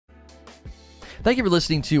Thank you for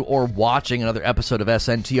listening to or watching another episode of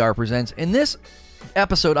SNTR Presents. In this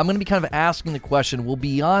episode, I'm going to be kind of asking the question, will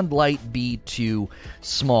Beyond Light be too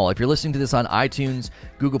small? If you're listening to this on iTunes,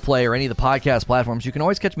 Google Play, or any of the podcast platforms, you can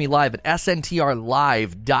always catch me live at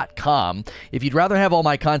sntrlive.com. If you'd rather have all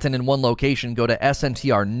my content in one location, go to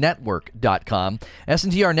sntrnetwork.com.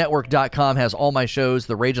 sntrnetwork.com has all my shows,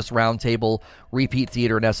 the Rageous Roundtable, Repeat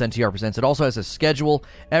Theater, and SNTR Presents. It also has a schedule.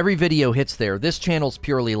 Every video hits there. This channel's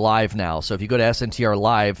purely live now, so if you go to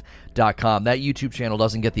sntrlive.com, that YouTube channel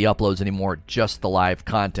doesn't get the uploads anymore, just the live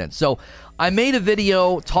content. So I made a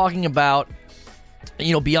video talking about,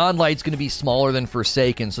 Beyond Light's going to be smaller than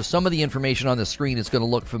Forsaken, so some of the information on the screen is going to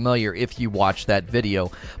look familiar if you watch that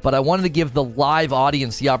video. But I wanted to give the live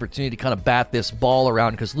audience the opportunity to kind of bat this ball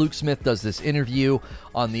around, because Luke Smith does this interview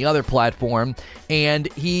on the other platform, and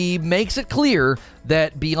he makes it clear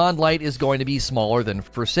that Beyond Light is going to be smaller than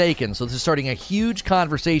Forsaken. So this is starting a huge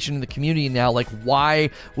conversation in the community now, like,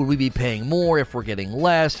 why would we be paying more if we're getting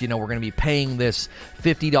less? We're going to be paying this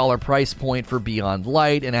 $50 price point for Beyond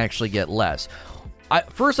Light and actually get less.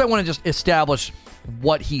 First, I want to just establish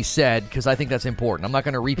what he said, because I think that's important. I'm not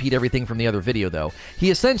going to repeat everything from the other video, though.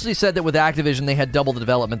 He essentially said that with Activision, they had double the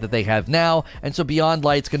development that they have now, and so Beyond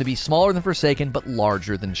Light's going to be smaller than Forsaken, but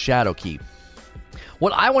larger than Shadowkeep.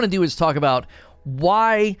 What I want to do is talk about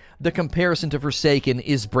why the comparison to Forsaken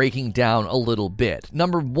is breaking down a little bit.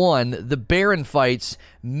 Number one, the Baron fights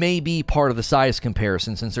may be part of the size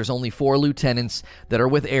comparison, since there's only 4 lieutenants that are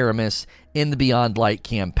with Aramis in the Beyond Light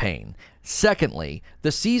campaign. Secondly,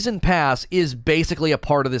 the Season Pass is basically a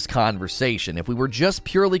part of this conversation. If we were just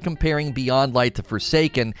purely comparing Beyond Light to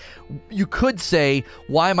Forsaken, you could say,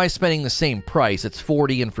 why am I spending the same price? It's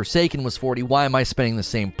 $40 and Forsaken was $40. Why am I spending the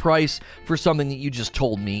same price for something that you just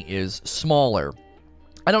told me is smaller?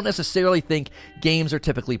 I don't necessarily think games are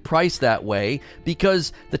typically priced that way,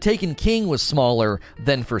 because The Taken King was smaller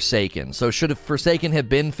than Forsaken. So should Forsaken have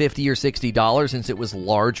been $50 or $60 since it was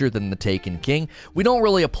larger than The Taken King? We don't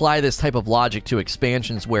really apply this type of logic to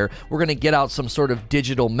expansions where we're going to get out some sort of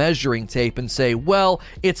digital measuring tape and say, well,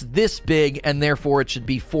 it's this big and therefore it should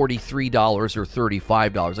be $43 or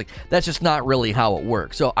 $35. Like, that's just not really how it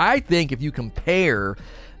works. So I think if you compare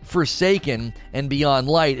Forsaken and Beyond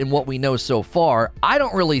Light and what we know so far, I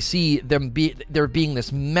don't really see there being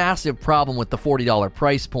this massive problem with the $40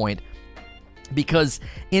 price point, because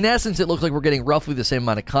in essence it looks like we're getting roughly the same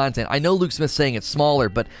amount of content. I know Luke Smith's saying it's smaller,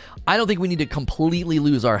 but I don't think we need to completely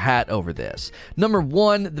lose our hat over this. Number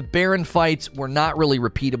one, the Baron fights were not really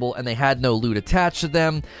repeatable and they had no loot attached to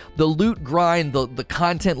them. The loot grind, the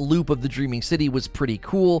content loop of the Dreaming City was pretty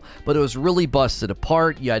cool, but it was really busted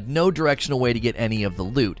apart. You had no directional way to get any of the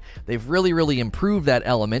loot. They've really improved that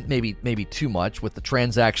element, maybe too much, with the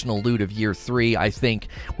transactional loot of Year 3. I think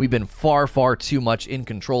we've been far too much in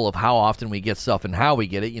control of how often we get stuff and how we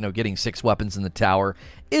get it. Getting 6 weapons in the tower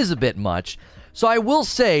is a bit much. So I will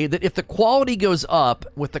say that if the quality goes up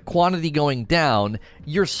with the quantity going down,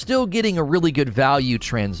 you're still getting a really good value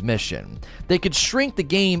transmission. They could shrink the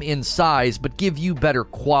game in size, but give you better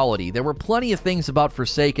quality. There were plenty of things about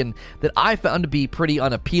Forsaken that I found to be pretty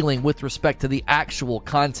unappealing with respect to the actual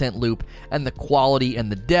content loop and the quality and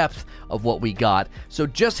the depth of what we got. So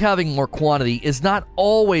just having more quantity is not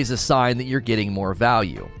always a sign that you're getting more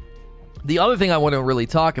value. The other thing I want to really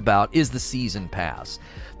talk about is the Season Pass.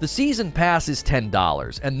 The Season Pass is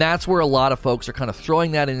 $10, and that's where a lot of folks are kind of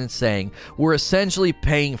throwing that in and saying, we're essentially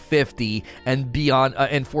paying $50 and Beyond,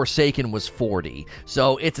 and Forsaken was $40.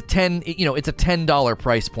 So it's a $10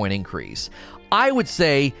 price point increase. I would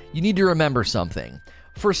say you need to remember something.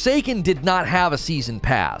 Forsaken did not have a Season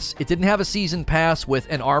Pass. It didn't have a Season Pass with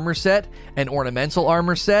an armor set, an ornamental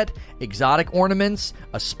armor set, exotic ornaments,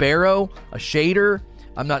 a sparrow, a shader,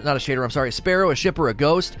 a sparrow, a shipper, a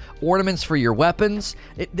ghost, ornaments for your weapons.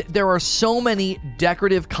 There are so many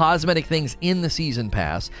decorative cosmetic things in the Season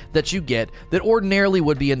Pass that you get that ordinarily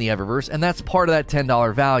would be in the Eververse, and that's part of that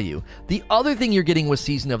 $10 value. The other thing you're getting with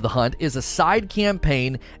Season of the Hunt is a side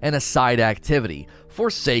campaign and a side activity.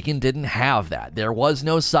 Forsaken didn't have that. There was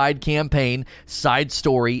no side campaign, side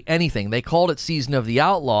story, anything. They called it Season of the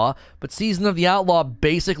Outlaw, but Season of the Outlaw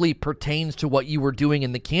basically pertains to what you were doing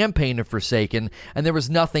in the campaign of Forsaken, and there was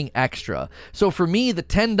nothing extra. So for me, the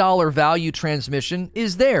 $10 value transmission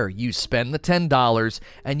is there. You spend the $10,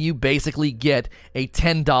 and you basically get a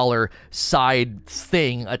 $10 side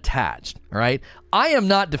thing attached, all right? I am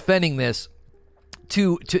not defending this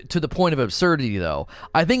to the point of absurdity, though.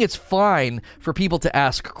 I think it's fine for people to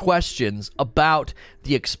ask questions about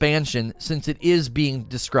the expansion since it is being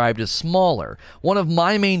described as smaller. One of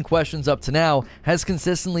my main questions up to now has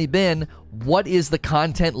consistently been, what is the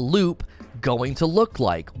content loop going to look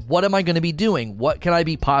like? What am I going to be doing? What can I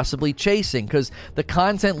be possibly chasing? Because the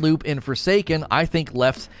content loop in Forsaken, I think,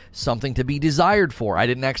 left something to be desired for. I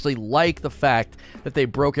didn't actually like the fact that they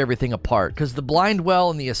broke everything apart, because the Blind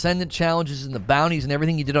Well and the Ascendant challenges and the bounties and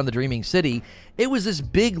everything you did on the Dreaming City, it was this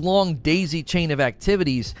big, long daisy chain of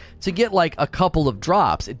activities to get like a couple of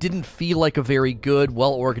drops. It didn't feel like a very good,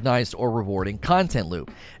 well-organized, or rewarding content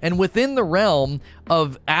loop. And within the realm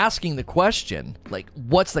of asking the question, like,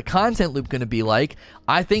 what's the content loop going to be like,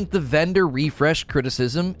 I think the vendor refresh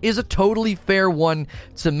criticism is a totally fair one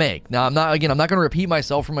to make. Now, I'm not going to repeat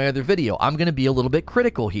myself from my other video. I'm going to be a little bit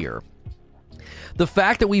critical here. The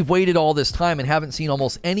fact that we've waited all this time and haven't seen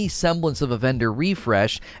almost any semblance of a vendor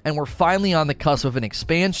refresh, and we're finally on the cusp of an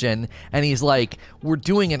expansion, and he's like, we're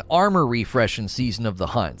doing an armor refresh in Season of the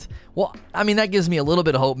Hunt. Well, I mean, that gives me a little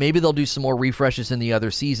bit of hope. Maybe they'll do some more refreshes in the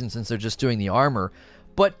other seasons since they're just doing the armor.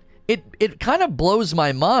 But it kind of blows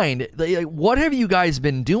my mind. What have you guys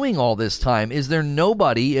been doing all this time? Is there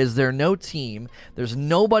nobody, is there no team, there's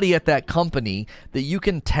nobody at that company that you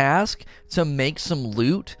can task to make some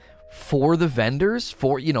loot for the vendors,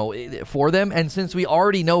 for them? And since we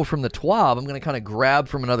already know from the TWAB, I'm going to kind of grab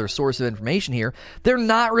from another source of information here, they're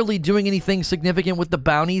not really doing anything significant with the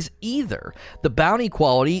bounties either. The bounty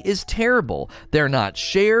quality is terrible. They're not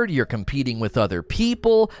shared. You're competing with other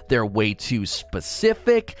people. They're way too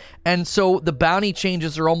specific. And so the bounty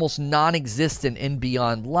changes are almost non-existent in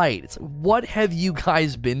Beyond Light. It's, what have you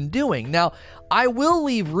guys been doing? Now, I will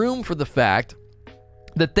leave room for the fact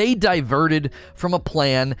that they diverted from a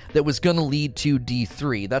plan that was going to lead to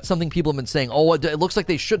D3. That's something people have been saying, oh, it looks like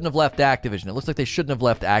they shouldn't have left Activision. It looks like they shouldn't have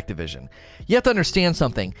left Activision. You have to understand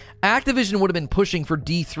something. Activision would have been pushing for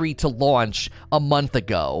D3 to launch a month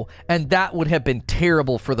ago, and that would have been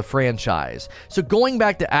terrible for the franchise. So going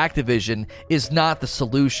back to Activision is not the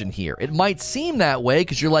solution here. It might seem that way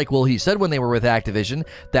because you're like, well, he said when they were with Activision,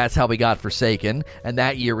 that's how we got Forsaken, and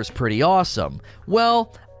that year was pretty awesome.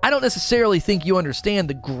 Well, I don't necessarily think you understand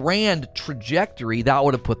the grand trajectory that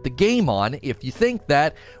would have put the game on. If you think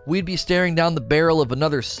that, we'd be staring down the barrel of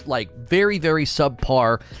another, like, very, very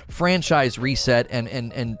subpar franchise reset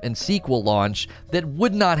and sequel launch that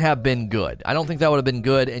would not have been good. I don't think that would have been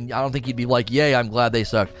good, and I don't think you'd be like, yay, I'm glad they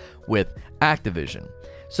sucked with Activision.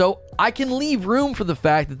 So I can leave room for the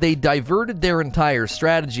fact that they diverted their entire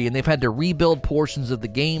strategy and they've had to rebuild portions of the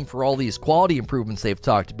game for all these quality improvements they've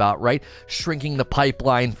talked about, right? Shrinking the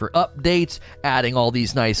pipeline for updates, adding all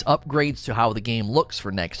these nice upgrades to how the game looks for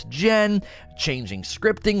next gen, changing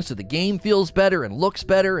scripting so the game feels better and looks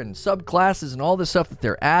better, and subclasses and all this stuff that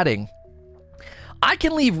they're adding. I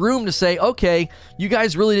can leave room to say, okay, you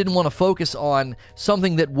guys really didn't want to focus on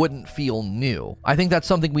something that wouldn't feel new. I think that's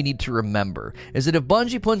something we need to remember, is that if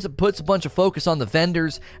Bungie puts a bunch of focus on the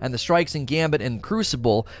vendors and the Strikes and Gambit and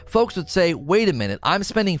Crucible, folks would say, wait a minute, I'm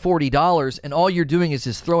spending $40 and all you're doing is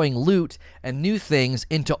just throwing loot and new things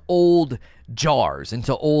into old jars,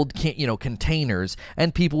 into old containers,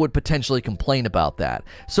 and people would potentially complain about that.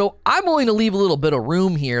 So I'm willing to leave a little bit of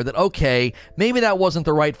room here that, okay, maybe that wasn't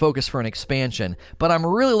the right focus for an expansion, but I'm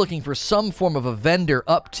really looking for some form of a vendor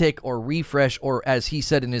uptick or refresh, or as he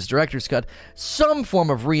said in his director's cut, some form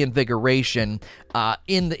of reinvigoration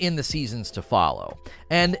in the seasons to follow.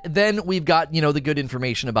 And then we've got, the good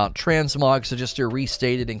information about transmog. So just to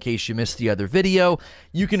restate it in case you missed the other video,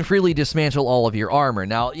 you can freely dismantle all of your armor.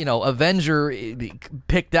 Now, Avenger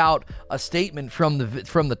picked out a statement from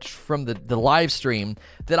the live stream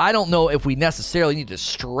that I don't know if we necessarily need to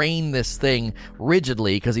strain this thing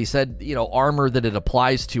rigidly, because he said, armor that it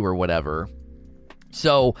applies to or whatever.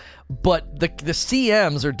 So, but the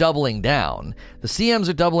CMs are doubling down. The CMs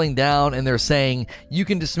are doubling down, and they're saying you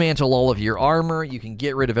can dismantle all of your armor, you can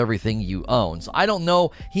get rid of everything you own. So I don't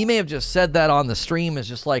know. He may have just said that on the stream as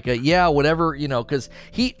just like whatever, because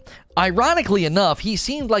ironically enough, he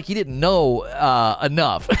seemed like he didn't know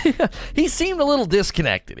enough. He seemed a little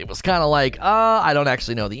disconnected. It was kind of like, I don't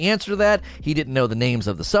actually know the answer to that. He didn't know the names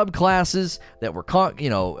of the subclasses that were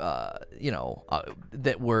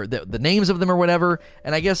that were the names of them or whatever.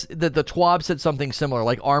 And I guess that the TWAB said something similar,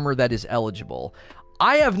 like armor that is eligible.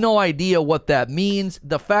 I have no idea what that means.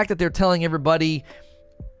 The fact that they're telling everybody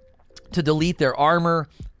to delete their armor,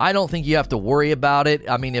 I don't think you have to worry about it.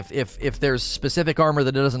 I mean, if there's specific armor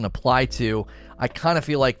that it doesn't apply to, I kind of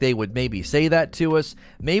feel like they would maybe say that to us.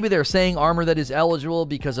 Maybe they're saying armor that is eligible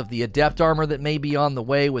because of the Adept armor that may be on the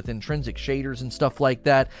way with intrinsic shaders and stuff like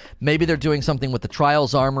that. Maybe they're doing something with the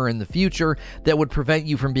Trials armor in the future that would prevent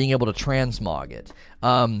you from being able to transmog it.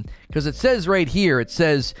 Because it says right here, it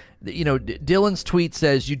says Dylan's tweet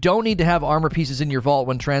says, you don't need to have armor pieces in your vault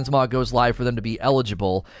when Transmog goes live for them to be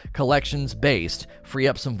eligible. Collections based. Free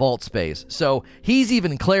up some vault space. So he's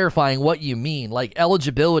even clarifying what you mean. Like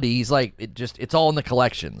eligibility, he's like, it's all in the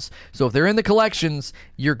collections. So if they're in the collections,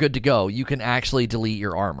 you're good to go. You can actually delete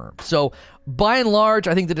your armor. So by and large,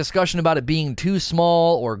 I think the discussion about it being too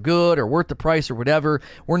small or good or worth the price or whatever,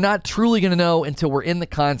 we're not truly going to know until we're in the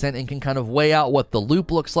content and can kind of weigh out what the loop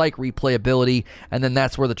looks like, replayability, and then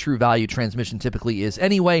that's where the true value transmission typically is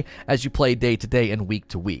anyway, as you play day to day and week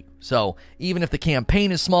to week. So even if the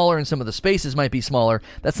campaign is smaller and some of the spaces might be smaller,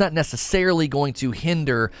 that's not necessarily going to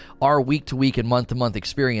hinder our week to week and month to month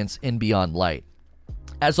experience in Beyond Light.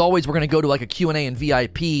 As always, we're going to go to like a Q&A and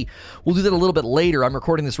VIP. We'll do that a little bit later. I'm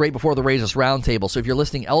recording this right before the Rageous Roundtable, so if you're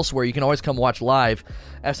listening elsewhere, you can always come watch live,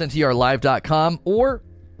 sntrlive.com, or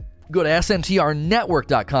go to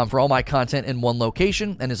sntrnetwork.com for all my content in one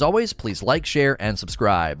location. And as always, please like, share, and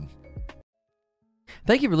subscribe.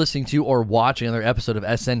 Thank you for listening to or watching another episode of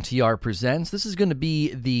SNTR Presents. This is going to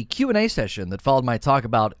be the Q&A session that followed my talk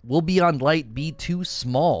about will Beyond Light be too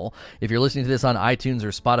small? If you're listening to this on iTunes or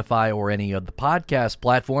Spotify or any of the podcast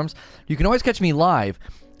platforms, you can always catch me live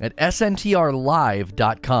at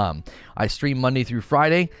sntrlive.com. I stream Monday through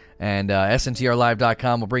Friday, and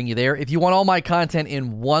sntrlive.com will bring you there. If you want all my content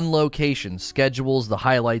in one location, schedules, the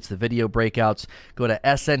highlights, the video breakouts, go to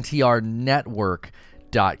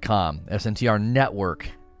sntrnetwork.com.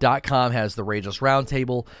 sntrnetwork.com has the Rageous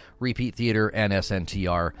Roundtable, Repeat Theater, and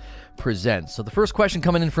SNTR Presents. So the first question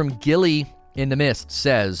coming in from Gilly in the Mist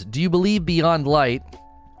says, do you believe Beyond Light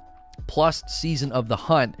plus Season of the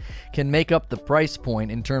Hunt can make up the price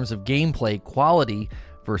point in terms of gameplay quality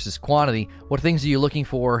versus quantity? What things are you looking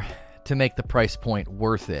for to make the price point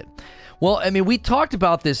worth it? Well, I mean, we talked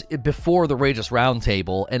about this before the Rageous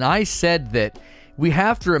Roundtable, and I said that we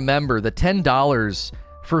have to remember that $10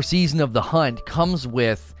 for Season of the Hunt comes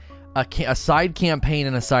with a side campaign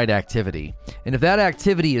and a side activity. And if that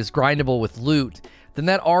activity is grindable with loot, then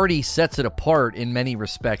that already sets it apart in many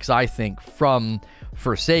respects, I think, from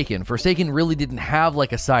Forsaken. Forsaken really didn't have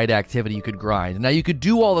like a side activity you could grind. Now, you could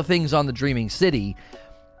do all the things on the Dreaming City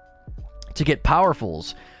to get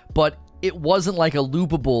powerfuls, but it wasn't like a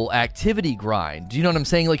loopable activity grind. Do you know what I'm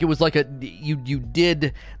saying? Like, it was like you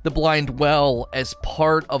did the Blind Well as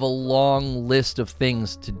part of a long list of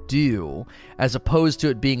things to do, as opposed to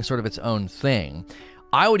it being sort of its own thing.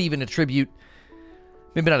 I would even attribute,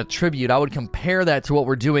 maybe not attribute, I would compare that to what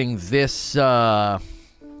we're doing this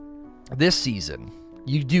season.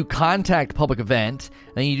 You do Contact public event,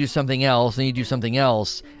 and then you do something else, and you do something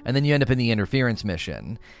else, and then you end up in the interference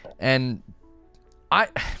mission. And I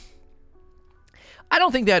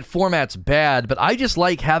don't think that format's bad, but I just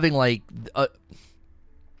like having I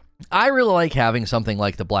really like having something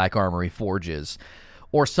like the Black Armory Forges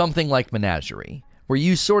or something like Menagerie, where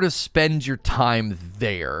you sort of spend your time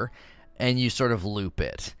there and you sort of loop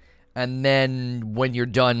it. And then when you're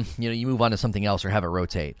done, you move on to something else or have it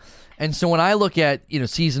rotate. And so when I look at,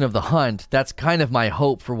 Season of the Hunt, that's kind of my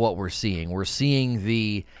hope for what we're seeing. We're seeing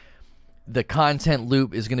the content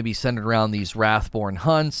loop is going to be centered around these Wrathborn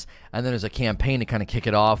hunts, and then there's a campaign to kind of kick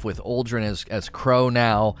it off with Uldren as Crow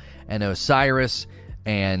now, and Osiris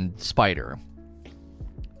and Spider.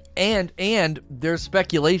 And there's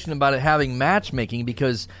speculation about it having matchmaking,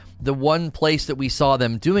 because the one place that we saw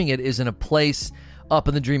them doing it is in a place up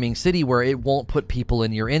in the Dreaming City where it won't put people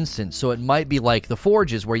in your instance. So it might be like the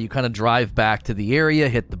Forges, where you kind of drive back to the area,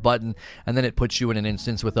 hit the button, and then it puts you in an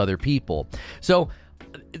instance with other people. So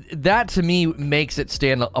that, to me, makes it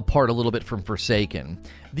stand apart a little bit from Forsaken.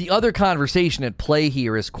 The other conversation at play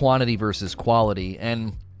here is quantity versus quality,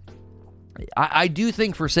 and I do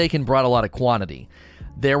think Forsaken brought a lot of quantity.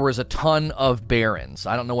 There was a ton of Barons.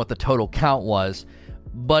 I don't know what the total count was,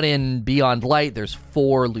 but in Beyond Light, there's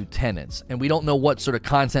 4 lieutenants, and we don't know what sort of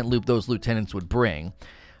content loop those lieutenants would bring.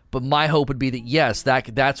 But my hope would be that, yes,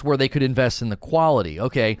 that's where they could invest in the quality.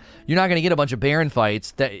 Okay, you're not going to get a bunch of Baron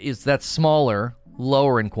fights. That's smaller,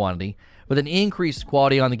 lower in quantity, with an increased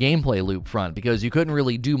quality on the gameplay loop front, because you couldn't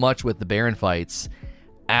really do much with the Baron fights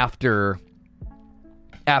after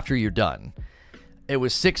you're done. It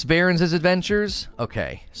was 6 Barons as adventures.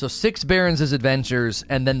 Okay, so 6 Barons as adventures,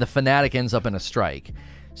 and then the Fanatic ends up in a strike.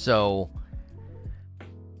 So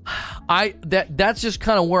that's just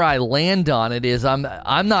kind of where I land on it. Is I'm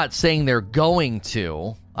not saying they're going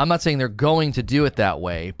to. I'm not saying they're going to do it that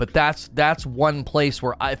way, but that's one place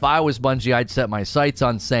where if I was Bungie, I'd set my sights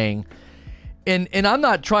on saying, and I'm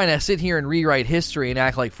not trying to sit here and rewrite history and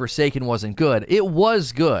act like Forsaken wasn't good. It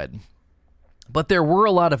was good, but there were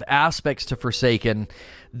a lot of aspects to Forsaken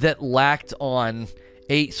that lacked on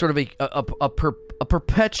a sort of a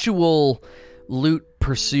perpetual loot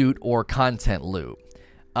pursuit or content loop.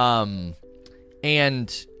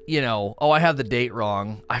 And, you know, I have the date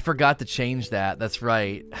wrong. I forgot to change that. That's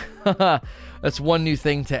right. That's one new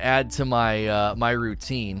thing to add to my my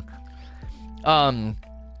routine.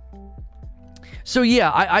 So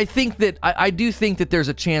yeah, I think that I do think that there's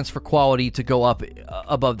a chance for quality to go up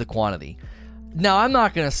above the quantity. Now, I'm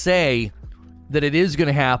not going to say that it is going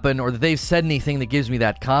to happen or that they've said anything that gives me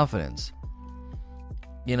that confidence.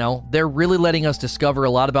 You know, they're really letting us discover a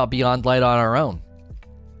lot about Beyond Light on our own.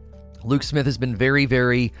 Luke Smith has been very,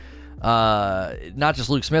 very, not just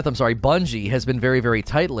Luke Smith, I'm sorry, Bungie has been very, very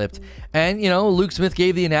tight-lipped. And, you know, Luke Smith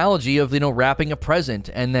gave the analogy of, you know, wrapping a present,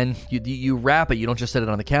 and then you wrap it, you don't just set it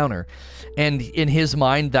on the counter. And in his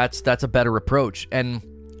mind, that's a better approach. And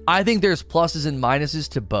I think there's pluses and minuses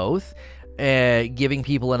to both. Giving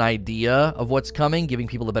people an idea of what's coming, giving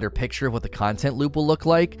people a better picture of what the content loop will look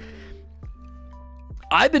like.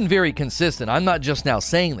 I've been very consistent. I'm not just now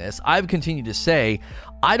saying this. I've continued to say,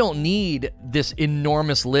 I don't need this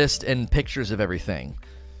enormous list and pictures of everything.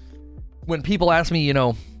 When people ask me, you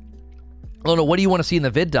know, oh no, what do you want to see in the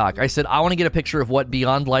vid doc? I said, I want to get a picture of what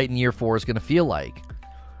Beyond Light in Year 4 is going to feel like.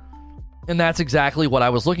 And that's exactly what I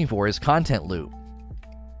was looking for, is content loop.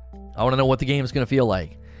 I want to know what the game is going to feel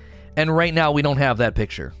like. And right now, we don't have that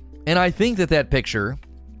picture. And I think that picture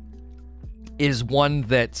is one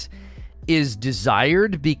that is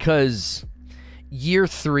desired because Year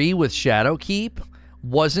 3 with Shadowkeep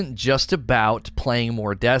wasn't just about playing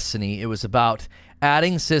more Destiny. It was about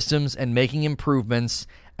adding systems and making improvements,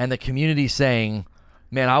 and the community saying,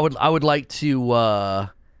 man, I would like to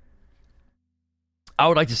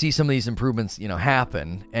see some of these improvements, you know,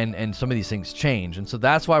 happen and some of these things change. And so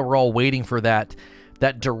that's why we're all waiting for that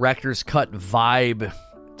director's cut vibe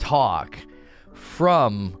talk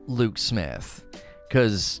from Luke Smith.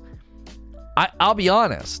 Because I'll be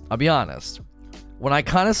honest. When I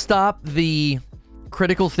kind of stop the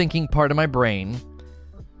critical thinking part of my brain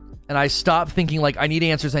and I stop thinking like, I need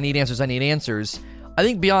answers, I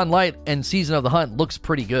think Beyond Light and Season of the Hunt looks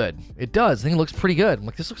pretty good. It does. I think it looks pretty good. I'm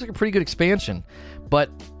like, this looks like a pretty good expansion. But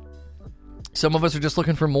some of us are just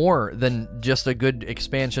looking for more than just a good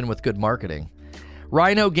expansion with good marketing.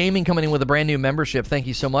 Rhino Gaming coming in with a brand new membership. Thank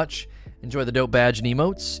you so much. Enjoy the dope badge and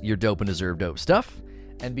emotes. You're dope and deserve dope stuff.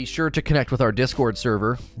 And be sure to connect with our Discord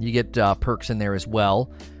server. You get perks in there as well.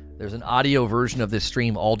 There's an audio version of this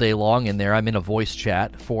stream all day long in there. I'm in a voice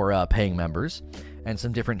chat for paying members. And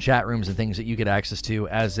some different chat rooms and things that you get access to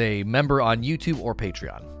as a member on YouTube or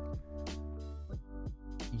Patreon.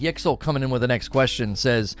 Yixel coming in with the next question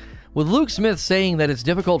says, with Luke Smith saying that it's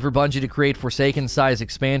difficult for Bungie to create Forsaken-sized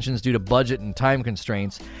expansions due to budget and time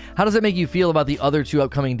constraints, how does it make you feel about the other two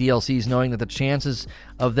upcoming DLCs, knowing that the chances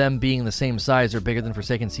of them being the same size or bigger than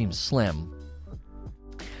Forsaken seems slim?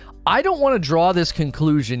 I don't want to draw this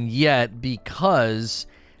conclusion yet because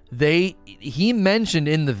he mentioned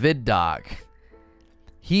in the vid doc,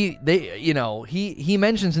 he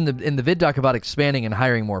mentions in the vid doc about expanding and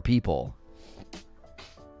hiring more people.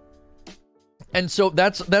 And so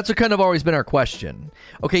that's kind of always been our question.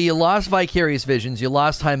 Okay, you lost Vicarious Visions, you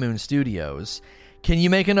lost High Moon Studios. Can you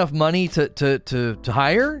make enough money to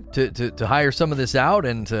hire some of this out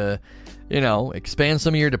and to, you know, expand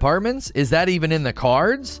some of your departments? Is that even in the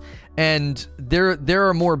cards? And there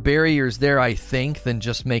are more barriers there, I think, than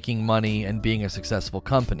just making money and being a successful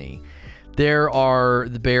company. There are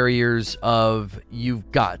the barriers of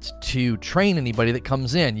you've got to train anybody that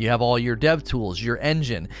comes in. You have all your dev tools, your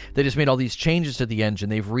engine. They just made all these changes to the engine.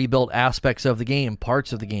 They've rebuilt aspects of the game,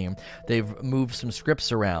 parts of the game. They've moved some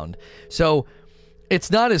scripts around. So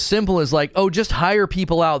it's not as simple as like, oh, just hire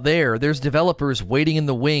people out there. There's developers waiting in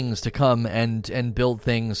the wings to come and build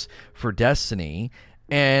things for Destiny.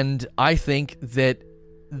 And I think that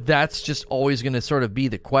that's just always going to sort of be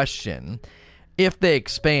the question. If they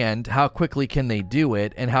expand, how quickly can they do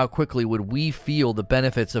it, and how quickly would we feel the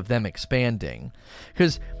benefits of them expanding?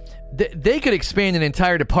 Because they could expand an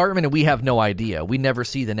entire department and we have no idea. We never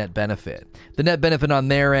see the net benefit. The net benefit on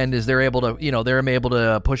their end is they're able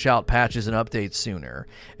to push out patches and updates sooner.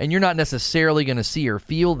 And you're not necessarily going to see or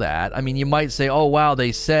feel that. I mean, you might say, oh, wow,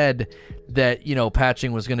 they said that, you know,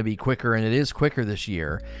 patching was going to be quicker, and it is quicker this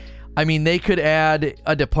year. I mean, they could add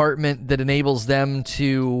a department that enables them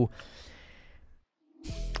to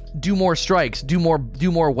do more strikes, do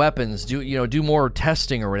more weapons, do more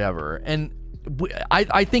testing or whatever. And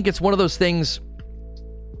I think it's one of those things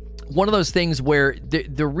where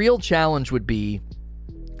the real challenge would be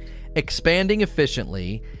expanding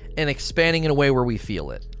efficiently and expanding in a way where we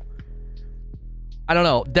feel it. I don't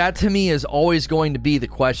know. That to me is always going to be the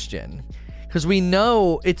question. Because we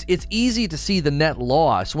know it's easy to see the net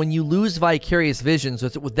loss when you lose Vicarious Visions.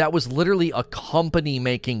 That was literally a company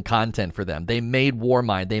making content for them. They made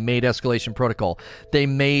Warmind, they made Escalation Protocol, they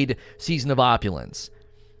made Season of Opulence.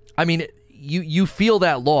 I mean, you feel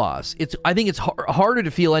that loss. I think it's harder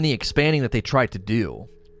to feel any expanding that they tried to do.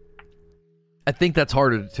 I think that's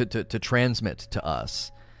harder to transmit to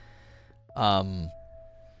us.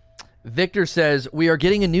 Victor says, we are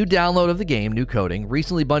getting a new download of the game, new coding.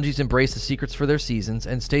 Recently, Bungie's embraced the secrets for their seasons,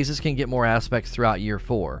 and Stasis can get more aspects throughout year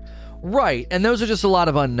 4. Right, and those are just a lot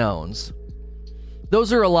of unknowns.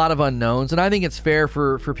 Those are a lot of unknowns, and I think it's fair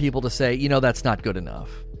for people to say, that's not good enough.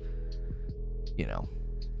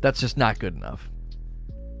 That's just not good enough.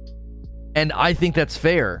 And I think that's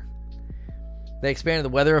fair. They expanded the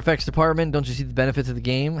weather effects department. Don't you see the benefits of the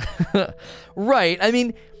game? Right, I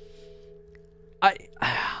mean,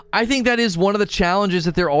 I think that is one of the challenges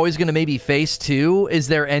that they're always going to maybe face too, is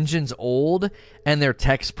their engine's old and their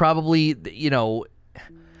tech's probably,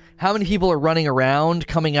 how many people are running around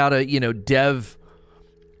coming out of, dev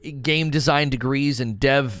game design degrees and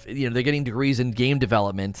dev, they're getting degrees in game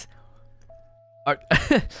development.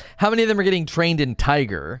 How many of them are getting trained in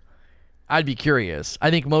Tiger? I'd be curious. I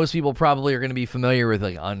think most people probably are going to be familiar with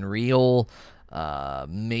like Unreal,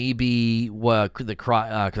 maybe the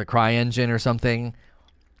CryEngine or something.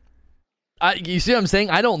 You see what I'm saying?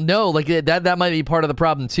 I don't know. Like that might be part of the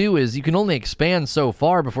problem too. Is you can only expand so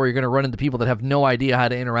far before you're going to run into people that have no idea how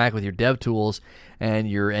to interact with your dev tools and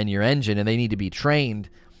your engine, and they need to be trained.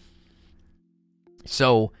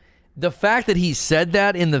 So the fact that he said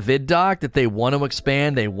that in the vid doc, that they want to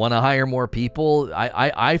expand, they want to hire more people,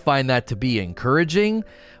 I find that to be encouraging.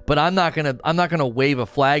 But I'm not gonna wave a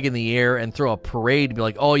flag in the air and throw a parade and be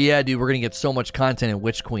like, oh yeah, dude, we're gonna get so much content in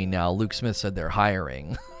Witch Queen now. Luke Smith said they're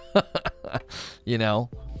hiring.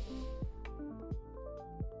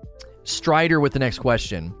 Strider with the next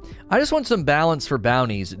question. I just want some balance for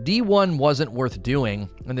bounties. D1 wasn't worth doing,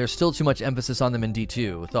 and there's still too much emphasis on them in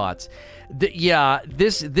D2. Thoughts?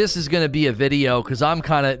 This is going to be a video because I'm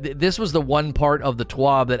kind of... This was the one part of the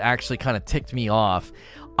TWAB that actually kind of ticked me off.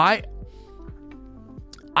 I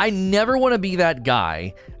never want to be that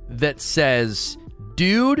guy that says,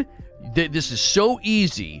 dude, this is so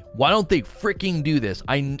easy. Why don't they freaking do this?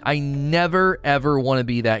 I never, ever want to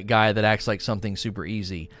be that guy that acts like something's super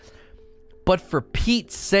easy. But for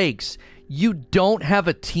Pete's sakes, you don't have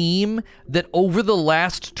a team that over the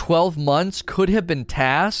last 12 months could have been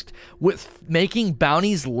tasked with making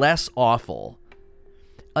bounties less awful.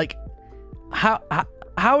 Like,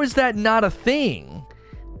 how is that not a thing?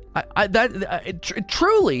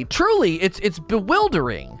 Truly, it's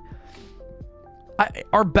bewildering.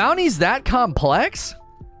 Are bounties that complex?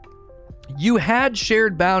 You had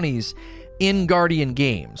shared bounties in Guardian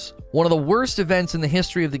Games. One of the worst events in the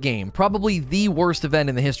history of the game, probably the worst event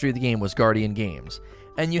in the history of the game, was Guardian Games.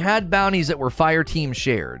 And you had bounties that were Fireteam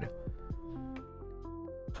shared.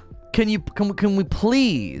 Can we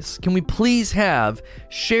please have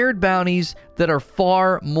shared bounties that are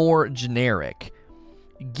far more generic?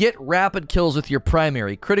 Get rapid kills with your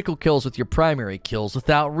primary, critical kills with your primary kills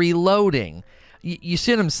without reloading. You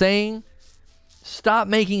see what I'm saying? Stop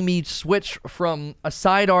making me switch from a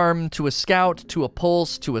sidearm to a scout to a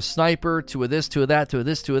pulse to a sniper to a this to a that to a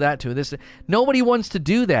this to a that to a this. Nobody wants to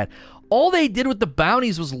do that. All they did with the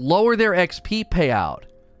bounties was lower their XP payout.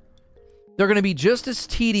 They're going to be just as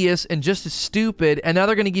tedious and just as stupid, and now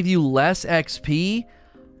they're going to give you less XP?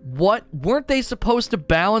 What? Weren't they supposed to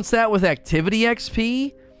balance that with activity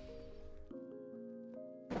XP?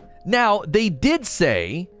 Now, they did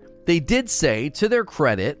say, to their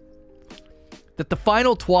credit, that the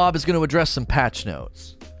final TWAB is going to address some patch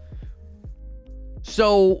notes.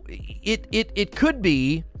 So it could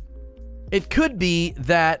be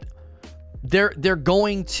that they're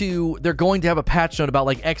going to have a patch note about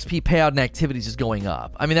like XP payout and activities is going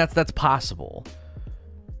up. I mean that's possible.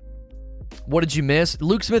 What did you miss?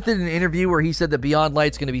 Luke Smith did an interview where he said that Beyond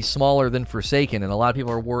Light's going to be smaller than Forsaken, and a lot of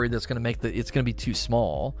people are worried that's going to it's going to be too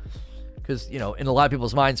small because in a lot of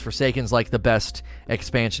people's minds Forsaken's like the best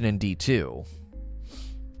expansion in D2.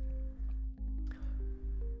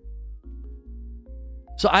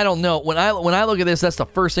 So I don't know. When I look at this, that's the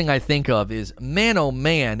first thing I think of is, man, oh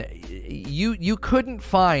man, you couldn't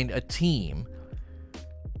find a team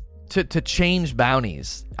to change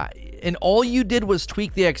bounties, and all you did was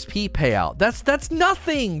tweak the XP payout. That's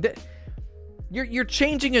nothing. You're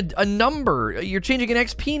changing a number. You're changing an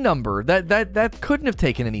XP number. That couldn't have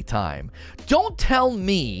taken any time. Don't tell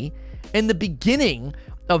me in the beginning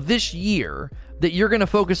of this year that you're going to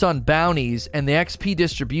focus on bounties and the XP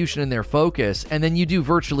distribution in their focus, and then you do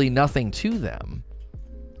virtually nothing to them.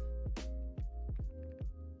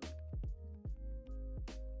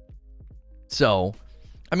 So,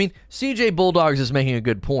 I mean, CJ Bulldogs is making a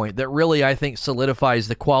good point that really, I think, solidifies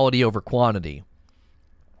the quality over quantity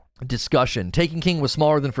discussion. Taken King was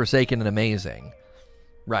smaller than Forsaken and amazing.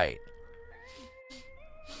 Right.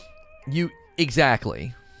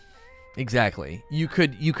 Exactly. You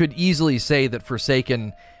could easily say that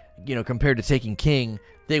Forsaken, compared to Taken King,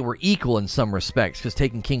 they were equal in some respects because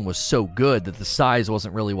Taken King was so good that the size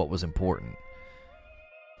wasn't really what was important.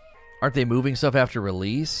 Aren't they moving stuff after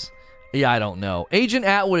release? Yeah, I don't know. Agent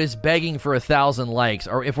Atwood is begging for 1,000 likes,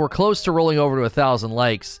 or if we're close to rolling over to 1,000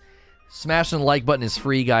 likes, smashing the like button is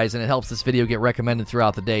free, guys, and it helps this video get recommended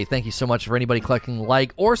throughout the day. Thank you so much for anybody clicking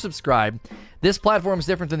like or subscribe. This platform is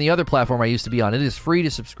different than the other platform I used to be on. It is free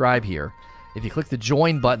to subscribe here. If you click the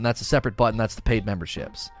join button, that's a separate button. That's the paid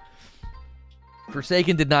memberships.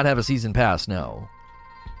 Forsaken did not have a season pass, no.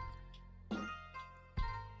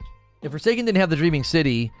 If Forsaken didn't have the Dreaming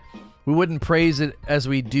City, we wouldn't praise it as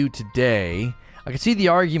we do today. I could see the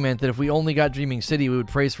argument that if we only got Dreaming City, we would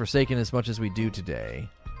praise Forsaken as much as we do today.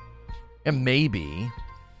 And maybe.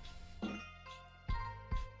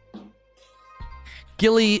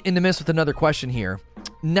 Gilly in the Mist with another question here.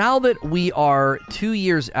 Now that we are 2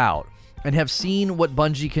 years out and have seen what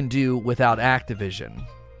Bungie can do without Activision,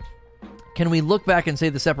 can we look back and say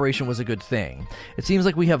the separation was a good thing? It seems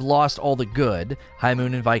like we have lost all the good, High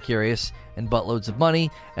Moon and Vicarious, and buttloads of money,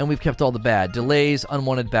 and we've kept all the bad. Delays,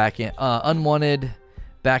 unwanted back-end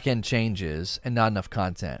changes, and not enough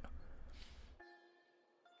content.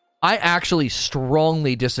 I actually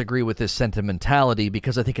strongly disagree with this sentimentality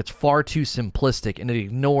because I think it's far too simplistic and it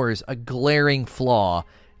ignores a glaring flaw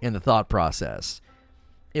in the thought process.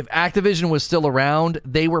 If Activision was still around,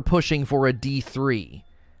 they were pushing for a D3.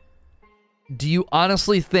 Do you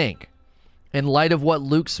honestly think, in light of what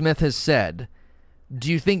Luke Smith has said,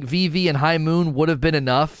 do you think VV and High Moon would have been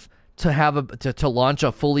enough to have to launch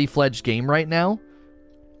a fully fledged game right now?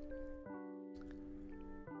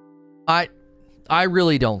 I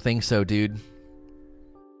really don't think so, dude.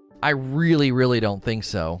 I really, really don't think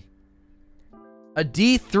so. A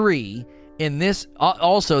D3 in this...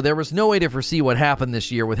 Also, there was no way to foresee what happened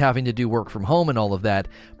this year with having to do work from home and all of that,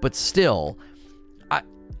 but still...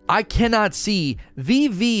 I cannot see...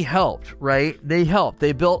 VV helped, right? They helped.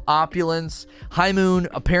 They built Opulence. High Moon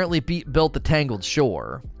apparently built the Tangled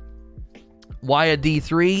Shore. Why a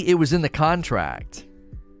D3? It was in the contract.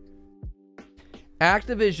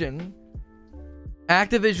 Activision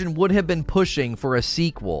would have been pushing for a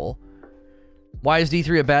sequel. Why is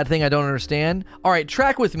D3 a bad thing? I don't understand. All right,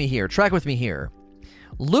 track with me here.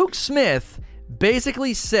 Luke Smith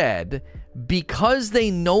basically said because they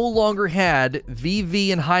no longer had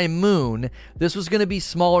VV and High Moon, this was going to be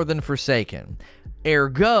smaller than Forsaken.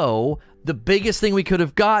 Ergo, the biggest thing we could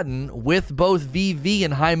have gotten with both VV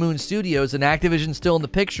and High Moon Studios and Activision still in the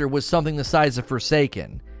picture was something the size of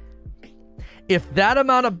Forsaken. If that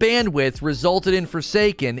amount of bandwidth resulted in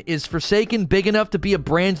Forsaken, is Forsaken big enough to be a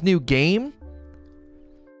brand new game?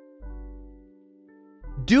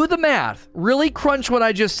 Do the math. Really crunch what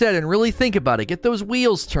I just said and really think about it. Get those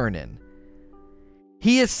wheels turning.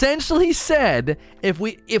 He essentially said if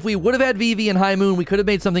we would have had VV and High Moon, we could have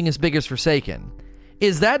made something as big as Forsaken.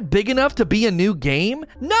 Is that big enough to be a new game?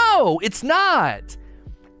 No, it's not.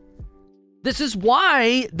 This is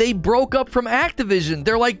why they broke up from Activision.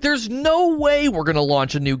 They're like, there's no way we're going to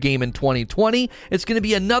launch a new game in 2020. It's going to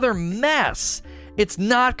be another mess. It's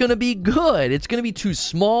not going to be good. It's going to be too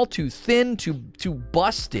small, too thin, too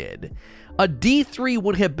busted. A D3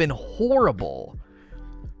 would have been horrible.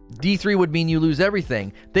 D3 would mean you lose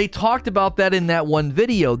everything. They talked about that in that one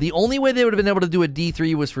video. The only way they would have been able to do a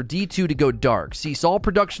D3 was for D2 to go dark. Cease all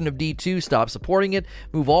production of D2, stop supporting it,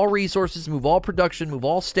 move all resources, move all production, move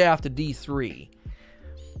all staff to D3.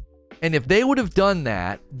 And if they would have done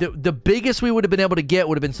that, the biggest we would have been able to get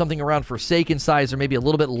would have been something around Forsaken size or maybe a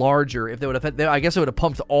little bit larger. If they would have, I guess it would have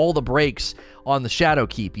pumped all the brakes on the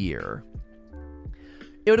Shadowkeep year.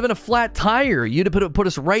 It would have been a flat tire. You'd have put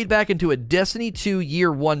us right back into a Destiny 2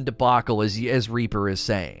 year one debacle, as Reaper is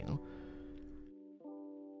saying.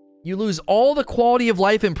 You lose all the quality of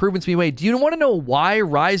life improvements we made. Do you want to know why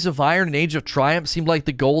Rise of Iron and Age of Triumph seemed like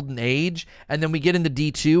the golden age, and then we get into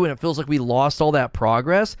D2 and it feels like we lost all that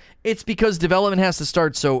progress? It's because development has to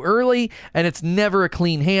start so early, and it's never a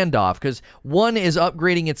clean handoff, because one is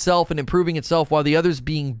upgrading itself and improving itself while the other's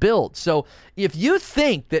being built. So if you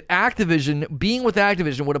think that Activision, being with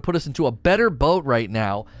Activision, would have put us into a better boat right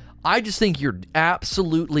now, I just think you're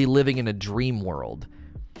absolutely living in a dream world.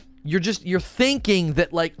 You're thinking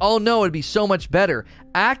that, like, oh no, it'd be so much better.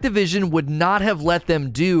 Activision would not have let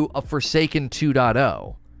them do a Forsaken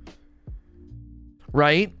 2.0.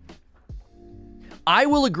 Right? I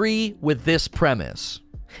will agree with this premise.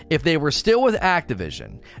 If they were still with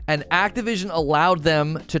Activision, and Activision allowed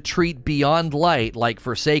them to treat Beyond Light like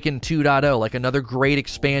Forsaken 2.0, like another great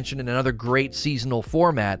expansion and another great seasonal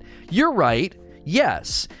format, you're right.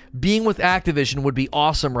 Yes, being with Activision would be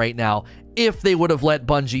awesome right now if they would have let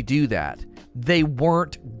Bungie do that. They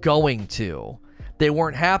weren't going to. They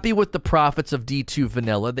weren't happy with the profits of D2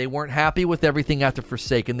 Vanilla. They weren't happy with everything after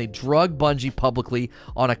Forsaken. They drug Bungie publicly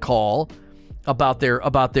on a call about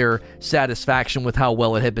their satisfaction with how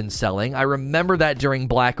well it had been selling. I remember that during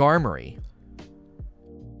Black Armory.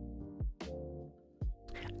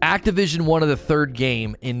 Activision wanted the third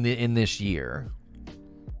game in this year,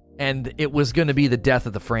 and it was going to be the death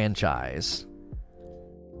of the franchise.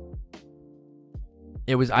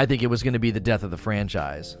 I think it was going to be the death of the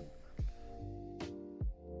franchise.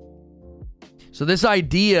 So this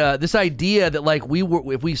idea that like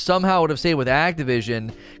if we somehow would have stayed with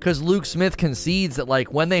Activision, because Luke Smith concedes that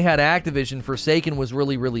like when they had Activision, Forsaken was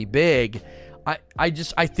really, really big. I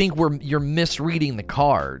think you're misreading the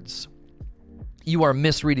cards. You are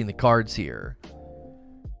misreading the cards here.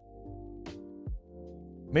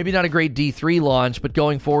 Maybe not a great D3 launch, but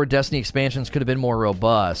going forward, Destiny expansions could have been more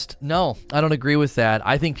robust. No, I don't agree with that.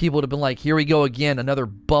 I think people would have been like, here we go again, another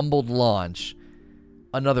bumbled launch.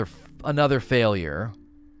 Another failure.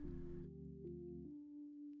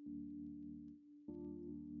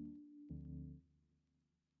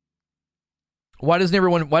 Why does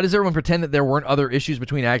everyone pretend that there weren't other issues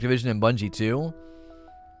between Activision and Bungie too?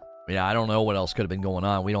 Yeah, I don't know what else could have been going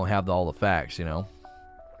on. We don't have all the facts, you know.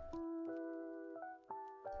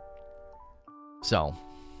 So,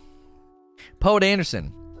 Poet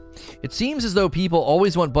Anderson. It seems as though people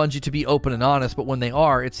always want Bungie to be open and honest, but when they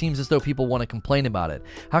are, it seems as though people want to complain about it.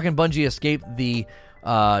 How can Bungie escape the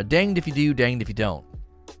danged if you do, danged if you don't?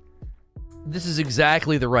 This is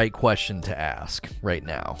exactly the right question to ask right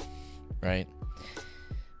now, right?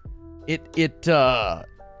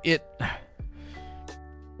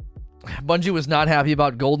 Bungie was not happy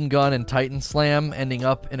about Golden Gun and Titan Slam ending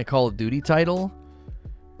up in a Call of Duty title.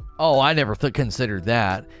 Oh, I never considered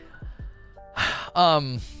that.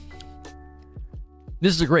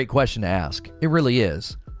 This is a great question to ask. It really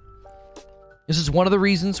is. This is one of the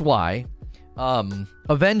reasons why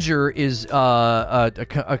Avenger is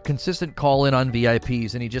a consistent call-in on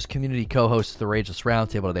VIPs, and he just community co-hosts the Rageless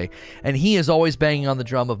Roundtable today. And he is always banging on the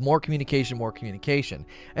drum of more communication, more communication.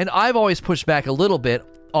 And I've always pushed back a little bit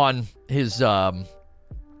on his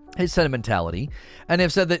sentimentality, and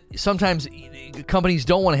have said that sometimes companies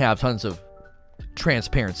don't want to have tons of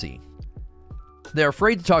transparency. They're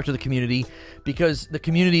afraid to talk to the community because the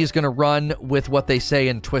community is going to run with what they say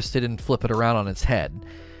and twist it and flip it around on its head.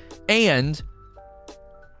 And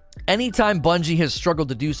anytime Bungie has struggled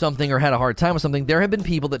to do something or had a hard time with something, there have been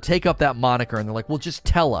people that take up that moniker and they're like, well, just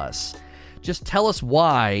tell us. Just tell us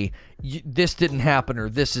why this didn't happen or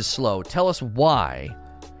this is slow. Tell us why.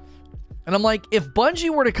 And I'm like, if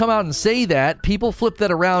Bungie were to come out and say that, people flip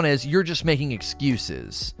that around as you're just making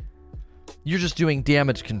excuses. You're just doing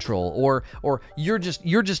damage control, or you're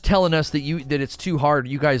just telling us that it's too hard.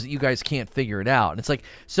 You guys can't figure it out. And it's like,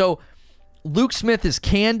 so Luke Smith is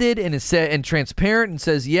candid and transparent and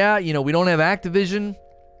says, yeah, we don't have Activision,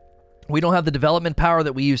 we don't have the development power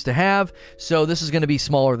that we used to have, so this is going to be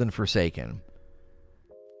smaller than Forsaken.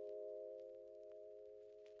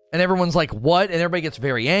 And everyone's like, what? And everybody gets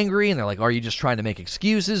very angry, and they're like, are you just trying to make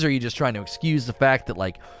excuses? Or are you just trying to excuse the fact that,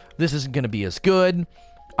 like, this isn't going to be as good?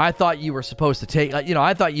 I thought you were supposed to break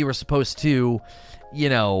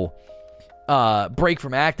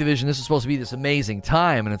from Activision. This is supposed to be this amazing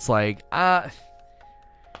time. And it's like,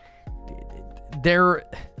 they're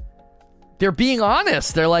being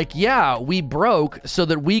honest. They're like, yeah, we broke so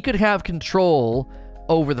that we could have control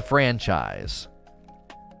over the franchise.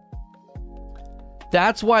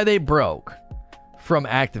 That's why they broke from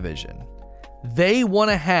Activision. They want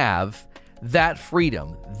to have that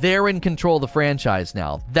freedom. They're in control of the franchise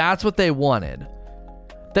now. That's what they wanted.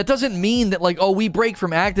 That doesn't mean that, like, oh, we break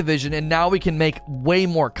from Activision and now we can make way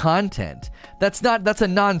more content. That's a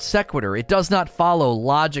non sequitur. It does not follow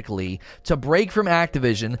logically to break from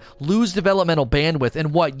Activision, lose developmental bandwidth,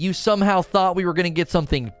 and what, you somehow thought we were going to get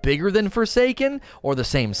something bigger than Forsaken or the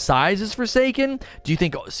same size as Forsaken? Do you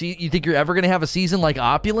think you're ever going to have a season like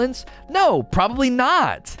Opulence? No, probably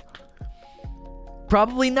not.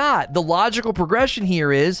 Probably not. The logical progression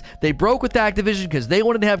here is they broke with Activision because they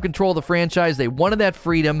wanted to have control of the franchise. They wanted that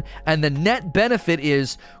freedom, and the net benefit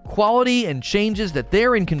is quality and changes that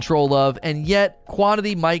they're in control of, and yet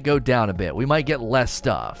quantity might go down a bit. We might get less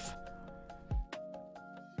stuff.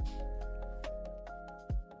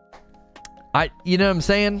 You know what I'm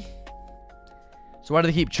saying? So why do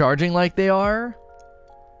they keep charging like they are?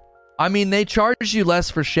 I mean, they charged you less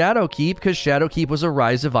for Shadowkeep because Shadowkeep was a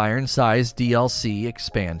Rise of Iron size DLC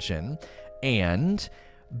expansion. And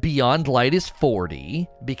Beyond Light is $40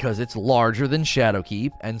 because it's larger than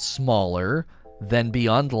Shadowkeep and smaller than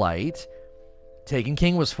Beyond Light. Taken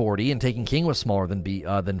King was $40 and Taken King was smaller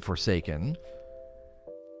than Forsaken.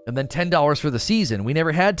 And then $10 for the season. We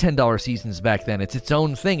never had $10 seasons back then. It's its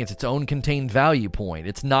own thing. It's its own contained value point.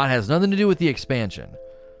 Has nothing to do with the expansion.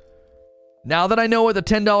 Now that I know what the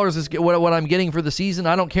 $10 is, what I'm getting for the season,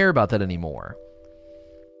 I don't care about that anymore.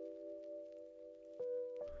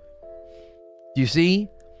 Do you see?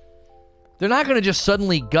 They're not going to just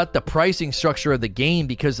suddenly gut the pricing structure of the game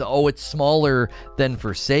because, it's smaller than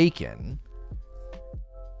Forsaken.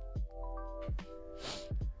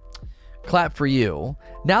 Clap for you.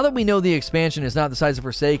 Now that we know the expansion is not the size of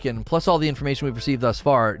Forsaken, plus all the information we've received thus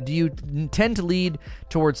far, do you tend to lead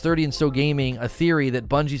towards 30 and Still Gaming a theory that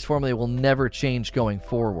Bungie's formula will never change going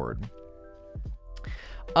forward?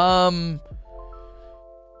 I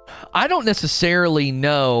don't necessarily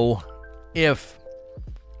know if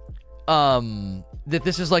that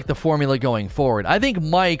this is like the formula going forward. I think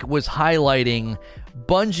Mike was highlighting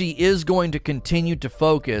Bungie is going to continue to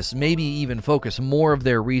focus, maybe even focus more of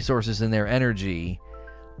their resources and their energy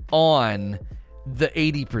on the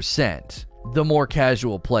 80%, the more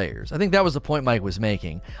casual players. I think that was the point Mike was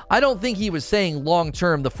making. I don't think he was saying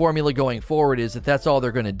long-term the formula going forward is that that's all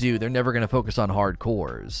they're going to do. They're never going to focus on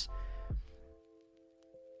hardcores.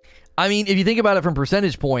 I mean, if you think about it from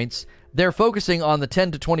percentage points, they're focusing on the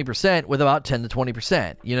 10 to 20% with about 10 to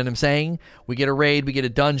 20%. You know what I'm saying? We get a raid, we get a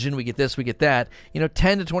dungeon, we get this, we get that.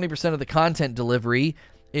 10 to 20% of the content delivery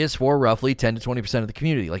is for roughly 10 to 20% of the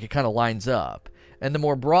community. Like, it kind of lines up. And the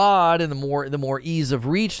more broad and the more ease of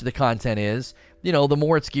reach the content is, the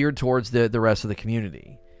more it's geared towards the rest of the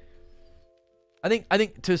community. I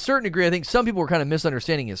think to a certain degree, I think some people were kind of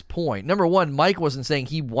misunderstanding his point. Number one, Mike wasn't saying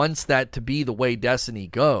he wants that to be the way Destiny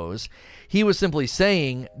goes. He was simply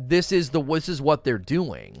saying this is what they're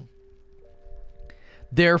doing.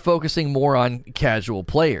 They're focusing more on casual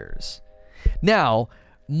players. Now,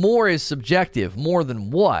 more is subjective. More than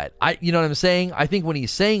what? You know what I'm saying? I think when he's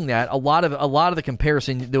saying that, a lot of the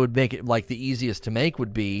comparison that would make it like the easiest to make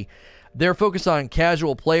would be they're focused on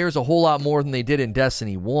casual players a whole lot more than they did in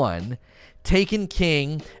Destiny 1. Taken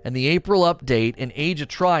King and the April update and Age of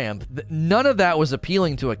Triumph, none of that was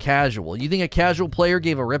appealing to a casual. You think a casual player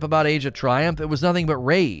gave a rip about Age of Triumph? It was nothing but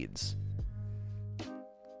raids.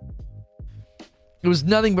 It was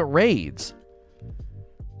nothing but raids.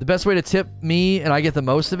 The best way to tip me, and I get the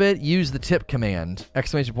most of it, use the tip command, !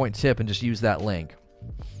 Tip, and just use that link.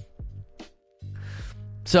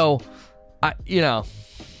 So, I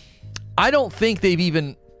don't think they've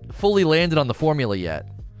even fully landed on the formula yet.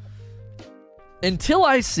 Until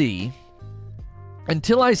I see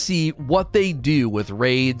what they do with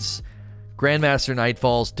raids, Grandmaster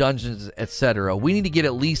Nightfalls, dungeons, etc., we need to get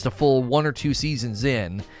at least a full 1 or 2 seasons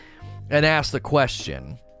in and ask the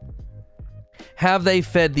question, have they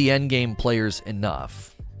fed the endgame players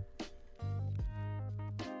enough?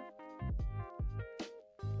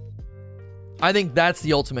 I think that's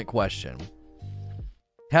the ultimate question.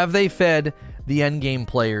 Have they fed the endgame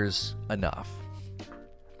players enough?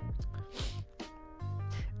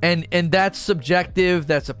 And that's subjective,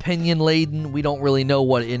 that's opinion-laden. We don't really know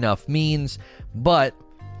what enough means. But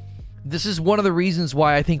this is one of the reasons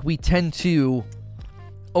why I think we tend to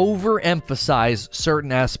overemphasize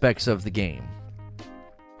certain aspects of the game.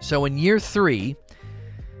 So in year 3,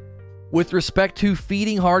 with respect to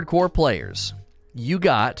feeding hardcore players, you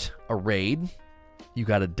got a raid, you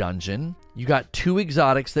got a dungeon, you got 2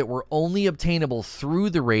 exotics that were only obtainable through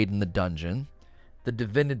the raid and the dungeon, the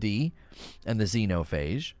Divinity and the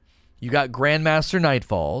Xenophage. You got Grandmaster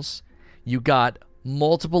Nightfalls. You got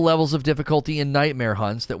multiple levels of difficulty in Nightmare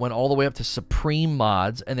Hunts that went all the way up to Supreme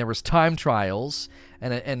mods, and there was time trials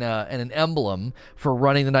and an emblem for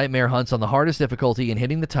running the Nightmare Hunts on the hardest difficulty and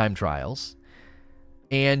hitting the time trials.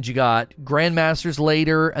 And you got Grandmasters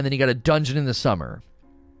later, and then you got a dungeon in the summer.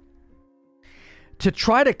 To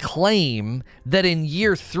try to claim that in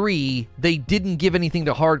year 3 they didn't give anything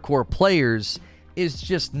to hardcore players is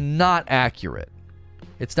just not accurate.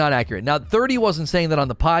 It's not accurate. Now, 30 wasn't saying that on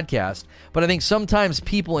the podcast, but I think sometimes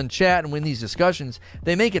people in chat and in these discussions,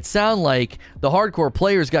 they make it sound like the hardcore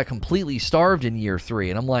players got completely starved in year 3.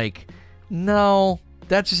 And I'm like, no,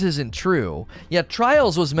 that just isn't true. Yeah,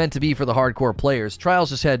 Trials was meant to be for the hardcore players. Trials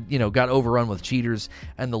just had, got overrun with cheaters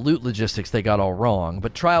and the loot logistics they got all wrong.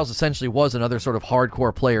 But Trials essentially was another sort of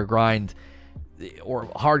hardcore player grind or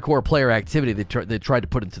hardcore player activity they tried to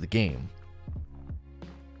put into the game.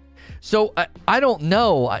 So I don't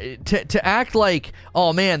know. To act like,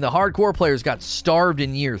 oh man, the hardcore players got starved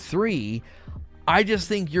in year 3, I just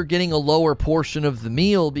think you're getting a lower portion of the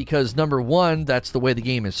meal because, number one, that's the way the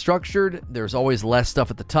game is structured. There's always less stuff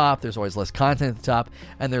at the top. There's always less content at the top.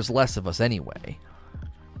 And there's less of us anyway.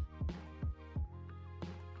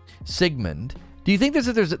 Sigmund, do you think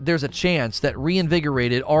there's a chance that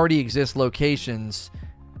Reinvigorated already exists locations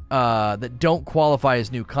that don't qualify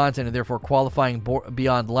as new content and therefore qualifying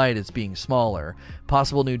Beyond Light as being smaller?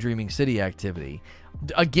 Possible new Dreaming City activity.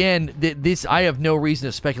 Again, this I have no reason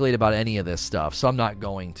to speculate about any of this stuff, so I'm not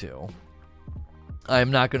going to. I'm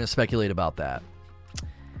not going to speculate about that.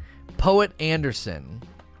 Poet Anderson.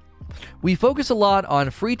 We focus a lot on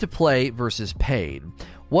free-to-play versus paid.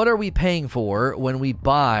 What are we paying for when we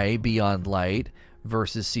buy Beyond Light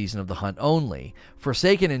versus Season of the Hunt only?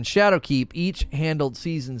 Forsaken and Shadowkeep each handled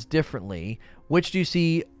seasons differently. Which do you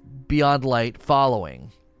see Beyond Light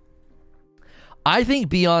following? I think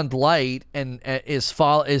Beyond Light is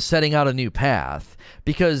setting out a new path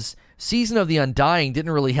because Season of the Undying didn't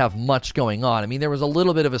really have much going on. I mean, there was a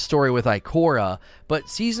little bit of a story with Ikora, but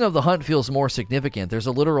Season of the Hunt feels more significant. There's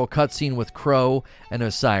a literal cutscene with Crow and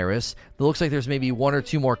Osiris. It looks like there's maybe 1 or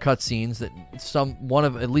 2 more cutscenes that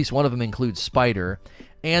at least one of them includes Spider,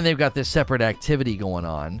 and they've got this separate activity going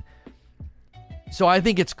on. So I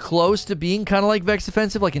think it's close to being kind of like Vex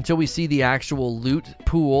Offensive, like until we see the actual loot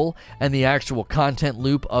pool and the actual content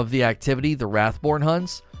loop of the activity, the Wrathborn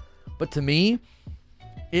hunts. But to me,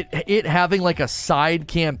 it having like a side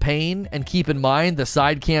campaign, and keep in mind the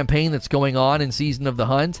side campaign that's going on in Season of the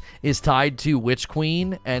Hunt is tied to Witch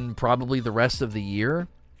Queen and probably the rest of the year.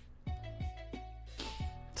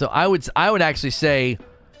 So I would actually say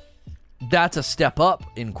that's a step up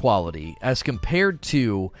in quality as compared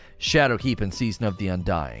to Shadowkeep and Season of the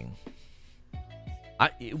Undying.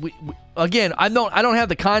 I don't have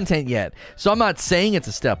the content yet, so I'm not saying it's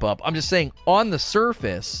a step up. I'm just saying on the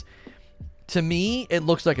surface, to me, it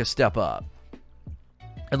looks like a step up.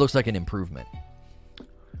 It looks like an improvement.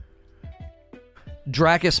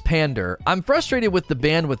 Dracus Pander. I'm frustrated with the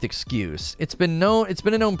bandwidth excuse. It's been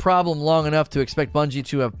a known problem long enough to expect Bungie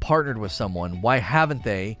to have partnered with someone. Why haven't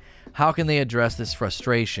they? How can they address this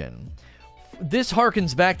frustration? This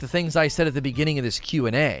harkens back to things I said at the beginning of this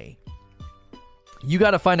Q&A. You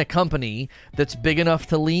got to find a company that's big enough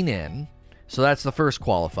to lean in. So that's the first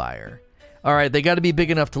qualifier. All right, they got to be big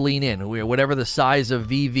enough to lean in. Whatever the size of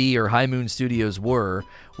VV or High Moon Studios were,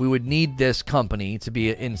 we would need this company to be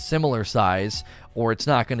in similar size, or it's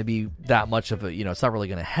not going to be that much of a, it's not really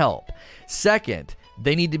going to help. Second,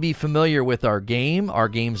 they need to be familiar with our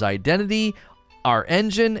game's identity, our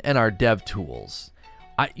engine, and our dev tools.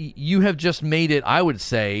 You have just made it, I would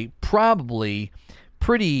say, probably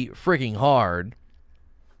pretty freaking hard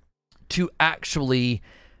to actually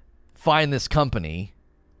find this company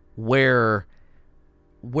where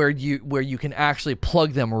you can actually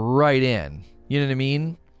plug them right in. You know what I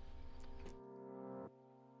mean?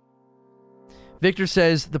 Victor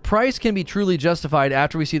says, the price can be truly justified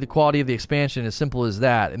after we see the quality of the expansion. As simple as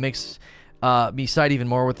that. It makes me side even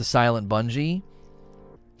more with the Silent Bungie.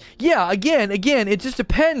 Yeah, again, it just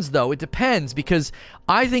depends, though. It depends, because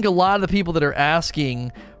I think a lot of the people that are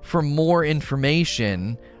asking for more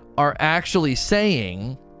information are actually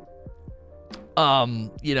saying,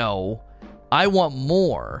 I want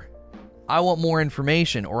more. I want more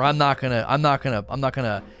information, or I'm not gonna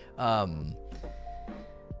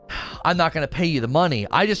pay you the money.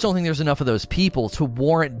 I just don't think there's enough of those people to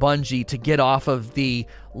warrant Bungie to get off of the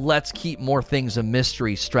let's keep more things a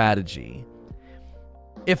mystery strategy.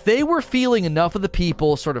 If they were feeling enough of the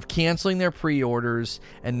people sort of canceling their pre-orders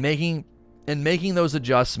and making those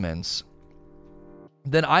adjustments,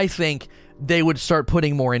 then I think they would start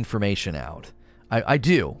putting more information out. I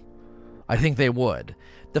do. I think they would.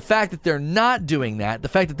 The fact that they're not doing that, the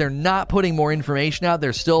fact that they're not putting more information out,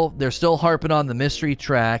 they're still harping on the mystery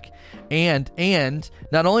track, and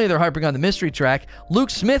not only are they harping on the mystery track, Luke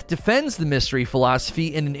Smith defends the mystery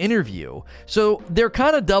philosophy in an interview. So they're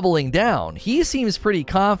kind of doubling down. He seems pretty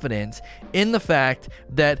confident in the fact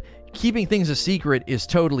that keeping things a secret is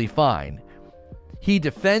totally fine. He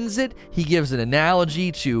defends it. He gives an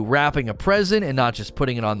analogy to wrapping a present and not just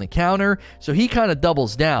putting it on the counter. So he kind of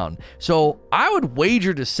doubles down. So I would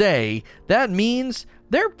wager to say that means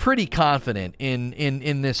they're pretty confident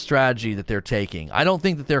in this strategy that they're taking. I don't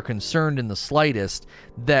think that they're concerned in the slightest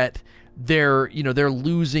that they're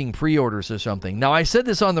losing pre-orders or something. Now, I said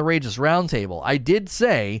this on the Rageous Roundtable. I did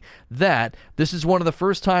say that this is one of the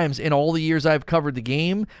first times in all the years I've covered the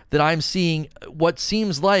game that I'm seeing what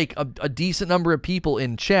seems like a decent number of people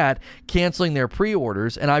in chat canceling their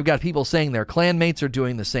pre-orders, and I've got people saying their clanmates are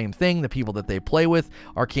doing the same thing. The people that they play with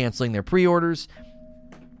are canceling their pre-orders.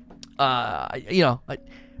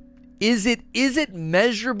 Is it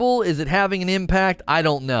measurable? Is it having an impact? I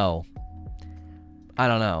don't know.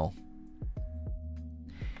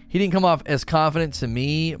 He didn't come off as confident to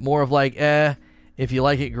me, more of like, if you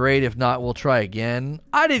like it, great. If not, we'll try again.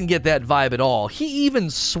 I didn't get that vibe at all. He even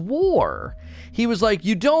swore. He was like,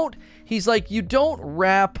 you don't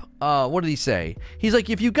wrap, what did he say? He's like,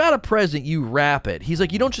 if you got a present, you wrap it. He's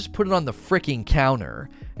like, you don't just put it on the fricking counter.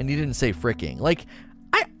 And he didn't say fricking. Like,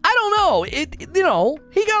 I don't know. He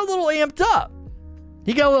got a little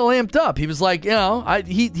amped up. He was like,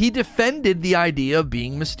 he defended the idea of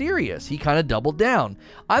being mysterious. He kind of doubled down.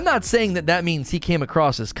 I'm not saying that means he came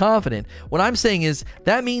across as confident. What I'm saying is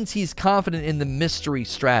that means he's confident in the mystery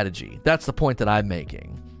strategy. That's the point that I'm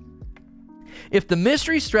making. If the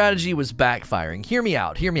mystery strategy was backfiring, hear me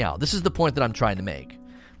out. This is the point that I'm trying to make.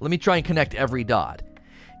 Let me try and connect every dot.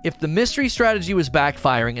 If the mystery strategy was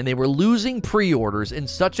backfiring and they were losing pre-orders in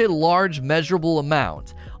such a large, measurable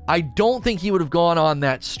amount, I don't think he would have gone on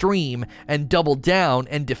that stream and doubled down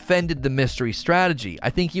and defended the mystery strategy. I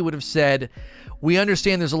think he would have said, we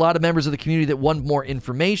understand there's a lot of members of the community that want more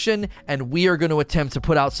information, and we are going to attempt to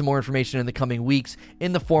put out some more information in the coming weeks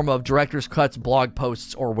in the form of director's cuts, blog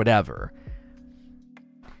posts, or whatever.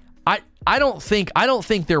 I don't think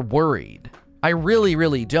they're worried. I really,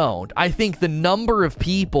 really don't. I think the number of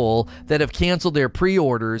people that have canceled their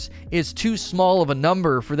pre-orders is too small of a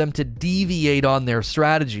number for them to deviate on their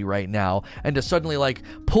strategy right now and to suddenly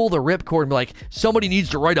pull the ripcord and be like, somebody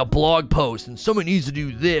needs to write a blog post and somebody needs to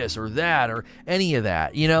do this or that or any of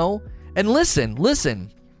that, And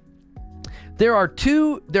listen. There are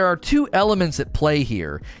two elements at play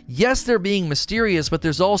here. Yes, they're being mysterious, but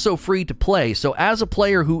there's also free to play. So as a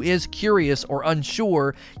player who is curious or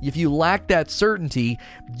unsure, if you lack that certainty,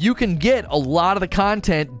 you can get a lot of the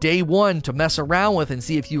content day one to mess around with and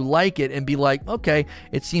see if you like it and be like, okay,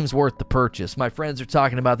 it seems worth the purchase. My friends are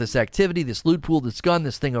talking about this activity, this loot pool, this gun,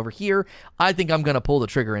 this thing over here. I think I'm going to pull the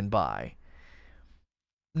trigger and buy.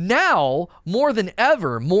 Now, more than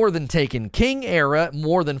ever, more than Taken King era,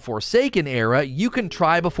 more than Forsaken era, you can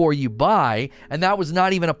try before you buy, and that was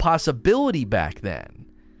not even a possibility back then.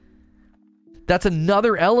 That's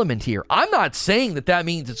another element here. I'm not saying that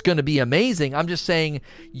means it's going to be amazing. I'm just saying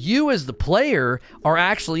you as the player are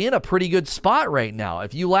actually in a pretty good spot right now.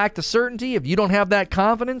 If you lack the certainty, if you don't have that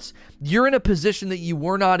confidence, you're in a position that you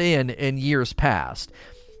were not in years past.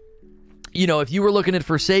 If you were looking at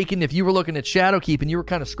Forsaken, if you were looking at Shadowkeep, and you were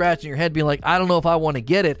kind of scratching your head being like, I don't know if I want to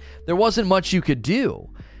get it, there wasn't much you could do.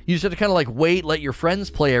 You just had to kind of wait, let your friends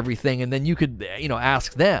play everything, and then you could,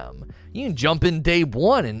 ask them. You can jump in day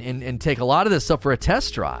one and take a lot of this stuff for a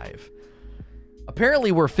test drive.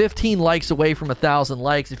 Apparently, we're 15 likes away from 1,000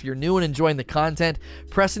 likes. If you're new and enjoying the content,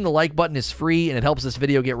 pressing the like button is free, and it helps this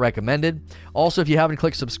video get recommended. Also, if you haven't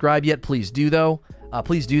clicked subscribe yet, please do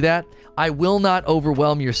that. I will not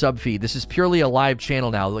overwhelm your sub feed. This is purely a live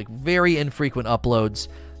channel now, very infrequent uploads.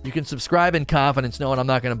 You can subscribe in confidence knowing I'm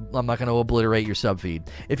not gonna obliterate your sub feed.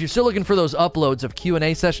 If you're still looking for those uploads of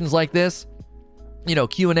Q&A sessions like this,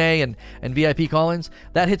 Q&A and VIP call-ins,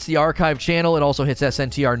 that hits the archive channel. It also hits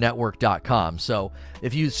sntrnetwork.com. So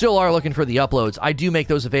if you still are looking for the uploads, I do make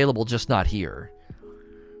those available, just not here.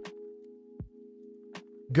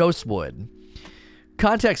 Ghostwood.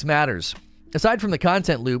 Context matters. Aside from the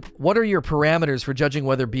content loop, what are your parameters for judging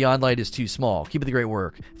whether Beyond Light is too small? Keep up the great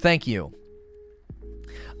work. Thank you.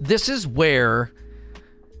 This is where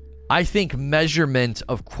I think measurement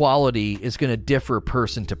of quality is going to differ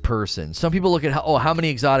person to person. Some people look at how many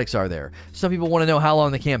exotics are there? Some people want to know how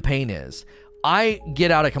long the campaign is. I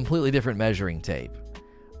get out a completely different measuring tape.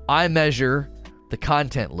 I measure the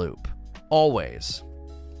content loop. Always.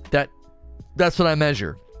 That's what I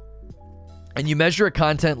measure. And you measure a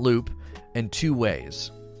content loop in two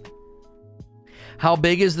ways. How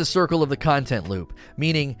big is the circle of the content loop?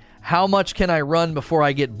 Meaning, how much can I run before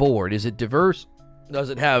I get bored? Is it diverse? Does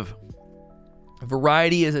it have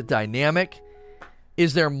variety? Is it dynamic?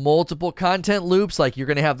 Is there multiple content loops? Like you're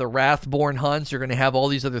going to have the Wrathborn hunts, you're going to have all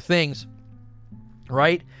these other things,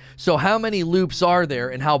 right? So how many loops are there,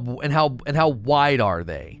 and how wide are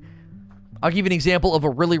they? I'll give you an example of a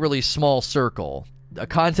really, really small circle. A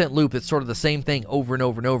content loop that's sort of the same thing over and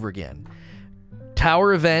over and over again.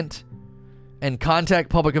 Tower event and contact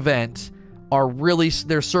public event are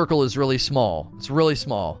their circle is really small. It's really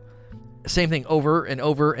small. Same thing over and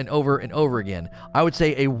over and over and over again. I would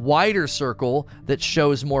say a wider circle that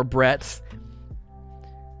shows more breadth,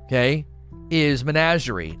 okay, is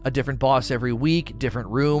Menagerie. A different boss every week, different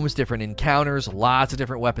rooms, different encounters, lots of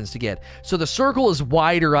different weapons to get. So the circle is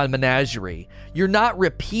wider on Menagerie. You're not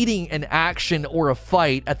repeating an action or a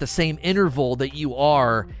fight at the same interval that you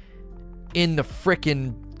are in the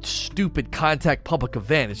frickin' stupid Contact Public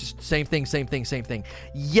event. It's just same thing, same thing, same thing.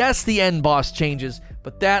 Yes, the end boss changes,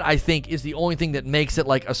 but that, I think, is the only thing that makes it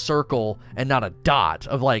like a circle and not a dot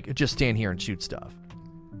of like, just stand here and shoot stuff.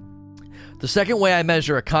 The second way I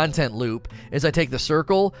measure a content loop is I take the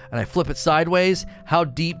circle and I flip it sideways. How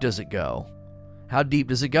deep does it go? How deep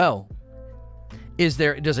does it go? Does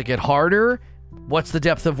it get harder? What's the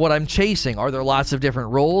depth of what I'm chasing? Are there lots of different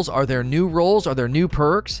roles? Are there new roles? Are there new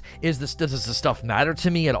perks? Does this stuff matter to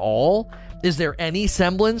me at all? Is there any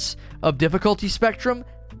semblance of difficulty spectrum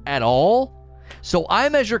at all? So I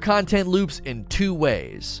measure content loops in two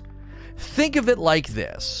ways. Think of it like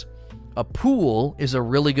this. A pool is a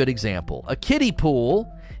really good example. A kiddie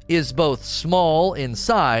pool is both small in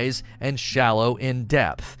size and shallow in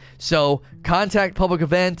depth. So Contact Public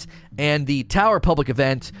Event and the Tower Public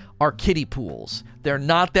Event are kiddie pools. There's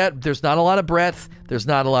not a lot of breadth, there's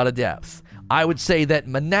not a lot of depth. I would say that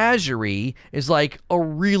Menagerie is like a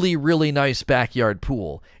really, really nice backyard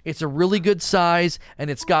pool. It's a really good size, and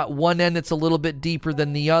it's got one end that's a little bit deeper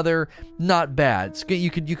than the other. Not bad.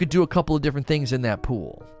 You could do a couple of different things in that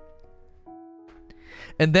pool.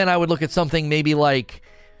 And then I would look at something maybe like,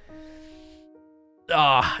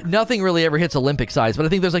 nothing really ever hits Olympic size, but I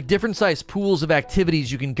think there's like different size pools of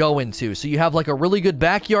activities you can go into. So you have like a really good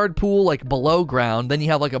backyard pool, like below ground, then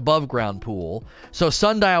you have like above ground pool. So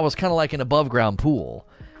Sundial was kind of like an above ground pool.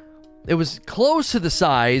 It was close to the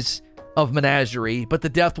size of Menagerie, but the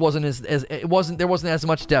depth wasn't there wasn't as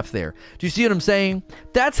much depth there. Do you see what I'm saying?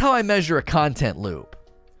 That's how I measure a content loop.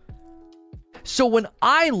 So when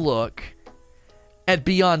I look at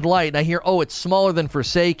Beyond Light and I hear, oh, it's smaller than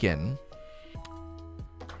Forsaken,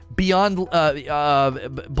 Beyond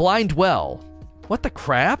Blind Well, what the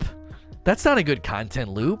crap? That's not a good content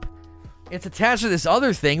loop. It's attached to this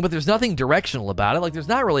other thing, but there's nothing directional about it. Like, there's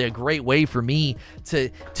not really a great way for me to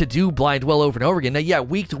do Blind Well over and over again. Now, yeah,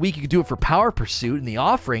 week to week you could do it for Power Pursuit in the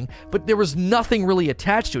offering, but there was nothing really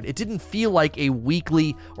attached to it. It didn't feel like a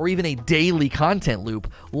weekly or even a daily content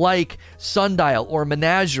loop like Sundial or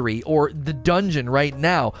Menagerie or the dungeon right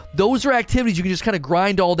now. Those are activities you can just kind of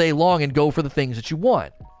grind all day long and go for the things that you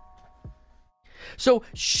want. So,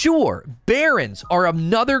 sure, Barrens are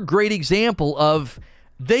another great example of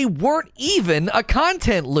they weren't even a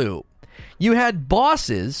content loop. You had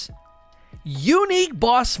bosses, unique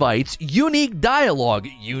boss fights, unique dialogue,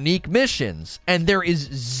 unique missions, and there is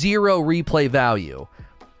zero replay value.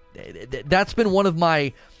 That's been one of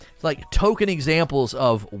my token examples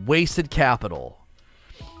of wasted capital.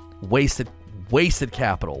 Wasted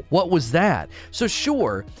capital. What was that? So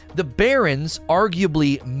sure, the Barrens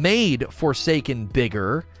arguably made Forsaken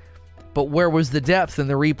bigger, but where was the depth and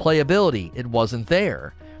the replayability? It wasn't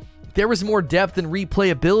there. There was more depth and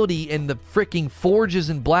replayability in the freaking Forges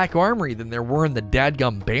in Black Armory than there were in the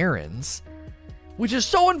dadgum Barrens, which is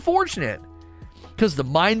so unfortunate. Because the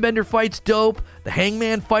Mindbender fight's dope, the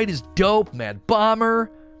Hangman fight is dope, Mad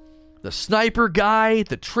Bomber, the Sniper guy,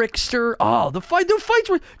 the Trickster. Oh, the fights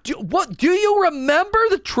were... Do you remember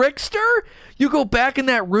the Trickster? You go back in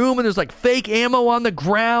that room and there's like fake ammo on the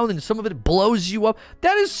ground and some of it blows you up.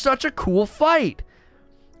 That is such a cool fight.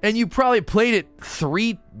 And you probably played it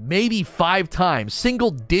 3, maybe 5 times. Single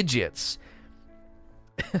digits.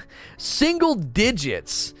 Single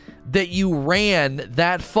digits that you ran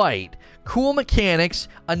that fight. Cool mechanics,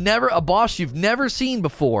 a boss you've never seen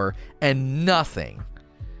before, and nothing.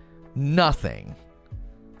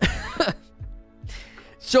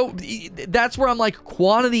 So that's where I'm like,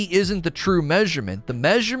 quantity isn't the true measurement. The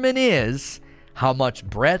measurement is how much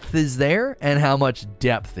breadth is there and how much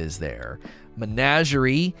depth is there.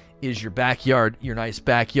 Menagerie is your backyard, your nice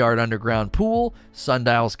backyard underground pool.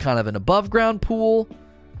 Sundial's kind of an above ground pool.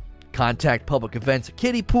 Contact Public Events a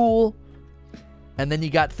kiddie pool. And then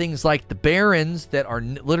you got things like the Barrens that are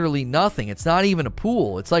literally nothing. It's not even a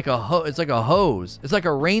pool. It's like a hose. It's like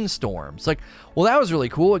a rainstorm. It's like, well, that was really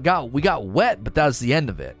cool. We got wet, but that was the end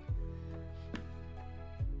of it.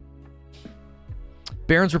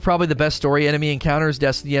 Barrens were probably the best story enemy encounters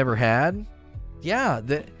Destiny ever had. Yeah,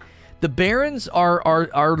 the Barrens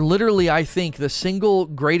are literally, I think, the single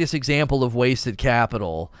greatest example of wasted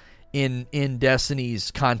capital in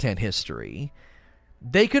Destiny's content history.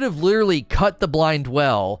 They could have literally cut the blind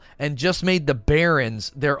well and just made the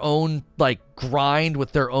Barons their own, like, grind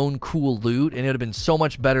with their own cool loot, and it would have been so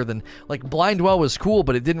much better than, like, blind well was cool,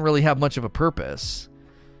 but it didn't really have much of a purpose.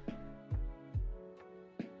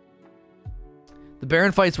 The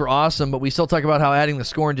Baron fights were awesome, but we still talk about how adding the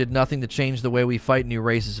Scorn did nothing to change the way we fight new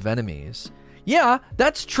races of enemies. Yeah,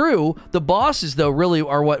 that's true. The bosses, though, really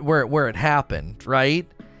are where it happened, right?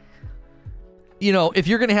 You know, if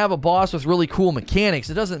you're going to have a boss with really cool mechanics,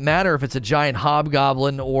 it doesn't matter if it's a giant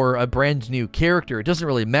hobgoblin or a brand new character. It doesn't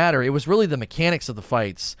really matter. It was really the mechanics of the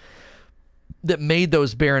fights that made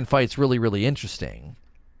those Baron fights really, really interesting.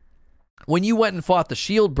 When you went and fought the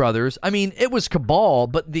Shield Brothers, I mean, it was Cabal,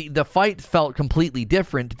 but the fight felt completely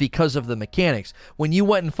different because of the mechanics. When you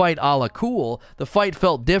went and fight Ala Cool, the fight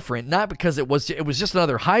felt different, not because it was just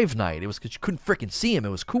another Hive Knight. It was because you couldn't freaking see him. It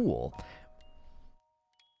was cool.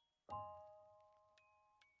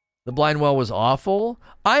 The blind well was awful.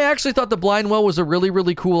 I actually thought the blind well was a really,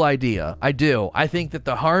 really cool idea. I do. I think that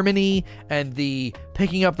the harmony and the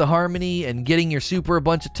picking up the harmony and getting your super a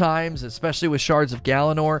bunch of times, especially with Shards of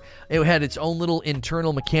Galanor, it had its own little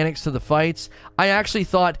internal mechanics to the fights. I actually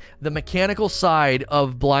thought the mechanical side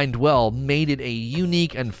of blind well made it a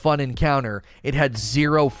unique and fun encounter. It had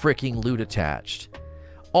zero freaking loot attached.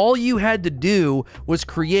 All you had to do was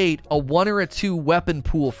create a 1 or a 2 weapon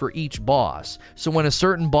pool for each boss. So when a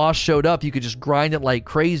certain boss showed up, you could just grind it like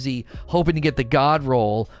crazy, hoping to get the god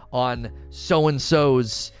roll on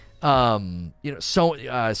so-and-so's,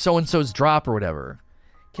 so-and-so's drop or whatever.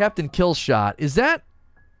 Captain Killshot, is that...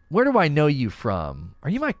 Where do I know you from? Are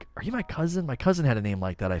you my cousin? My cousin had a name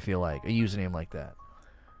like that, I feel like. A username like that.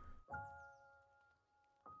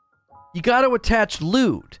 You got to attach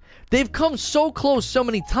loot. They've come so close so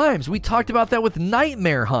many times. We talked about that with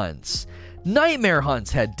Nightmare Hunts. Nightmare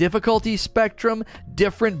Hunts had difficulty spectrum,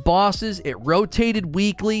 different bosses. It rotated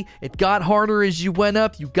weekly. It got harder as you went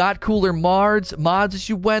up. You got cooler mods as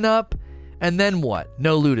you went up. And then what?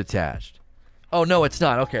 No loot attached. Oh, no, it's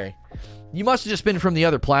not. Okay. You must have just been from the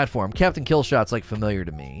other platform. Captain Killshot's, like, familiar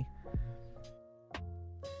to me.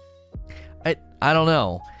 I don't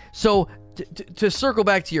know. So... To circle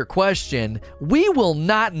back to your question, we will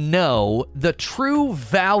not know the true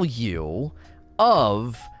value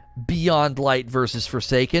of Beyond Light versus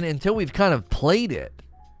Forsaken until we've kind of played it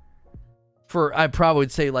for, I probably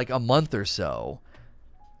would say, like a month or so.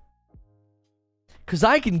 Because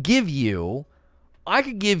I could give you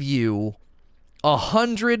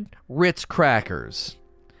 100 Ritz crackers,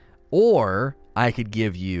 or I could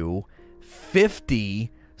give you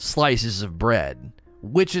 50 slices of bread.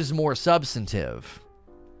 Which is more substantive?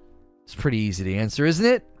 It's pretty easy to answer, isn't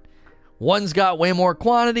it? One's got way more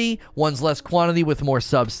quantity, one's less quantity with more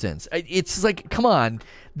substance. It's like, come on.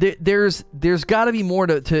 There's got to be more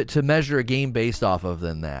to measure a game based off of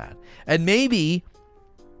than that. And maybe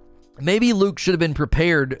Luke should have been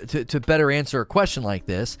prepared to better answer a question like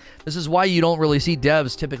this. This is why you don't really see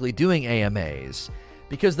devs typically doing AMAs.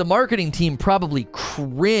 Because the marketing team probably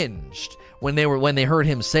cringed when they heard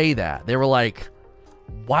him say that. They were like...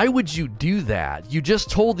 Why would you do that? You just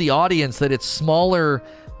told the audience that it's smaller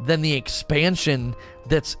than the expansion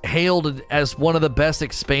that's hailed as one of the best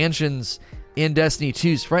expansions in Destiny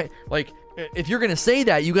 2's, right? Like, if you're going to say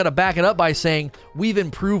that, you got to back it up by saying, we've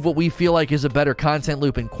improved what we feel like is a better content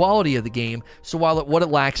loop and quality of the game, so while what it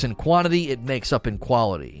lacks in quantity, it makes up in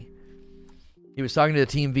quality. He was talking to the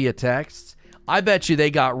team via text. I bet you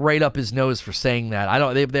they got right up his nose for saying that.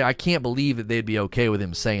 I can't believe that they'd be okay with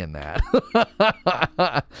him saying that.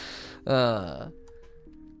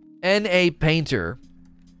 N.A. Painter.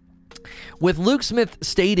 With Luke Smith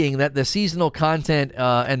stating that the seasonal content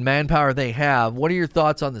and manpower they have, what are your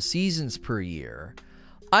thoughts on the seasons per year?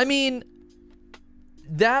 I mean,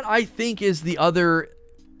 that I think is the other...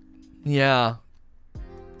 Yeah,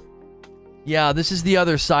 this is the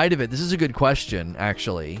other side of it. This is a good question,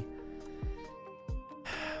 actually.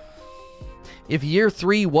 If year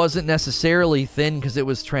 3 wasn't necessarily thin because it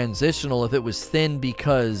was transitional, if it was thin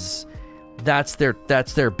because that's their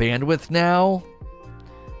bandwidth now,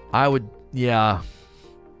 I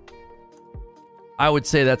would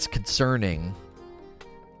say that's concerning.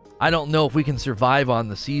 I don't know if we can survive on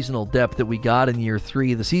the seasonal depth that we got in year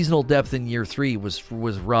 3. The seasonal depth in year 3 was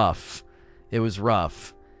rough. It was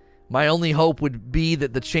rough. My only hope would be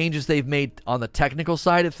that the changes they've made on the technical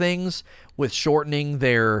side of things, with shortening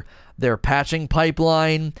their patching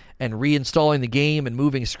pipeline and reinstalling the game and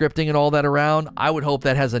moving scripting and all that around, I would hope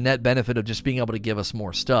that has a net benefit of just being able to give us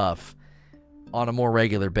more stuff on a more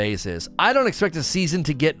regular basis. I don't expect the season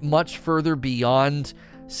to get much further beyond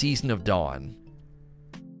Season of Dawn.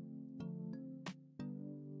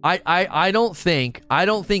 I don't think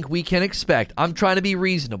we can expect. I'm trying to be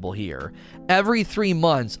reasonable here. Every 3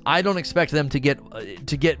 months, I don't expect them to get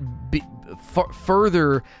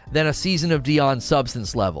further than a season of D on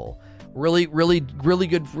Substance level. Really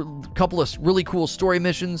good, couple of really cool story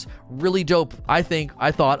missions, really dope. I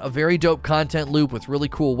thought a very dope content loop with really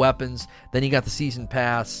cool weapons. Then you got the season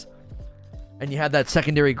pass, and you had that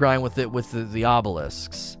secondary grind with the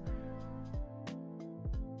obelisks.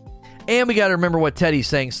 And we got to remember what Teddy's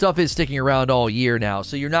saying. Stuff is sticking around all year now,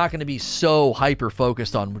 so you're not going to be so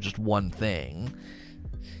hyper-focused on just one thing.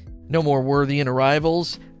 No more Worthy and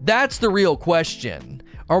Arrivals? That's the real question.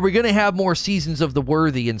 Are we going to have more seasons of the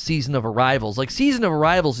Worthy and Season of Arrivals? Like, Season of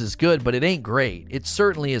Arrivals is good, but it ain't great. It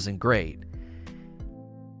certainly isn't great.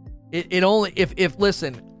 It only... If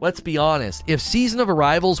listen, let's be honest. If Season of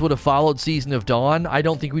Arrivals would have followed Season of Dawn, I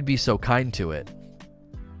don't think we'd be so kind to it.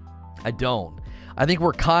 I don't. I think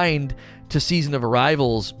we're kind to Season of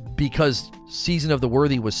Arrivals because Season of the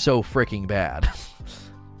Worthy was so freaking bad.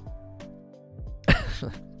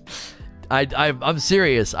 I'm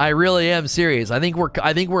serious. I really am serious. I think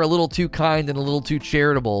we're a little too kind and a little too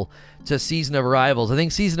charitable to Season of Arrivals. I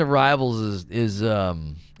think Season of Arrivals is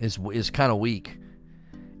kind of weak.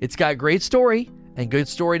 It's got great story and good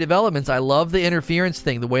story developments. I love the interference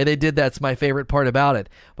thing. The way they did that's my favorite part about it.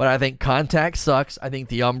 But I think Contact sucks. I think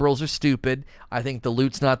the Umbrals are stupid. I think the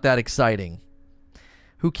loot's not that exciting.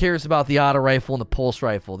 Who cares about the auto rifle and the pulse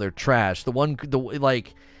rifle? They're trash.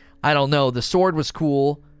 I don't know. The sword was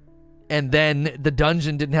cool, and then the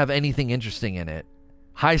dungeon didn't have anything interesting in it.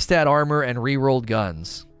 High stat armor and rerolled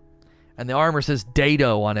guns. And the armor says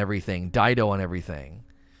Dido on everything.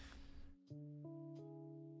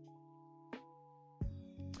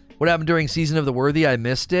 What happened during Season of the Worthy? I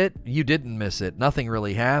missed it. You didn't miss it. Nothing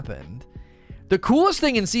really happened. The coolest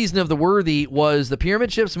thing in Season of the Worthy was the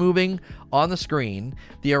pyramid ships moving on the screen,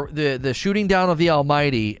 the shooting down of the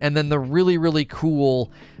Almighty, and then the really, really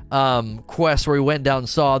cool quest where we went down and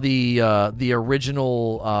saw the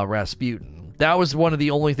original Rasputin. That was one of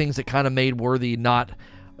the only things that kind of made Worthy not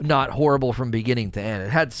horrible from beginning to end.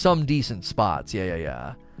 It had some decent spots.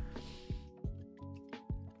 Yeah.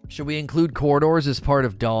 Should we include Corridors as part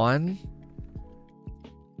of Dawn?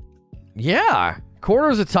 Yeah.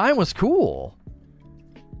 Corridors of Time was cool.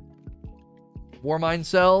 Warmind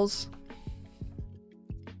Cells?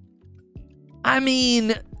 I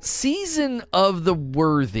mean, Season of the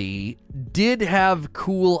Worthy did have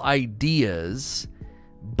cool ideas,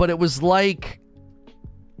 but it was like...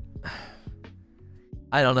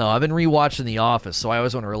 I don't know. I've been rewatching The Office, so I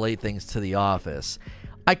always want to relate things to The Office.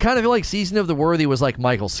 I kind of feel like Season of the Worthy was like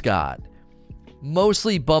Michael Scott.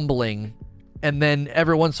 Mostly bumbling, and then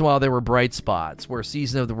every once in a while there were bright spots where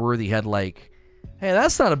Season of the Worthy had like, hey,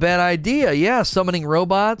 that's not a bad idea. Yeah, summoning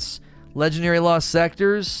robots, legendary lost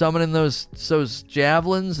sectors, summoning those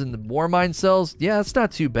javelins and the Warmind Cells. Yeah, that's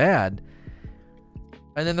not too bad.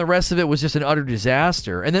 And then the rest of it was just an utter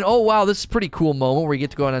disaster. And then, oh, wow, this is a pretty cool moment where you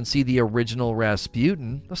get to go out and see the original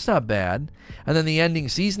Rasputin. That's not bad. And then the ending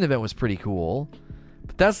season event was pretty cool.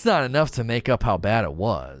 But that's not enough to make up how bad it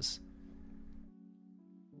was.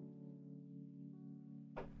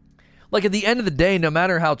 Like, at the end of the day, no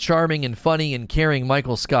matter how charming and funny and caring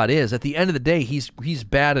Michael Scott is, at the end of the day, he's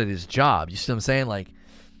bad at his job. You see what I'm saying? Like,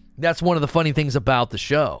 that's one of the funny things about the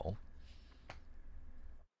show.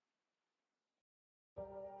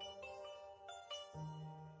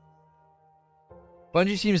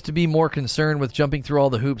 Bungie seems to be more concerned with jumping through all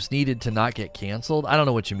the hoops needed to not get canceled. I don't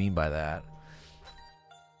know what you mean by that.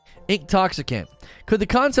 Ink Toxicant. Could the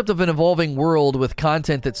concept of an evolving world with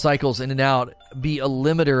content that cycles in and out be a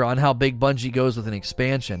limiter on how big Bungie goes with an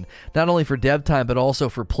expansion, not only for dev time but also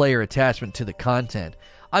for player attachment to the content?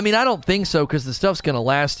 I mean, I don't think so, because the stuff's going to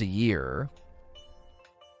last a year.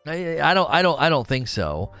 I don't think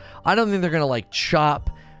so. I don't think they're going to like chop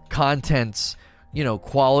content's, you know,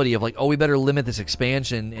 quality of like, oh, we better limit this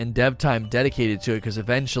expansion and dev time dedicated to it because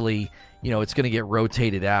eventually, you know, it's going to get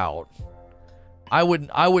rotated out. I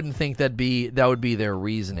wouldn't think that would be their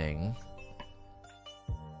reasoning.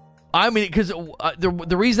 I mean, because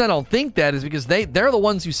the reason I don't think that is because they're the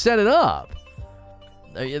ones who set it up.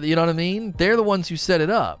 You know what I mean? They're the ones who set it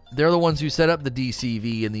up. They're the ones who set up the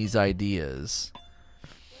DCV and these ideas.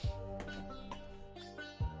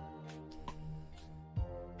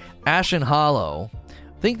 Ashen Hollow.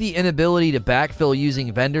 Think the inability to backfill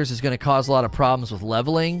using vendors is going to cause a lot of problems with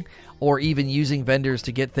leveling, or even using vendors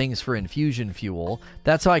to get things for infusion fuel.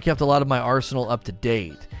 That's how I kept a lot of my arsenal up to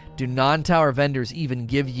date. Do non-tower vendors even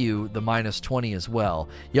give you the minus 20 as well?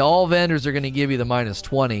 Yeah, all vendors are going to give you the minus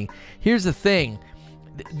 20. Here's the thing.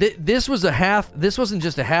 This wasn't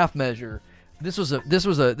just a half measure. this was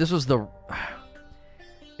the.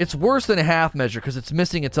 It's worse than a half measure because it's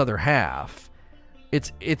missing its other half.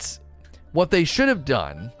 It's what they should have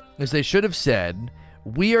done is they should have said,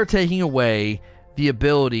 we are taking away the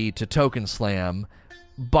ability to token slam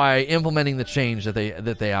by implementing the change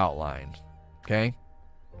that they outlined. Okay?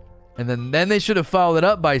 And then they should have followed it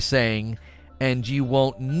up by saying, and you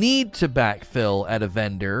won't need to backfill at a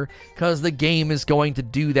vendor because the game is going to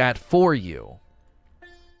do that for you.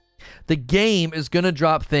 The game is going to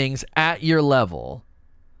drop things at your level.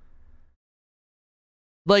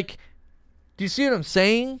 Like, do you see what I'm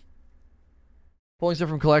saying? Pulling stuff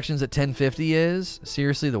from collections at 1050 is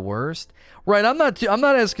seriously the worst. Right, I'm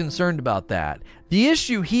not as concerned about that. The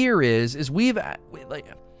issue here is we've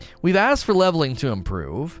asked for leveling to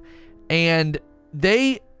improve, and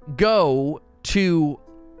they go to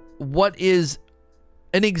what is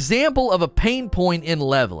an example of a pain point in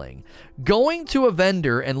leveling. Going to a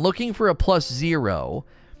vendor and looking for a +0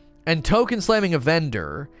 and token slamming a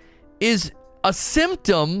vendor is a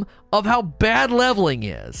symptom of how bad leveling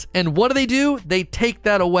is. And what do? They take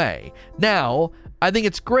that away. Now, I think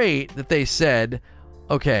it's great that they said,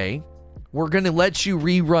 okay, we're going to let you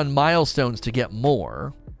rerun milestones to get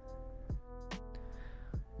more.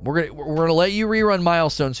 We're going to let you rerun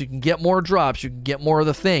milestones so you can get more drops, you can get more of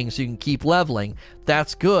the things, so you can keep leveling.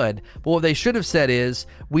 That's good. But what they should have said is,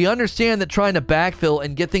 we understand that trying to backfill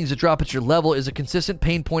and get things to drop at your level is a consistent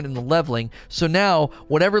pain point in the leveling. So now,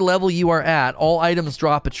 whatever level you are at, all items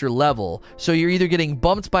drop at your level. So you're either getting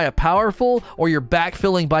bumped by a powerful or you're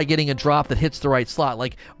backfilling by getting a drop that hits the right slot.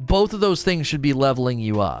 Like, both of those things should be leveling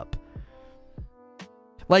you up.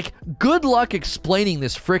 Like, good luck explaining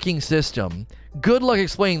this freaking system. Good luck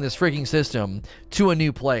explaining this freaking system to a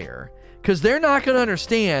new player. Because they're not going to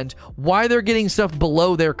understand why they're getting stuff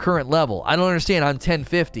below their current level. I don't understand. I'm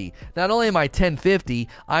 1050. Not only am I 1050,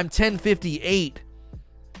 I'm 1058.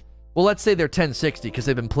 Well, let's say they're 1060 because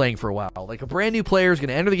they've been playing for a while. Like, a brand new player is going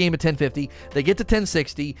to enter the game at 1050. They get to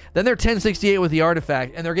 1060. Then they're 1068 with the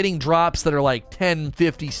artifact. And they're getting drops that are like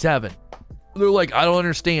 1057. They're like, I don't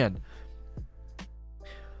understand.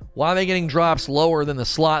 Why am I getting drops lower than the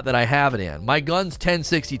slot that I have it in? My gun's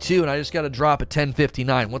 1062 and I just got a drop at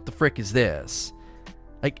 1059. What the frick is this?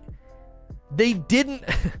 Like, they didn't...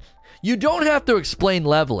 You don't have to explain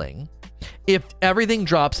leveling if everything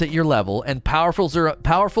drops at your level, and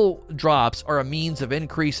powerful drops are a means of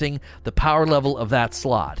increasing the power level of that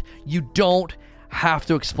slot. You don't have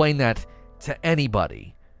to explain that to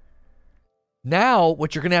anybody. Now,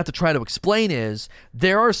 what you're going to have to try to explain is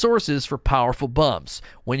there are sources for powerful bumps.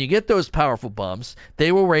 When you get those powerful bumps,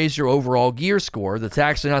 they will raise your overall gear score. That's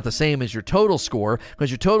actually not the same as your total score,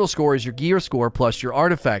 because your total score is your gear score plus your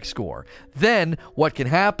artifact score. Then what can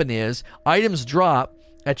happen is items drop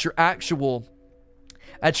at your actual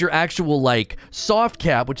like soft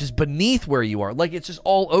cap, which is beneath where you are. Like, it's just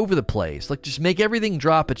all over the place. Like, just make everything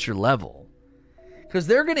drop at your level. Because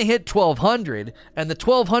they're going to hit 1200, and the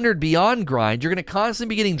 1200 beyond grind, you're going to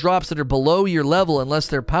constantly be getting drops that are below your level unless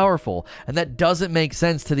they're powerful, and that doesn't make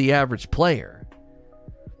sense to the average player.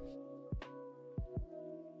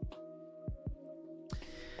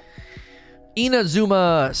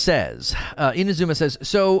 Inazuma says,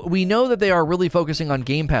 so we know that they are really focusing on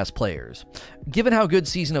Game Pass players. Given how good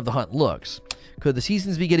Season of the Hunt looks, could the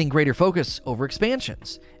seasons be getting greater focus over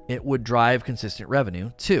expansions? It would drive consistent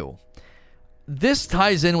revenue, too. This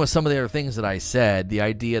ties in with some of the other things that I said. The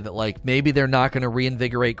idea that, like, maybe they're not going to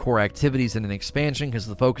reinvigorate core activities in an expansion because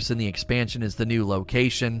the focus in the expansion is the new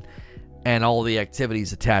location and all the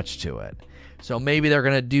activities attached to it. So maybe they're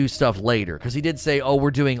going to do stuff later. Because he did say, oh,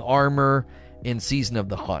 we're doing armor in Season of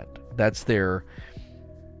the Hunt. That's their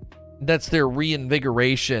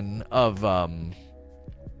reinvigoration of...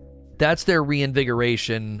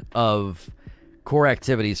 core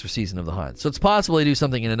activities for Season of the Hunt. So it's possible they do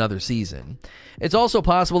something in another season. It's also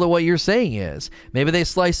possible that what you're saying is maybe they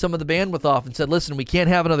sliced some of the bandwidth off and said, listen, we can't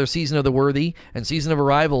have another Season of the Worthy, and Season of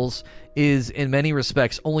Arrivals is in many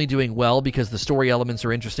respects only doing well because the story elements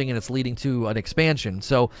are interesting and it's leading to an expansion.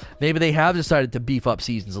 So maybe they have decided to beef up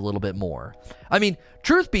seasons a little bit more. I mean,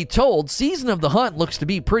 truth be told, Season of the Hunt looks to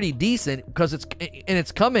be pretty decent because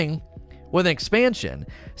it's coming with an expansion.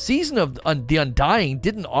 Season of the Undying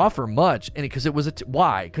didn't offer much, and because it was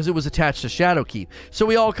why? Because it was attached to Shadowkeep. So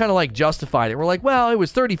we all kind of like justified it. We're like, well, it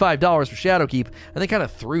was $35 for Shadowkeep, and they kind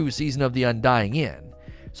of threw Season of the Undying in.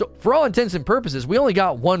 So for all intents and purposes, we only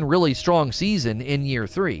got one really strong season in year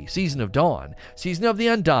 3, Season of Dawn. Season of the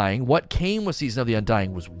Undying, what came with Season of the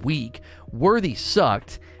Undying was weak, Worthy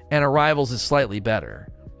sucked, and Arrivals is slightly better.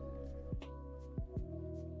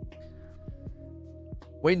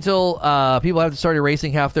 Wait until people have to start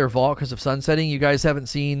erasing half their vault because of sunsetting. You guys haven't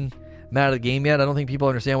seen Mad at the Game yet. I don't think people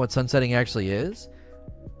understand what sunsetting actually is.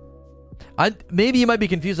 Maybe you might be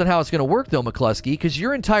confused on how it's going to work, though, McCluskey, because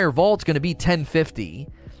your entire vault's going to be 1050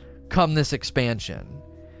 come this expansion.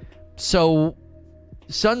 So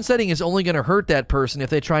sunsetting is only going to hurt that person if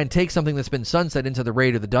they try and take something that's been sunset into the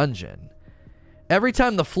raid or the dungeon. Every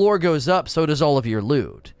time the floor goes up, so does all of your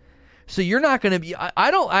loot. So you're not going to be...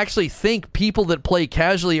 I don't actually think people that play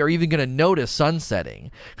casually are even going to notice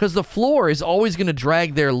sunsetting, because the floor is always going to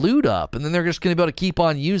drag their loot up, and then they're just going to be able to keep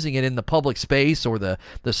on using it in the public space or the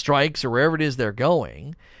strikes or wherever it is they're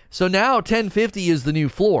going. So now 1050 is the new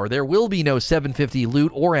floor. There will be no 750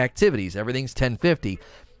 loot or activities. Everything's 1050.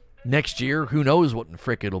 Next year, who knows what in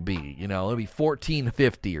frick it'll be. You know, it'll be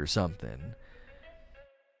 1450 or something.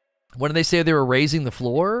 When did they say they were raising the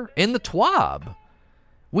floor? In the TWAB.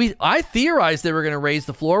 I theorized they were going to raise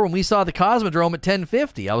the floor when we saw the Cosmodrome at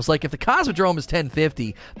 1050. I was like, if the Cosmodrome is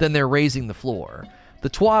 1050, then they're raising the floor. The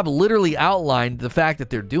TWAB literally outlined the fact that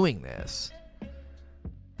they're doing this.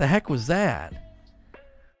 The heck was that?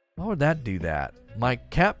 Why would that do that?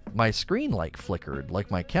 My screen like flickered, like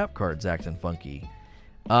my cap card's acting funky.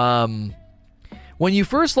 When you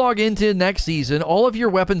first log into next season, all of your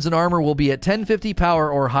weapons and armor will be at 1050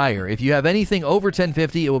 power or higher. If you have anything over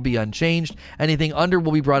 1050, it will be unchanged. Anything under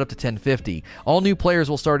will be brought up to 1050. All new players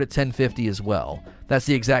will start at 1050 as well. That's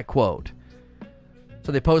the exact quote.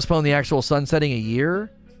 So they postponed the actual sunsetting a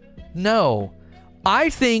year? No.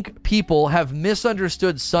 I think people have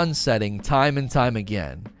misunderstood sunsetting time and time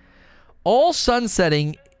again. All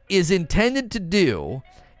sunsetting is intended to do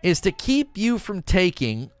is to keep you from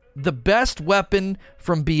taking the best weapon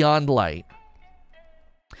from Beyond Light.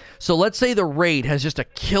 So let's say the raid has just a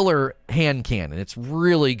killer hand cannon. It's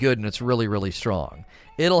really good and it's really, really strong.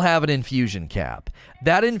 It'll have an infusion cap.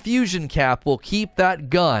 That infusion cap will keep that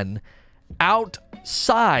gun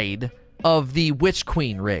outside of the Witch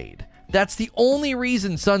Queen raid. That's the only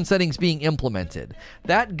reason sunsetting's being implemented.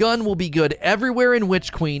 That gun will be good everywhere in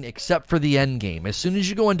Witch Queen except for the end game. As soon as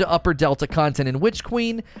you go into Upper Delta content in Witch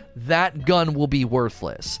Queen, that gun will be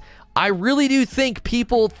worthless. I really do think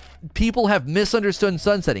people have misunderstood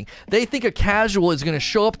sunsetting. They think a casual is going to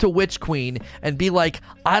show up to Witch Queen and be like,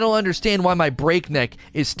 I don't understand why my breakneck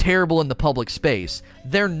is terrible in the public space.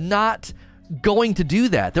 They're not going to do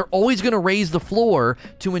that. They're always going to raise the floor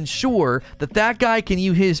to ensure that that guy can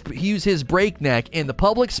use his breakneck in the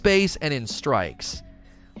public space and in strikes.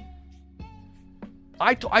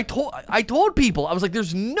 I told people, I was like,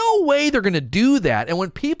 there's no way they're going to do that. And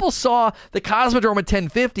when people saw the Cosmodrome at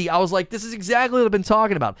 1050, I was like, this is exactly what I've been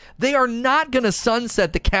talking about. They are not going to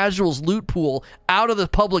sunset the casuals loot pool out of the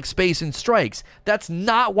public space in strikes. That's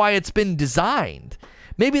not why it's been designed.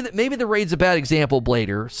 Maybe the raid's a bad example,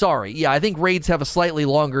 Blader. Sorry. Yeah, I think raids have a slightly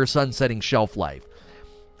longer sunsetting shelf life.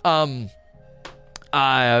 I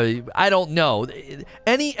don't know.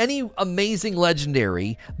 Any amazing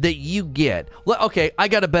legendary that you get. Okay, I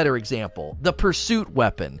got a better example. The pursuit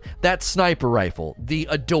weapon, that sniper rifle, the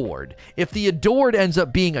Adored. If the Adored ends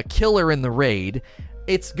up being a killer in the raid,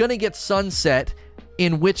 it's going to get sunset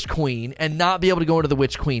in Witch Queen and not be able to go into the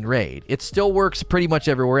Witch Queen raid. It still works pretty much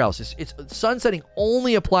everywhere else. It's sunsetting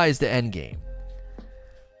only applies to endgame.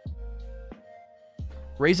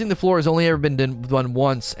 Raising the floor has only ever been done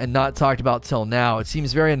once and not talked about till now. It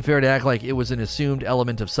seems very unfair to act like it was an assumed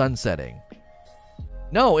element of sunsetting.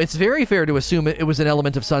 No, it's very fair to assume it was an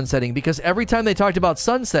element of sunsetting, because every time they talked about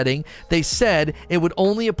sunsetting, they said it would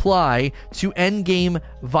only apply to endgame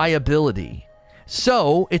viability.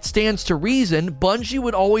 So, it stands to reason Bungie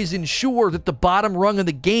would always ensure that the bottom rung of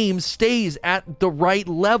the game stays at the right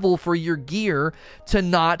level for your gear to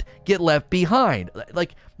not get left behind.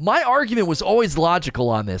 Like, my argument was always logical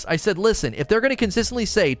on this. I said, listen, if they're going to consistently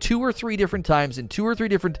say 2 or 3 different times in 2 or 3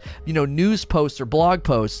 different, news posts or blog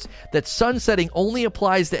posts that sunsetting only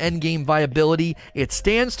applies to endgame viability, it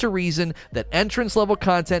stands to reason that entrance level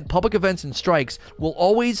content, public events, and strikes will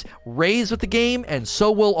always raise with the game, and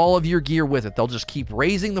so will all of your gear with it. They'll just keep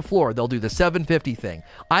raising the floor. They'll do the 750 thing.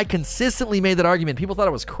 I consistently made that argument. People thought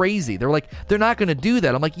I was crazy. They're like, they're not going to do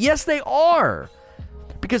that. I'm like, yes, they are.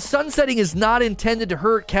 Because sunsetting is not intended to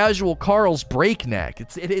hurt casual Carl's breakneck.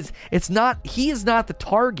 It's not. He is not the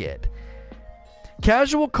target.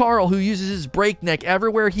 Casual Carl, who uses his breakneck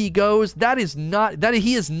everywhere he goes, he is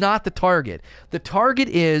not the target. The target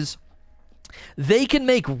is they can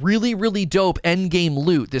make really, really dope endgame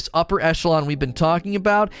loot, this upper echelon we've been talking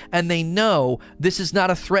about, and they know this is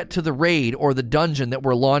not a threat to the raid or the dungeon that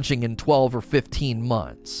we're launching in 12 or 15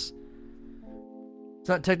 months. It's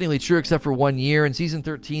not technically true except for 1 year. In Season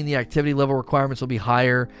 13, the activity level requirements will be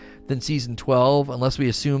higher than Season 12 unless we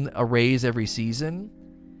assume a raise every season.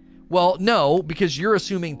 Well, no, because you're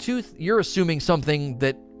assuming something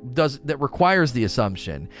that requires the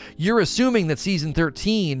assumption. You're assuming that Season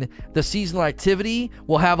 13, the seasonal activity,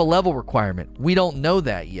 will have a level requirement. We don't know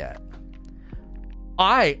that yet.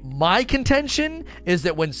 My contention is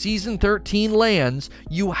that when Season 13 lands,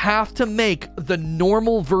 you have to make the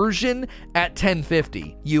normal version at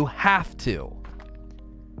 1050. You have to.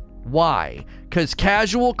 Why? Because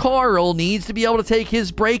casual Carl needs to be able to take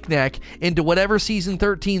his breakneck into whatever Season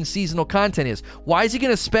 13 seasonal content is. Why is he going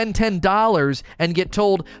to spend $10 and get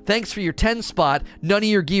told, thanks for your 10 spot, none of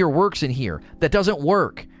your gear works in here? That doesn't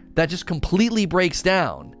work. That just completely breaks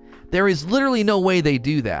down. There is literally no way they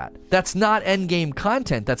do that. That's not endgame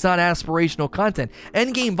content. That's not aspirational content.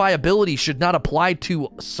 Endgame viability should not apply to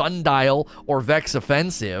Sundial or Vex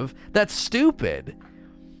Offensive. That's stupid.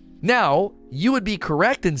 Now, you would be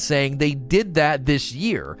correct in saying they did that this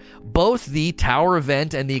year. Both the Tower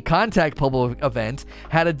event and the Contact Bubble event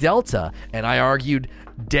had a delta, and I argued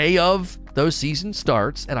day of those season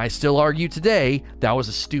starts, and I still argue today, that was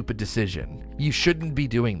a stupid decision. You shouldn't be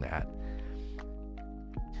doing that.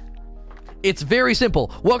 It's very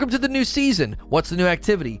simple. Welcome to the new season. What's the new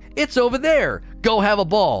activity? It's over there. Go have a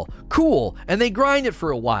ball. Cool. And they grind it for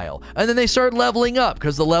a while. And then they start leveling up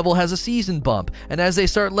because the level has a season bump. And as they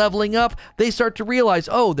start leveling up, they start to realize,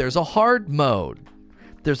 oh, there's a hard mode.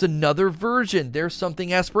 There's another version. There's something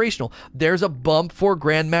aspirational. There's a bump for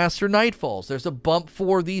Grandmaster Nightfalls. There's a bump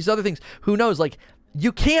for these other things. Who knows? Like,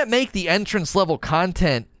 you can't make the entrance level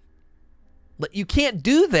content. You can't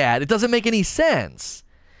do that. It doesn't make any sense.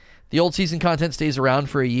 The old season content stays around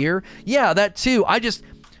for a year. Yeah, that too. I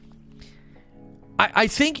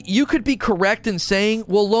think you could be correct in saying,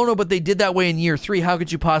 well, Lono, but they did that way in year 3. How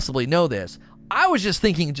could you possibly know this? I was just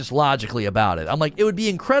thinking just logically about it. I'm like, it would be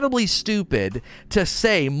incredibly stupid to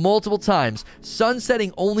say multiple times,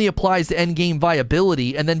 sunsetting only applies to endgame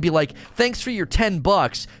viability, and then be like, thanks for your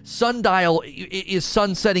 $10, Sundial is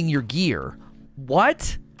sunsetting your gear.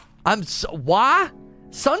 What? Why?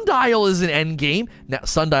 Sundial is an endgame. Now,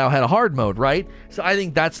 Sundial had a hard mode, right? So I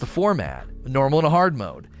think that's the format. Normal and a hard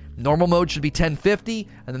mode. Normal mode should be 1050,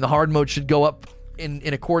 and then the hard mode should go up in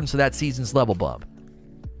accordance to that season's level bump.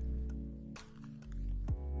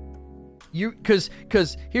 Because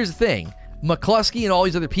here's the thing. McCluskey and all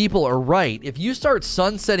these other people are right. If you start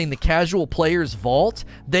sunsetting the casual player's vault,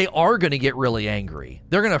 they are going to get really angry.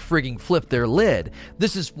 They're going to frigging flip their lid.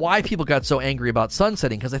 This is why people got so angry about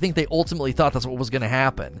sunsetting, because I think they ultimately thought that's what was going to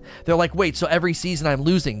happen. They're like, wait, so every season I'm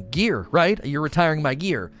losing gear, right? You're retiring my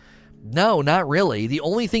gear. No, not really. The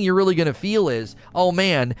only thing you're really going to feel is, oh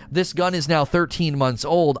man, this gun is now 13 months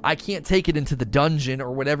old. I can't take it into the dungeon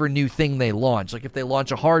or whatever new thing they launch. Like if they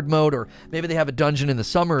launch a hard mode or maybe they have a dungeon in the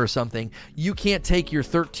summer or something, you can't take your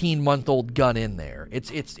 13-month-old gun in there.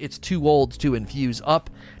 It's too old to infuse up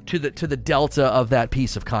to the delta of that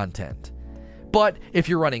piece of content. But if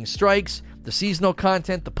you're running strikes, the seasonal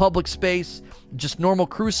content, the public space, just normal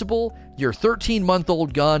Crucible, your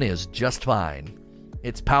 13-month-old gun is just fine.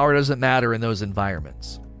 Its power doesn't matter in those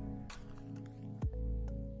environments.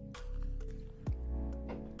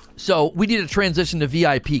 So we need to transition to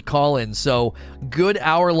VIP call-in. So good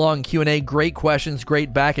hour-long Q&A, great questions,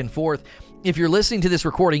 great back and forth. If you're listening to this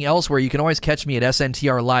recording elsewhere, you can always catch me at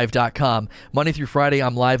sntrlive.com. Monday through Friday,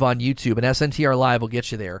 I'm live on YouTube, and SNTR Live will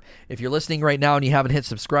get you there. If you're listening right now and you haven't hit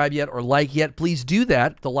subscribe yet or like yet, please do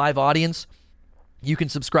that. The live audience, you can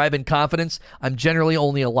subscribe in confidence. I'm generally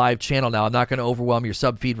only a live channel now. I'm not going to overwhelm your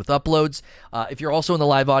sub feed with uploads. If you're also in the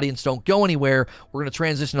live audience, don't go anywhere. We're going to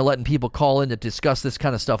transition to letting people call in to discuss this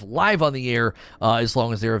kind of stuff live on the air as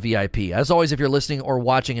long as they're a VIP. As always, if you're listening or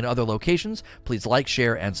watching in other locations, please like,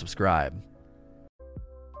 share, and subscribe.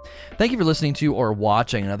 Thank you for listening to or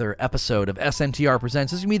watching another episode of SNTR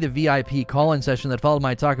Presents. This is going to be the VIP call-in session that followed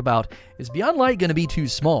my talk about, is Beyond Light going to be too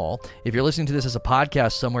small? If you're listening to this as a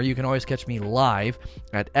podcast somewhere, you can always catch me live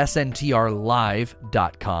at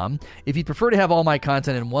sntrlive.com. If you'd prefer to have all my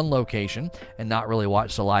content in one location and not really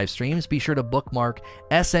watch the live streams, be sure to bookmark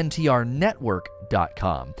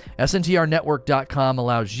sntrnetwork.com. sntrnetwork.com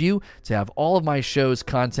allows you to have all of my shows,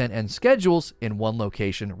 content, and schedules in one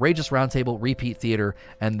location. Rageous Roundtable, Repeat Theater,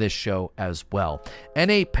 and this show as well.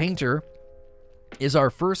 N.A. Painter is our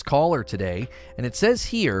first caller today, and it says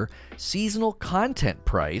here, seasonal content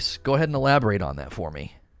price. Go ahead and elaborate on that for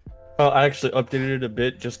me. I actually updated it a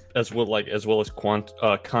bit, just as well as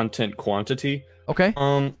content quantity. Okay.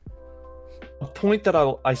 a point that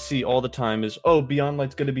I see all the time is, oh, Beyond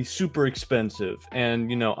Light's going to be super expensive.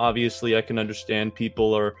 And, obviously I can understand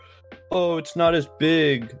people are, oh, it's not as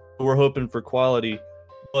big, we're hoping for quality.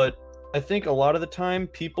 But I think a lot of the time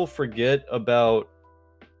people forget about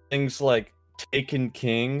things like Taken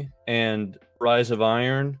King and Rise of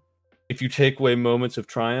Iron. If you take away Moments of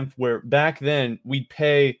Triumph, where back then we'd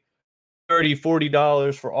pay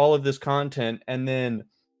 $30-$40 for all of this content, and then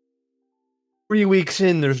 3 weeks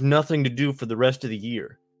in, there's nothing to do for the rest of the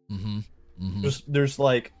year. Mm-hmm. Mm-hmm. There's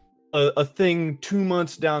like a thing 2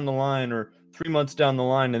 months down the line or 3 months down the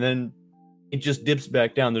line, and then it just dips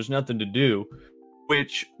back down. There's nothing to do.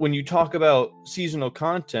 Which, when you talk about seasonal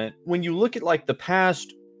content, when you look at like the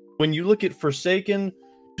past, when you look at Forsaken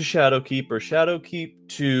to Shadowkeep, or Shadowkeep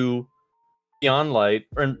to Beyond Light,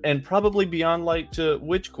 and probably Beyond Light to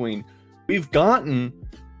Witch Queen, we've gotten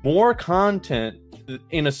more content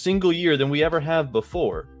in a single year than we ever have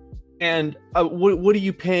before. And what are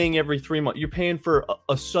you paying every 3 months? You're paying for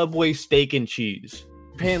a Subway steak and cheese.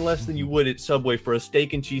 You're paying less than you would at Subway for a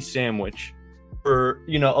steak and cheese sandwich, for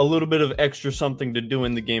a little bit of extra something to do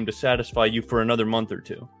in the game to satisfy you for another month or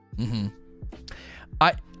two. Mm-hmm.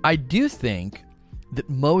 I do think that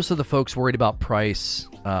most of the folks worried about price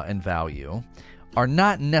and value are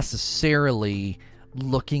not necessarily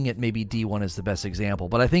looking at maybe D1 as the best example,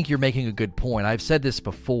 but I think you're making a good point. I've said this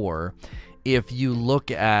before. If you look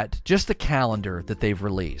at just the calendar that they've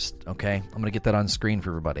released, okay? I'm going to get that on screen for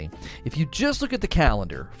everybody. If you just look at the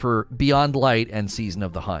calendar for Beyond Light and Season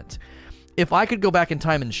of the Hunt, if I could go back in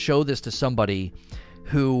time and show this to somebody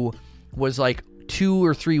who was like 2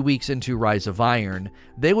 or 3 weeks into Rise of Iron,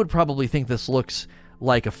 they would probably think this looks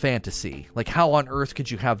like a fantasy. Like, how on earth could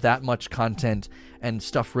you have that much content and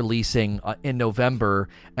stuff releasing in November,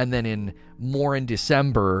 and then in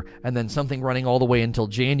December, and then something running all the way until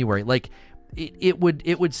January? Like, it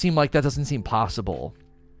would seem like that doesn't seem possible.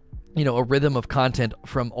 A rhythm of content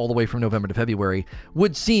from all the way from November to February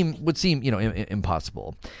would seem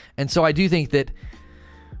impossible. And so I do think that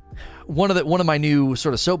one of my new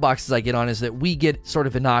sort of soapboxes I get on is that we get sort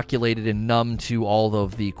of inoculated and numb to all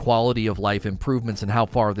of the quality of life improvements and how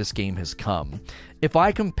far this game has come. If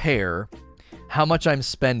I compare how much I'm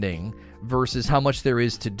spending versus how much there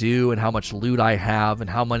is to do and how much loot I have and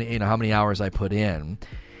how many hours I put in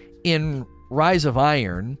Rise of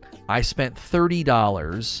Iron, I spent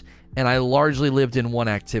 $30 and I largely lived in one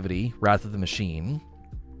activity, Wrath of the Machine.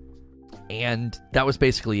 And that was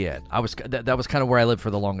basically it. That was kind of where I lived for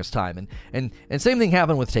the longest time. And same thing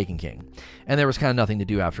happened with Taken King. And there was kind of nothing to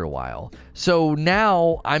do after a while. So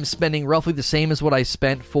now I'm spending roughly the same as what I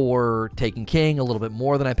spent for Taken King, a little bit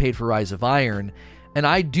more than I paid for Rise of Iron. And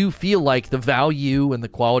I do feel like the value and the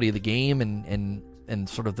quality of the game and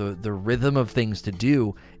sort of the rhythm of things to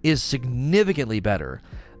do is significantly better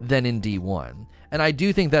than in D1. And I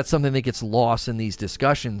do think that's something that gets lost in these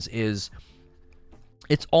discussions is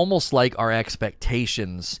it's almost like our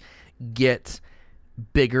expectations get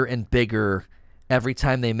bigger and bigger every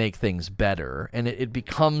time they make things better. And it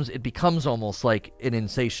becomes almost like an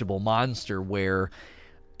insatiable monster where,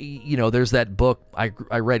 there's that book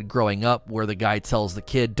I read growing up where the guy tells the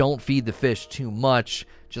kid, don't feed the fish too much,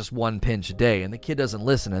 just one pinch a day. And the kid doesn't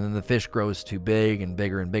listen, and then the fish grows too big and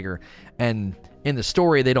bigger and bigger. And in the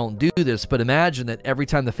story, they don't do this, but imagine that every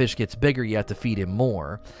time the fish gets bigger, you have to feed him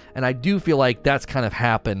more. And I do feel like that's kind of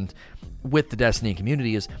happened with the Destiny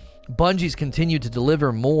community is Bungie's continued to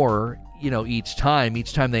deliver more, each time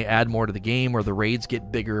they add more to the game, or the raids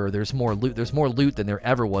get bigger, or there's more loot than there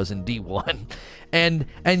ever was in D1. And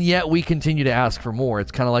yet we continue to ask for more.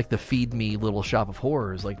 It's kind of like the feed me little shop of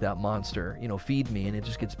horrors, like that monster, feed me, and it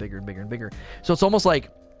just gets bigger and bigger and bigger. So it's almost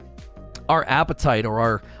like our appetite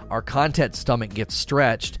or our content stomach gets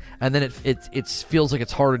stretched, and then it feels like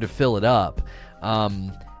it's harder to fill it up.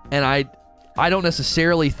 And I don't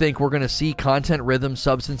necessarily think we're going to see content rhythm,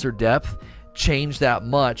 substance, or depth change that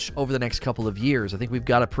much over the next couple of years. I think we've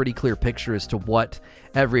got a pretty clear picture as to what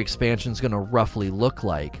every expansion is going to roughly look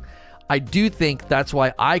like. I do think that's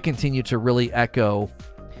why I continue to really echo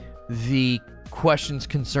the questions,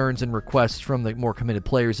 concerns, and requests from the more committed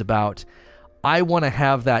players about, I want to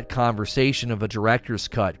have that conversation of a director's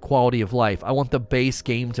cut, quality of life. I want the base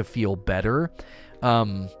game to feel better.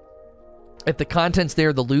 If the content's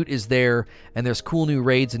there, the loot is there, and there's cool new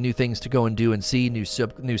raids and new things to go and do and see, new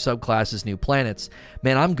subclasses, new planets,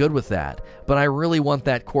 man, I'm good with that. But I really want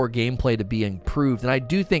that core gameplay to be improved. And I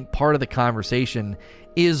do think part of the conversation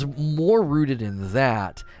is more rooted in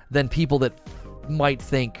that than people that might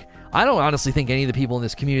think, I don't honestly think any of the people in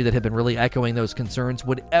this community that have been really echoing those concerns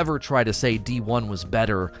would ever try to say D1 was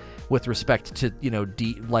better with respect to,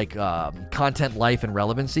 content life and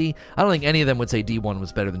relevancy. I don't think any of them would say D1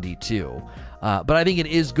 was better than D2. But I think it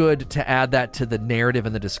is good to add that to the narrative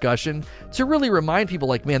and the discussion to really remind people,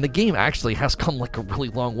 like, man, the game actually has come like a really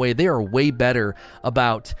long way. They are way better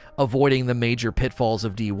about avoiding the major pitfalls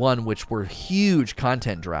of D1, which were huge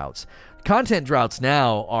content droughts. Content droughts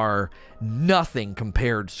now are nothing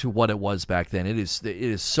compared to what it was back then. It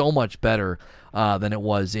is so much better than it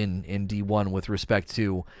was in D1 with respect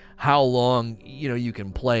to how long you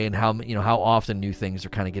can play and how often new things are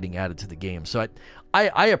kind of getting added to the game. So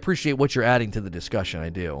I appreciate what you're adding to the discussion. I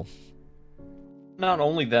do. Not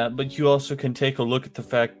only that, but you also can take a look at the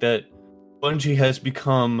fact that Bungie has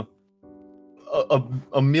become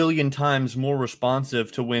a million times more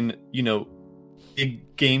responsive to when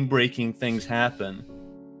big game-breaking things happen.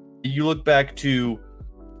 You look back to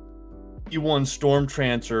E1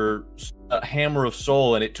 Stormtrance or Hammer of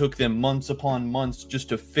Soul, and it took them months upon months just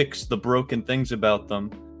to fix the broken things about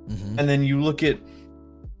them. Mm-hmm. And then you look at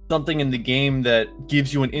something in the game that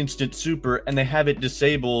gives you an instant super, and they have it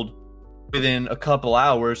disabled within a couple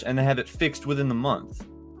hours, and they have it fixed within the month.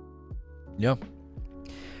 Yeah.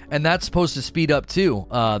 And that's supposed to speed up too.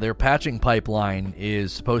 Their patching pipeline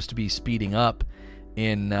is supposed to be speeding up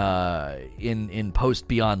in post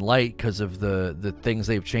Beyond Light because of the things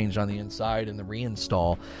they've changed on the inside and the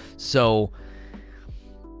reinstall. So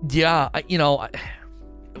yeah,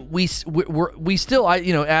 we still,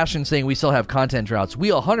 Ashton saying we still have content droughts. We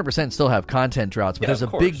 100% still have content droughts, but there's a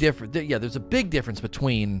big difference. Yeah, there's a big difference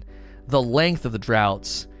between the length of the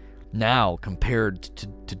droughts now compared to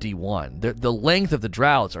D1. The length of the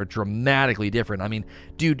droughts are dramatically different. I mean,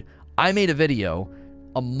 dude, I made a video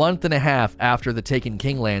a month and a half after the Taken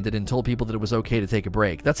King landed and told people that it was okay to take a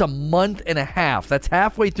break. That's a month and a half. That's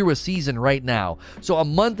halfway through a season right now. So a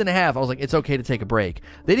month and a half, I was like, it's okay to take a break.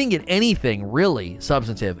 They didn't get anything really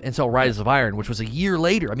substantive until Rise of Iron, which was a year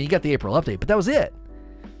later. I mean, you got the April update, but that was it.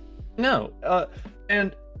 No,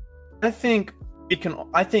 and I think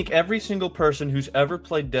every single person who's ever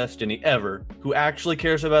played Destiny, ever, who actually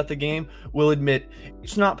cares about the game, will admit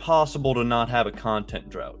it's not possible to not have a content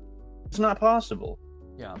drought. It's not possible.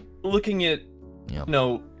 Yeah. Looking at,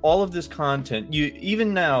 all of this content,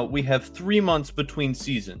 even now, we have 3 months between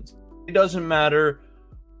seasons. It doesn't matter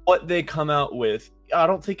what they come out with. I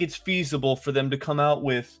don't think it's feasible for them to come out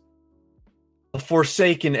with a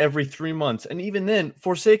Forsaken every 3 months. And even then,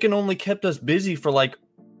 Forsaken only kept us busy for like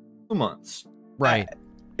 2 months. Right.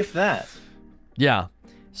 If that. Yeah.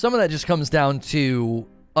 Some of that just comes down to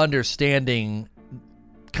understanding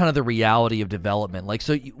kind of the reality of development. Like,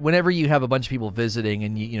 so whenever you have a bunch of people visiting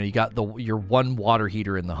and you got your one water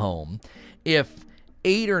heater in the home, if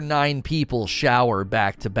 8 or 9 people shower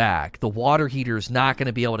back to back, the water heater is not going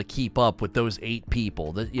to be able to keep up with those 8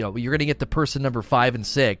 people. You're going to get the person number 5 and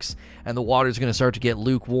 6, and the water is going to start to get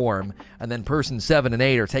lukewarm, and then person 7 and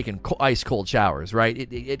 8 are taking ice cold showers, right?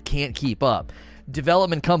 It can't keep up.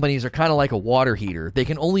 Development companies are kind of like a water heater. They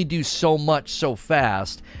can only do so much so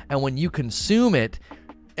fast, and when you consume it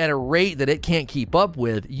at a rate that it can't keep up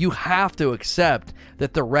with, you have to accept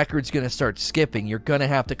that the record's going to start skipping. You're going to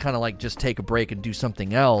have to kind of like just take a break and do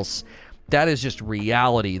something else. That is just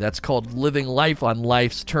reality. That's called living life on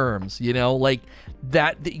life's terms, like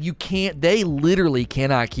that you can't, they literally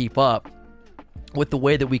cannot keep up with the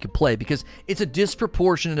way that we could play because it's a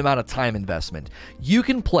disproportionate amount of time investment. You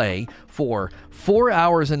can play for 4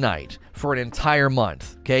 hours a night for an entire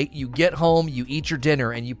month, okay? You get home, you eat your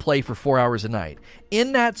dinner, and you play for 4 hours a night.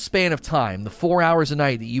 In that span of time, the 4 hours a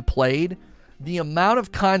night that you played, the amount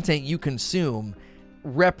of content you consume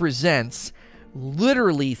represents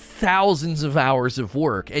literally thousands of hours of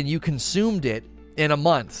work, and you consumed it in a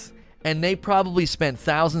month. And they probably spent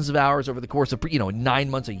thousands of hours over the course of 9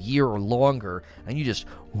 months, a year, or longer, and you just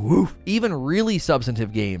woof. Even really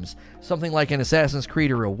substantive games, something like an Assassin's Creed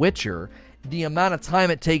or a Witcher, the amount of time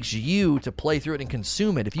it takes you to play through it and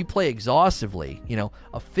consume it, if you play exhaustively,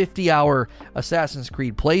 a 50-hour Assassin's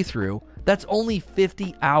Creed playthrough, that's only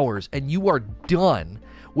 50 hours, and you are done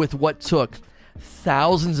with what took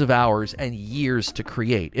thousands of hours and years to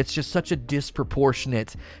create. It's just such a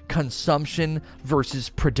disproportionate consumption versus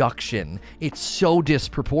production. It's so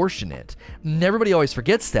disproportionate. And everybody always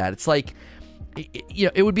forgets that. It's like,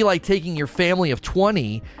 it would be like taking your family of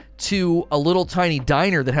 20 to a little tiny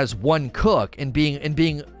diner that has one cook and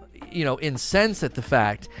being incensed at the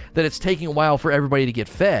fact that it's taking a while for everybody to get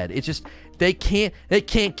fed. It's just they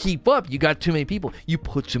can't keep up. You got too many people. You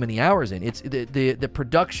put too many hours in. It's the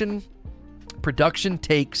production production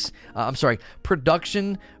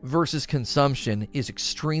versus consumption is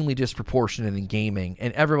extremely disproportionate in gaming,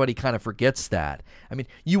 and everybody kind of forgets that. I mean,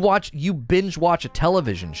 you binge watch a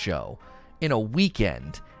television show in a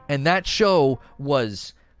weekend, and that show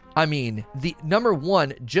was, I mean, the number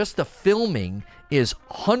one, just the filming is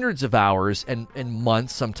hundreds of hours and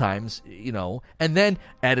months sometimes, you know, and then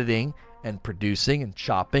editing and producing and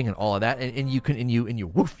chopping and all of that, and you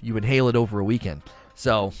inhale it over a weekend.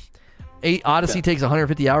 So Odyssey takes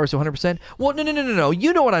 150 hours to 100%. Well, no.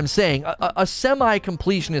 You know what I'm saying. A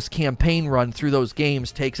semi-completionist campaign run through those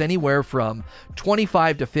games takes anywhere from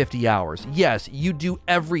 25 to 50 hours. Yes, you do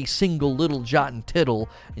every single little jot and tittle,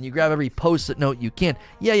 and you grab every post-it note you can.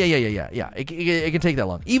 Yeah. It can take that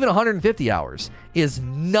long. Even 150 hours is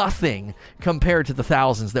nothing compared to the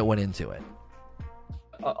thousands that went into it.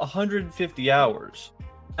 150 hours.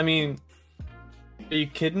 I mean, are you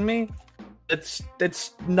kidding me? That's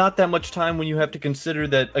not that much time when you have to consider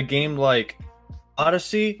that a game like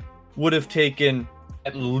Odyssey would have taken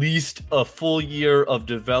at least a full year of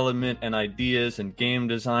development and ideas and game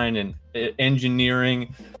design and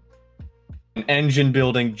engineering and engine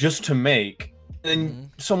building just to make. And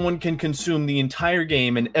then someone can consume the entire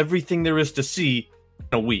game and everything there is to see in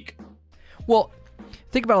a week. Well,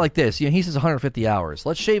 think about it like this. You know, he says 150 hours.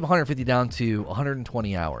 Let's shave 150 down to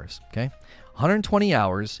 120 hours, okay? 120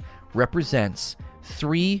 hours represents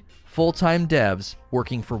 3 full-time devs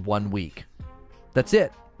working for 1 week. That's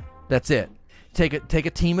it. Take a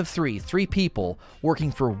team of three people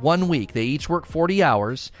working for 1 week. They each work 40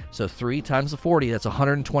 hours, so 3 times the 40, that's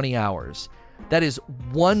 120 hours. That is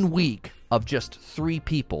 1 week of just 3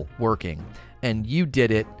 people working, and you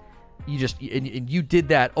did it. You did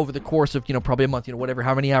that over the course of, you know, probably a month, you know, whatever,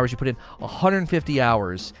 how many hours you put in. 150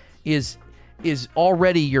 hours is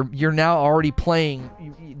already, you're now already playing.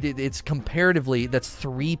 It's comparatively, that's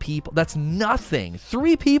 3 people. That's nothing.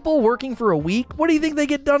 3 people working for a week. What do you think they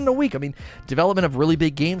get done in a week? I mean, development of really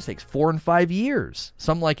big games takes 4 and 5 years.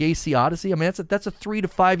 Something like AC Odyssey, I mean, that's a 3 to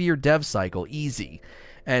 5 year dev cycle, easy.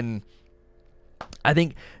 And I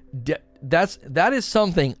think that is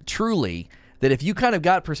something truly that if you kind of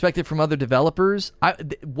got perspective from other developers,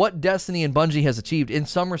 what Destiny and Bungie has achieved in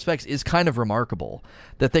some respects is kind of remarkable.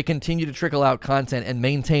 That they continue to trickle out content and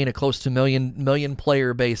maintain a close to million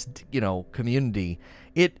player based, you know, community.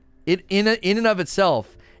 It in and of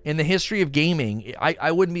itself, in the history of gaming,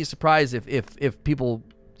 I wouldn't be surprised if people,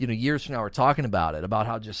 you know, years from now are talking about it, about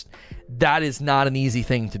how just that is not an easy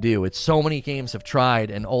thing to do. It's so many games have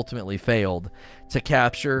tried and ultimately failed to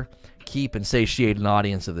capture, keep, and satiate an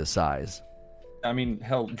audience of this size. I mean,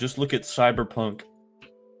 hell, just look at Cyberpunk.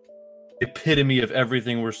 Epitome of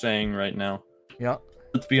everything we're saying right now. Yeah.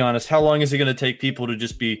 Let's be honest. How long is it going to take people to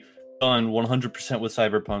just be done 100% with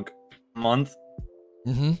Cyberpunk? A month?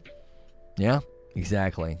 Mm-hmm. Yeah,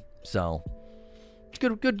 exactly. So, it's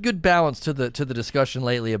good balance to the discussion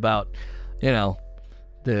lately about, you know,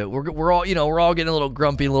 we're all getting a little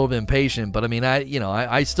grumpy, a little bit impatient, but I mean,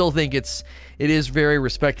 I still think it is very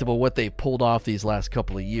respectable what they pulled off these last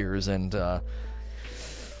couple of years, and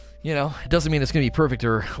you know, it doesn't mean it's going to be perfect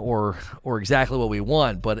or exactly what we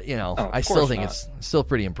want, but you know, I still think it's still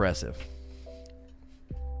pretty impressive.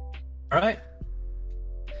 All right,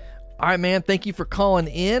 man. Thank you for calling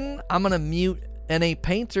in. I'm gonna mute NA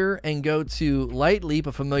Painter and go to Light Leap,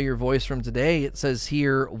 a familiar voice from today. It says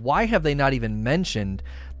here, why have they not even mentioned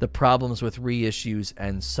the problems with reissues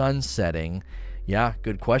and sunsetting? Yeah,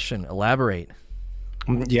 good question. Elaborate.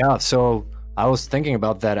 Yeah, so I was thinking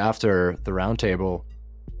about that after the roundtable,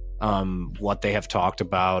 what they have talked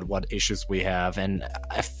about, what issues we have, and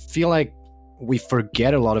I feel like we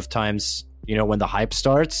forget a lot of times, you know, when the hype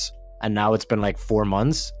starts, and now it's been like 4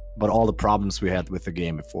 months, but all the problems we had with the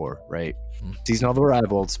game before, right? Season of the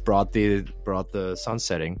Rivals brought the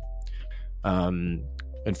sunsetting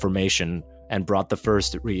information and brought the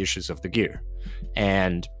first reissues of the gear,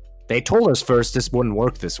 and they told us first this wouldn't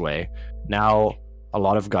work this way. Now a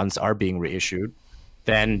lot of guns are being reissued.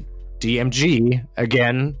 Then DMG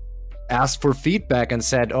again asked for feedback and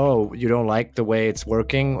said, oh, you don't like the way it's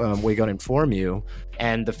working, we're going to inform you.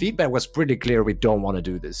 And the feedback was pretty clear, we don't want to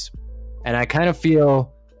do this. And I kind of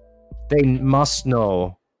feel they must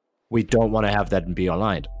know we don't want to have that be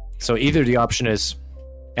online. So either the option is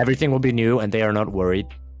everything will be new and they are not worried,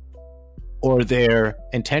 or they're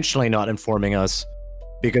intentionally not informing us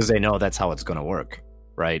because they know that's how it's going to work,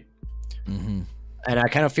 right? Mm-hmm. And I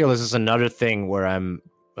kind of feel this is another thing where I'm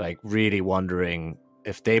like really wondering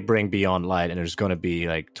if they bring Beyond Light and there's going to be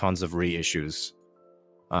like tons of reissues,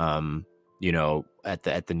 you know, at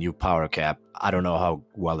the new power cap. I don't know how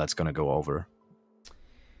well that's going to go over.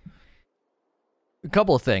 A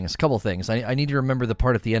couple of things. I need to remember the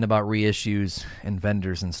part at the end about reissues and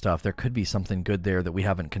vendors and stuff. There could be something good there that we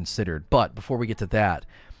haven't considered. But before we get to that,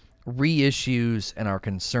 reissues and our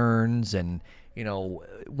concerns and,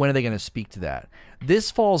 when are they going to speak to that?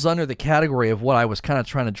 This falls under the category of what I was kind of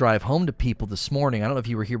trying to drive home to people this morning. I don't know if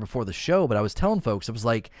you were here before the show, but I was telling folks, it was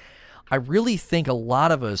like, I really think a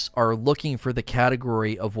lot of us are looking for the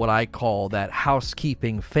category of what I call that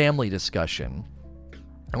housekeeping family discussion.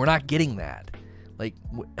 And we're not getting that. Like,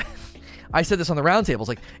 I said this on the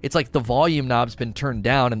roundtables. It's like the volume knob's been turned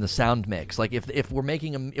down in the sound mix. Like if we're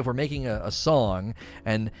making a song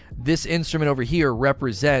and this instrument over here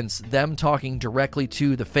represents them talking directly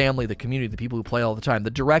to the family, the community, the people who play all the time,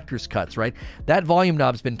 the director's cuts, right? That volume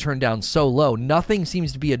knob's been turned down so low, nothing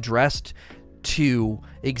seems to be addressed to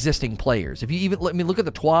existing players. If you even look at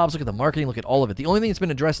the TWABs, look at the marketing, look at all of it. The only thing that's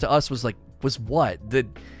been addressed to us was what the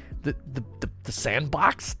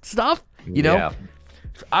sandbox stuff. Yeah.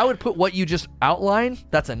 I would put what you just outlined.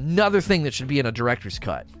 That's another thing that should be in a director's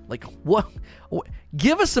cut. Like, what?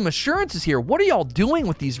 Give us some assurances here. What are y'all doing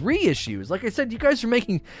with these reissues? Like I said, you guys are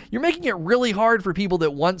making it really hard for people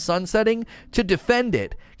that want sunsetting to defend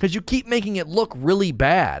it because you keep making it look really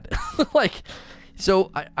bad.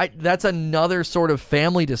 So I that's another sort of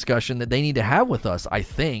family discussion that they need to have with us, I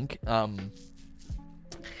think.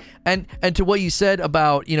 And to what you said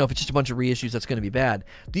about, if it's just a bunch of reissues, that's going to be bad.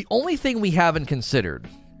 The only thing we haven't considered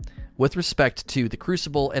with respect to the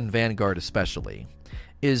Crucible and Vanguard especially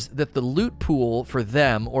is that the loot pool for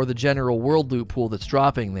them, or the general world loot pool that's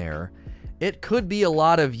dropping there, it could be a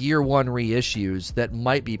lot of year one reissues that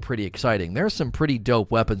might be pretty exciting. There's some pretty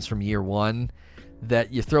dope weapons from year one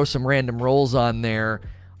that you throw some random rolls on there.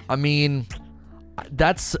 I mean,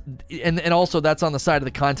 that's and also that's on the side of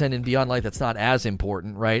the content in Beyond Light that's not as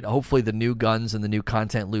important, right? Hopefully the new guns and the new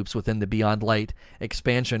content loops within the Beyond Light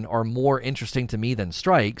expansion are more interesting to me than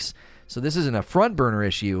strikes. So this isn't a front burner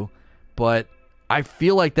issue, but I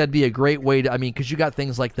feel like that'd be a great way to, because you got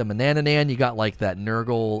things like the Manananan, you got like that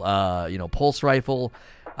Nurgle, pulse rifle.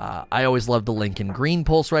 I always loved the Lincoln Green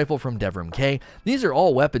pulse rifle from Devrim K. These are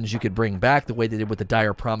all weapons you could bring back the way they did with the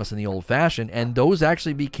Dire Promise and the Old Fashioned, and those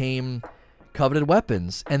actually became coveted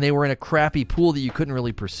weapons, and they were in a crappy pool that you couldn't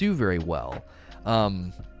really pursue very well.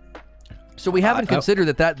 So we haven't considered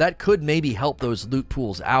that could maybe help those loot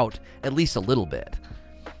pools out at least a little bit.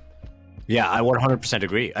 Yeah, I 100%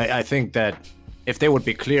 agree. I think that if they would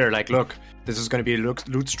be clear, like, look, this is going to be a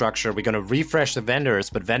loot structure. We're going to refresh the vendors,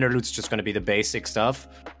 but vendor loot's just going to be the basic stuff.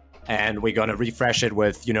 And we're going to refresh it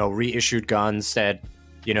with, reissued guns that,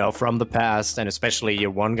 from the past, and especially year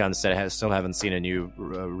one guns that still haven't seen a new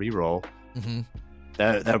reroll. Mm-hmm.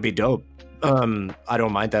 That would be dope. I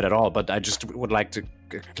don't mind that at all, but I just would like a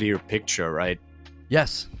clear picture, right?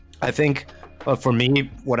 Yes. I think for me,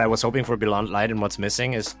 what I was hoping for Beyond Light and what's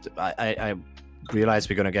missing is I realize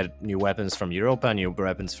we're going to get new weapons from Europa, new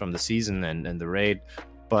weapons from the season and the raid,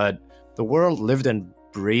 but the world lived and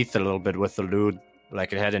breathed a little bit with the loot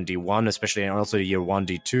like it had in D1, especially, and also year 1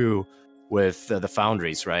 D2 with the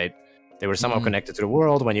foundries, right? They were somehow connected to the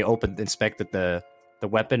world. When you inspected the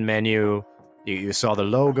weapon menu, you saw the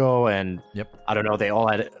logo, and I don't know, they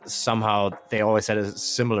always had a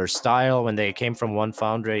similar style when they came from one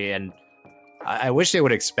foundry, and I wish they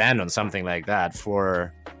would expand on something like that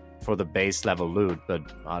for the base level loot, but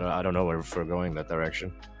I don't know if we're going that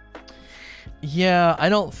direction. Yeah, I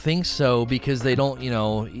don't think so, because they don't,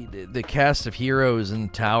 the cast of heroes in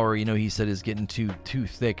Tower, he said is getting too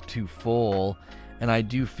thick, too full, and I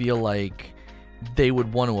do feel like they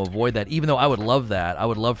would want to avoid that, even though I would love that. I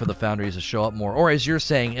would love for the foundries to show up more, or as you're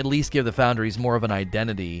saying, at least give the foundries more of an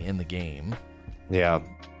identity in the game. Yeah,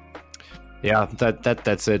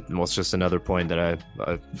 that's it. It was just another point that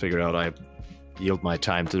I figured out. I yield my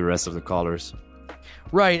time to the rest of the callers.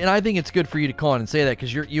 Right, and I think it's good for you to call in and say that,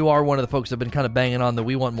 because you are one of the folks that have been kind of banging on the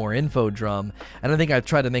we want more info drum, and I think I've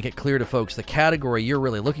tried to make it clear to folks the category you're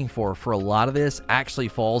really looking for a lot of this actually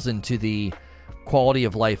falls into the quality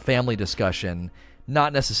of life family discussion.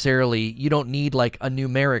 Not necessarily, you don't need like a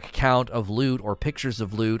numeric count of loot or pictures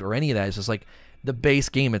of loot or any of that. It's just like the base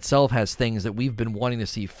game itself has things that we've been wanting to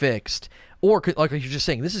see fixed, or like you're just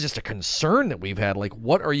saying, this is just a concern that we've had. Like,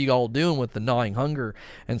 what are you all doing with the Gnawing Hunger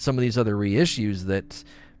and some of these other reissues that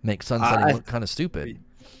make sunsetting look kind of stupid?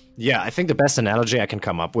 Yeah, I think the best analogy I can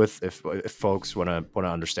come up with, if folks want to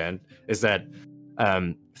understand, is that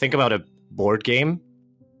think about a board game,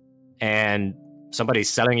 and somebody's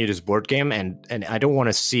selling you this board game, and I don't want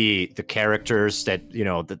to see the characters that,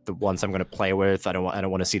 the ones I'm going to play with. I don't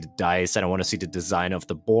want to see the dice. I don't want to see the design of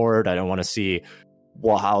the board. I don't want to see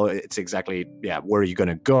how it's exactly, where are you going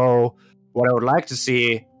to go. What I would like to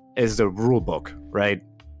see is the rule book, right?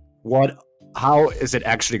 How is it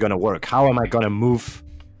actually going to work? How am I going to move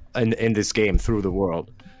in this game through the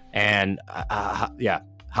world? And what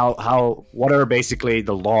are basically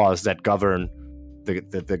the laws that govern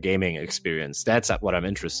the gaming experience? That's what I'm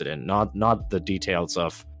interested in, not the details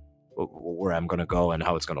of where I'm going to go and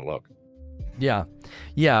how it's going to look. Yeah,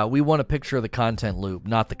 we want a picture of the content loop,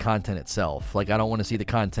 not the content itself. Like, I don't want to see the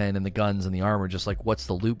content and the guns and the armor, just like, what's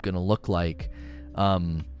the loop going to look like?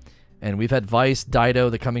 And we've had Vice, Dido,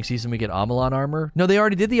 the coming season we get Amalon armor. No, they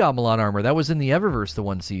already did the Amalon armor. That was in the Eververse the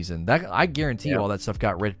one season. That I guarantee you all that stuff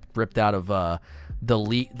got ripped out of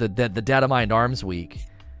the Data Mind Arms Week.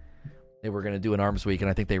 They were going to do an Arms Week, and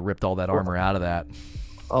I think they ripped all that armor out of that.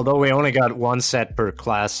 Although we only got one set per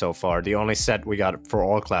class so far. The only set we got for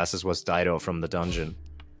all classes was Dido from the dungeon.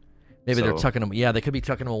 Maybe they're tucking them. Yeah, they could be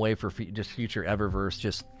tucking them away for just future Eververse,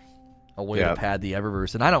 just a way to pad the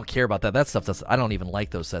Eververse. And I don't care about that. That stuff, I don't even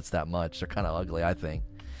like those sets that much. They're kind of ugly, I think.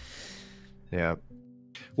 Yeah.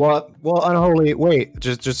 Well, Unholy, wait,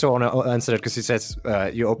 just so I want to answer that, because he says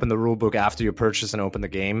you open the rulebook after you purchase and open the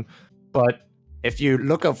game. But if you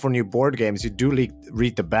look up for new board games, you do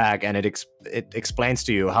read the back, and it explains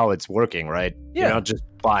to you how it's working, right? Yeah. You're not just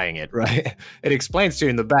buying it, right? It explains to you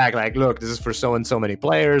in the back, like, look, this is for so and so many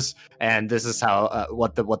players, and this is how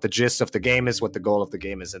what the gist of the game is, what the goal of the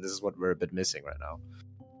game is, and this is what we're a bit missing right now.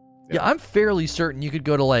 Yeah, I'm fairly certain you could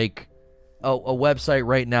go to like a website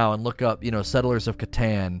right now and look up, Settlers of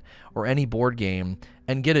Catan or any board game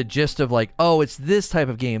and get a gist of like, oh, it's this type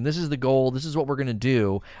of game. This is the goal. This is what we're going to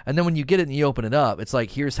do. And then when you get it and you open it up, it's like,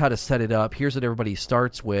 here's how to set it up. Here's what everybody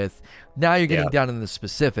starts with. Now you're getting down into the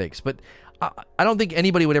specifics. But I don't think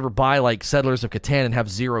anybody would ever buy like Settlers of Catan and have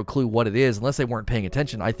zero clue what it is unless they weren't paying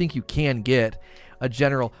attention. I think you can get a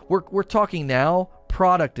general... We're talking now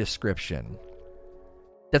product description.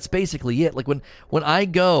 That's basically it. Like when I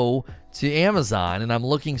go to Amazon and I'm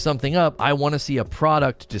looking something up, I want to see a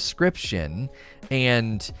product description.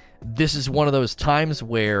 And this is one of those times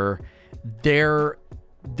where they're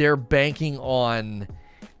banking on,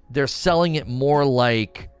 they're selling it more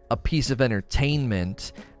like a piece of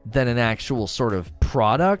entertainment than an actual sort of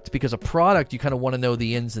product, because a product, you kind of want to know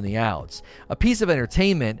the ins and the outs. A piece of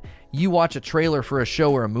entertainment, you watch a trailer for a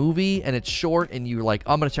show or a movie and it's short and you're like,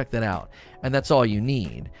 I'm going to check that out. And that's all you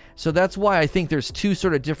need. So that's why I think there's two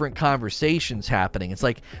sort of different conversations happening. It's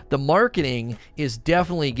like the marketing is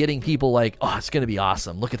definitely getting people like, oh, it's going to be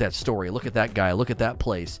awesome. Look at that story. Look at that guy. Look at that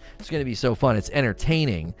place. It's going to be so fun. It's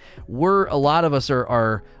entertaining. A lot of us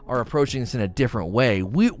are approaching this in a different way.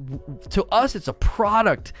 To us, it's a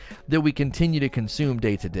product that we continue to consume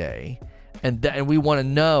day to day. And we want to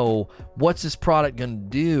know, what's this product going to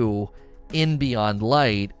do in Beyond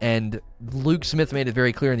Light? And Luke Smith made it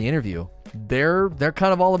very clear in the interview. They're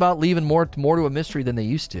kind of all about leaving more to a mystery than they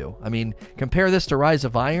used to. I mean, compare this to Rise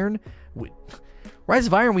of Iron. Rise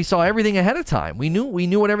of Iron, we saw everything ahead of time. We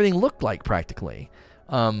knew what everything looked like practically.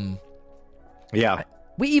 Yeah.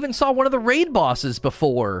 We even saw one of the raid bosses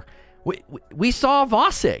before. We saw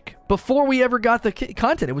Vosik before we ever got the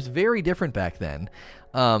content. It was very different back then.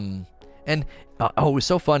 And it was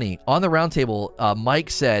so funny. On the roundtable, Mike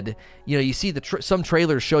said, you see some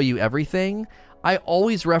trailers show you everything. I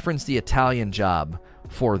always reference the Italian Job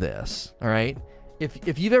for this, all right?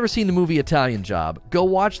 If you've ever seen the movie Italian Job, go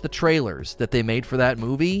watch the trailers that they made for that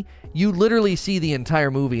movie. You literally see the entire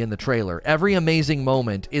movie in the trailer. Every amazing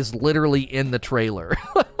moment is literally in the trailer.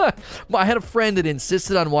 I had a friend that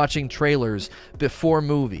insisted on watching trailers before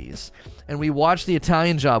movies. And we watched the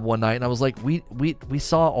Italian Job one night, and I was like, we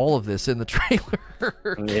saw all of this in the trailer.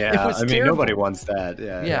 Yeah, I mean, terrible. Nobody wants that.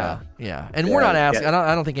 Yeah. And we're not asking.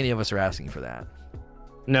 I don't think any of us are asking for that.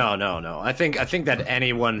 No. I think that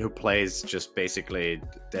anyone who plays just basically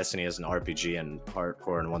Destiny as an RPG and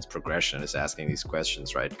hardcore and wants progression is asking these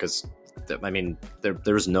questions, right? Because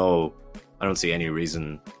there's no, I don't see any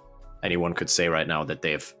reason anyone could say right now that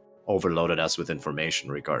they've overloaded us with information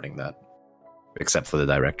regarding that, except for the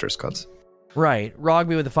director's cuts. Right.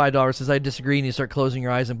 Rogby with the $5 says, I disagree, and you start closing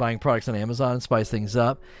your eyes and buying products on Amazon and spice things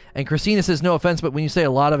up. And Christina says, no offense, but when you say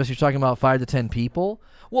a lot of us, you're talking about 5 to 10 people.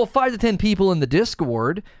 Well, 5 to 10 people in the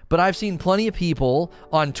Discord, but I've seen plenty of people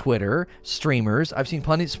on Twitter, streamers. I've seen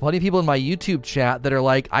plenty of people in my YouTube chat that are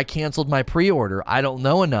like, I canceled my pre-order. I don't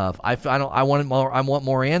know enough. I want more. I want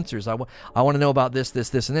more answers. I want to know about this,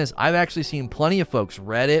 and this. I've actually seen plenty of folks,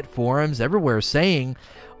 Reddit, forums, everywhere, saying,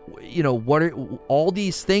 what are all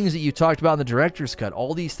these things that you talked about in the director's cut,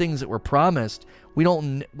 all these things that were promised, we're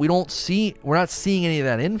not seeing any of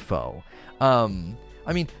that info.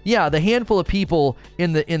 The handful of people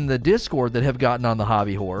in the Discord that have gotten on the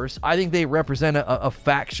hobby horse, I think they represent a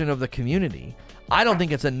faction of the community. I don't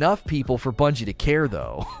think it's enough people for Bungie to care,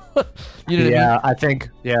 though. You know what I mean? I think,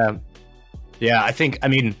 I think, I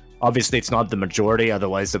mean, obviously it's not the majority,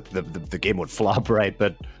 otherwise the game would flop, right?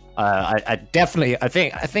 But I definitely, I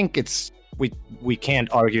think it's, we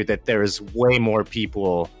can't argue that there is way more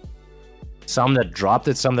people, some that dropped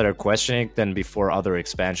it, some that are questioning than before other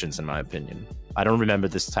expansions, in my opinion. I don't remember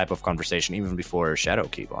this type of conversation even before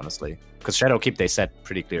Shadowkeep, honestly, because Shadowkeep, they set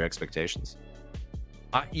pretty clear expectations.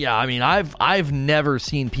 Yeah, I mean, I've never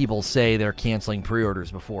seen people say they're canceling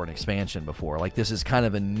pre-orders before an expansion before. Like, this is kind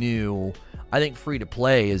of a new. I think free to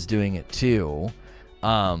play is doing it too.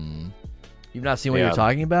 You've not seen what you're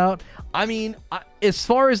talking about? I mean, as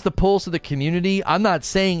far as the pulse of the community, I'm not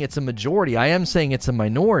saying it's a majority. I am saying it's a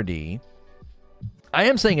minority.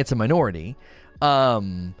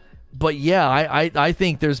 But yeah, I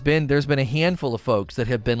think there's been a handful of folks that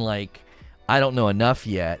have been like, I don't know enough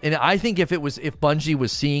yet. And I think if Bungie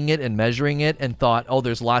was seeing it and measuring it and thought, oh,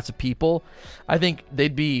 there's lots of people, I think they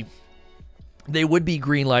would be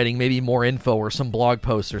greenlighting maybe more info or some blog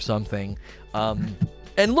posts or something.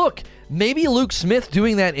 And look, maybe Luke Smith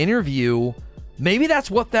doing that interview, maybe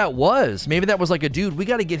that's what that was. Maybe that was like a dude, we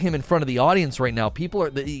got to get him in front of the audience right now. People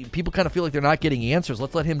kind of feel like they're not getting answers.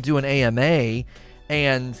 Let's let him do an AMA,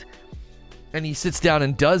 and he sits down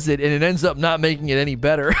and does it, and it ends up not making it any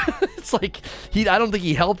better. It's like I don't think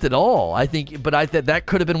he helped at all. I think, but that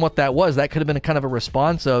could have been what that was. That could have been a kind of a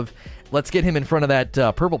response of, let's get him in front of that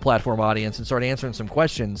Purple Platform audience and start answering some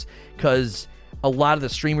questions, because a lot of the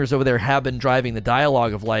streamers over there have been driving the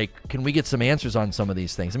dialogue of like, can we get some answers on some of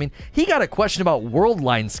these things? I mean, he got a question about world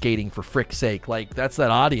line skating, for frick's sake. Like, that's that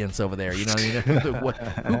audience over there. You know what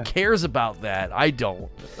I mean? Who cares about that? I don't.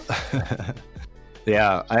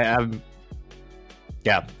 Yeah,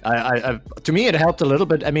 I to me it helped a little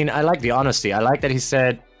bit. I mean, I like the honesty. I like that he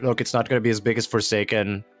said, look, it's not going to be as big as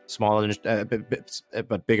Forsaken, smaller than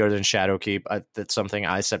but bigger than Shadowkeep. That's something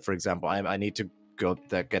I said, for example. I need to go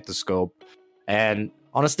get the scope. And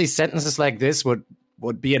honestly, sentences like this would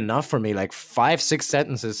be enough for me. Like 5-6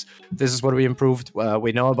 sentences. This is what we improved.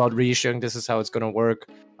 We know about reissuing. This is how it's going to work.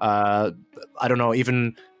 I don't know.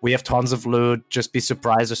 Even we have tons of loot. Just be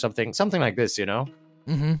surprised or something. Something like this, you know?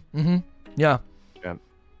 Yeah.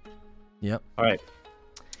 Yep. All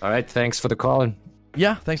right. Thanks for the call.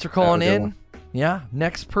 Yeah. Thanks for calling in. Yeah.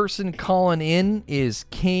 Next person calling in is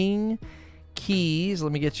King Keys.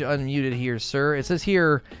 Let me get you unmuted here, sir. It says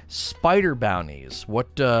here, spider bounties.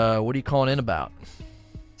 What are you calling in about?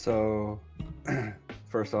 So,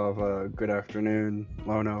 first off, good afternoon,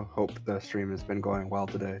 Lono. Hope the stream has been going well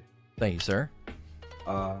today. Thank you, sir.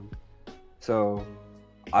 So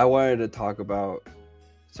I wanted to talk about,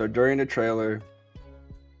 so during the trailer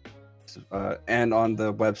and on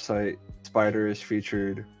the website, Spider is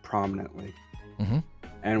featured prominently.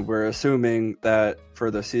 And we're assuming that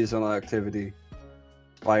for the seasonal activity,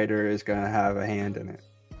 Spider is going to have a hand in it.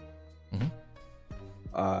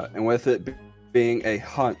 And with it being a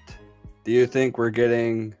hunt, do you think we're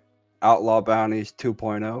getting Outlaw Bounties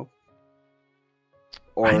 2.0?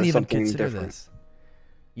 Or I didn't even something consider different? this.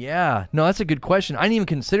 Yeah, no, that's a good question. I didn't even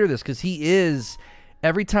consider this, because he is,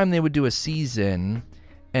 every time they would do a season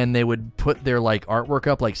and they would put their like artwork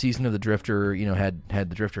up, like Season of the Drifter, you know, had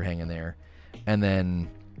the Drifter hanging there. And then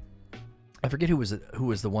I forget who was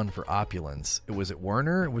the one for Opulence. Was it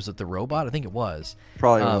Werner? Was it the robot? I think it was.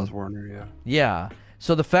 Probably was Werner, yeah. Yeah.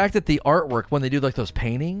 So the fact that the artwork, when they do like those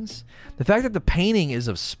paintings, the fact that the painting is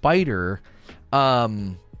of Spider,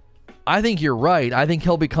 I think you're right. I think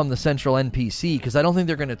he'll become the central NPC, because I don't think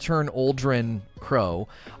they're going to turn Uldren Crow.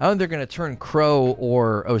 I don't think they're going to turn Crow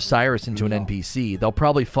or Osiris into an NPC. They'll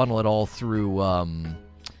probably funnel it all through.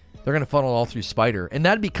 They're going to funnel it all through Spider, and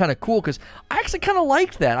that'd be kind of cool, because I actually kind of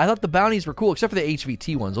liked that. I thought the bounties were cool, except for the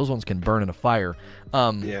HVT ones. Those ones can burn in a fire.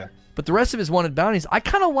 Yeah. But the rest of his wanted bounties, I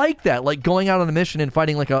kind of like that, like going out on a mission and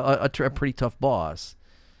fighting like a pretty tough boss.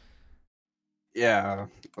 Yeah,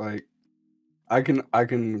 like I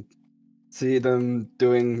can see them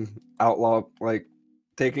doing outlaw, like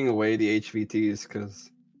taking away the HVTs, because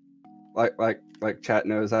like chat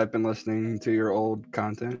knows, I've been listening to your old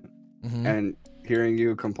content, and hearing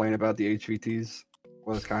you complain about the HVTs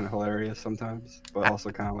was kind of hilarious sometimes, but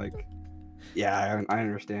also kind of like, yeah, I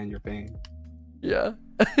understand your pain. Yeah.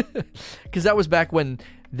 Because that was back when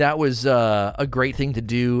that was a great thing to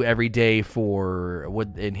do every day for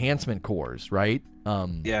enhancement cores, right?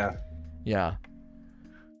 Yeah.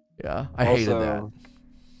 I hated that.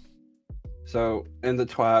 So in the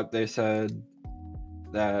TWAP, they said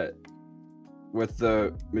that with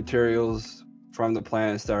the materials from the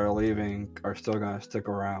planets that are leaving are still going to stick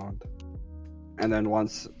around, and then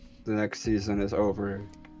once the next season is over,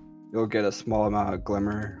 you'll get a small amount of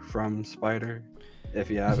glimmer from Spider if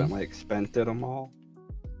you haven't like spent it them all.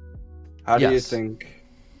 How do you Yes. think?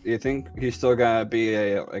 Do you think he's still gonna be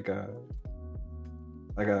a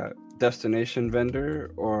destination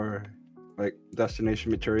vendor, or like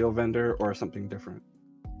destination material vendor, or something different?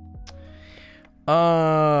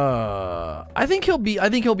 I think he'll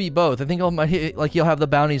be both. I think he'll have the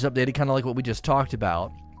bounties updated, kind of like what we just talked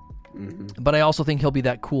about. Hmm. But I also think he'll be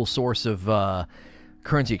that cool source of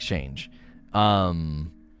currency exchange.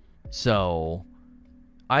 So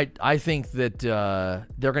I think that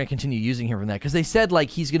they're going to continue using him from that, because they said like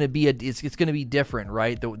he's going to be it's going to be different,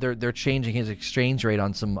 right? They're changing his exchange rate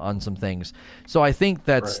on some things. So I think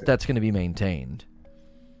that's Right. going to be maintained.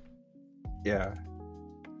 Yeah.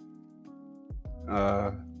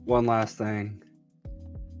 One last thing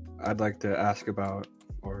I'd like to ask about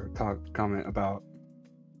or comment about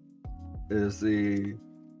is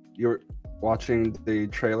you're watching the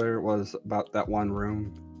trailer was about that one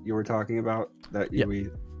room you were talking about that Yep. we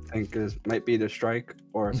think might be the strike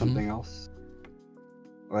or Mhm. something else.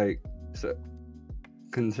 Like, so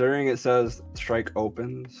considering it says strike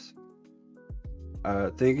opens,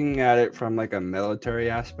 thinking at it from like a military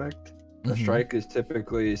aspect, a Mhm. strike is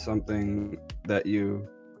typically something that you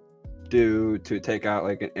do to take out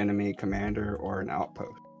like an enemy commander or an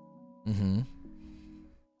outpost. Mm-hmm.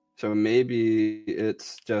 So maybe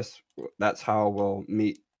it's just that's how we'll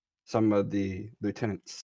meet some of the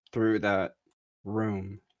lieutenants through that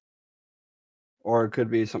room. Or it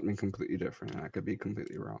could be something completely different. I could be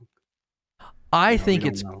completely wrong. I You know, we think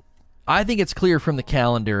don't it's know. I think it's clear from the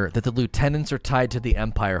calendar that the lieutenants are tied to the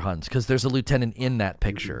Empire hunts, because there's a lieutenant in that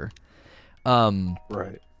picture.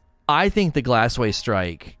 Right. I think the Glassway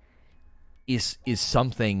strike is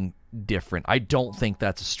something different. I don't think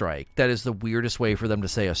that's a strike. That is the weirdest way for them to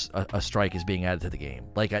say a strike is being added to the game.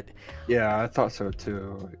 Like, Yeah, I thought so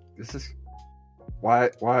too. Like, this is why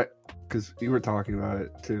because you were talking about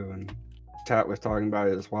it too, and chat was talking about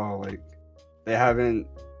it as well. Like, they haven't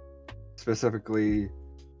specifically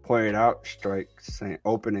pointed out strikes saying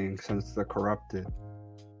opening since the corrupted,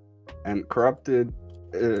 and corrupted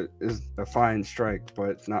is a fine strike, but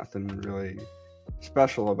it's nothing really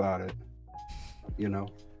special about it, you know.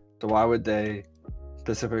 So why would they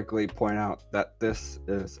specifically point out that this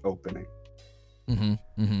is opening?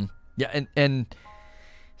 yeah, and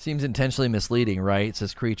seems intentionally misleading, right?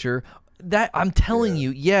 Says Creature. That I'm telling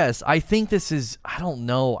you, yes, I think this is. I don't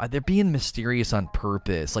know. They're being mysterious on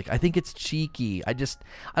purpose. Like, I think it's cheeky. I don't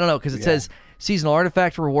know, because it says seasonal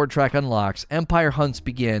artifact reward track unlocks, Empire hunts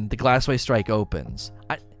begin, the Glassway strike opens.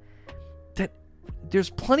 There's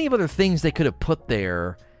plenty of other things they could have put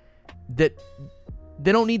there that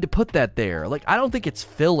they don't need to put that there. Like, I don't think it's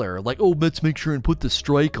filler. Like, oh, let's make sure and put the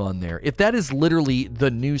strike on there. If that is literally the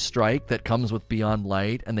new strike that comes with Beyond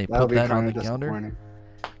Light, and they That'll put be that on kind the of calendar, disappointing.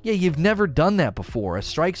 yeah, you've never done that before. A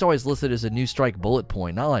strike's always listed as a new strike bullet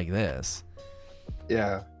point, not like this.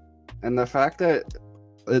 Yeah, and the fact that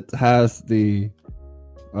it has the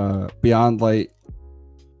Beyond Light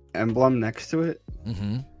emblem next to it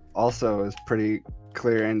Mm-hmm. also is pretty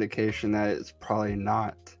clear indication that it's probably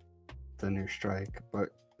not the new strike, but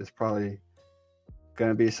it's probably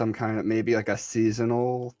gonna be some kind of maybe like a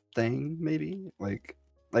seasonal thing, maybe like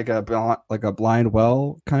a blind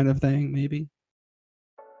well kind of thing, maybe.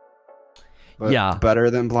 But Yeah.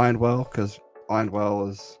 better than blind well, because blind well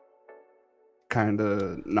is kind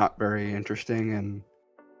of not very interesting, and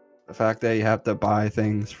the fact that you have to buy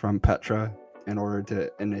things from Petra in order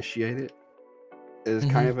to initiate it is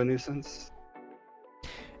kind of a nuisance.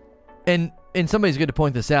 And somebody's good to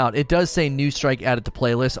point this out. It does say new strike added to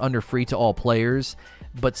playlist under free to all players,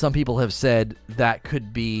 but some people have said that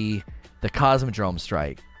could be the Cosmodrome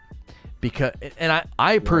strike. Because, and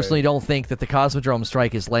I personally don't think that the Cosmodrome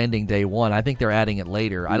strike is landing day one. I think they're adding it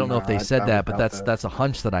later. I don't know if they said that, but that's a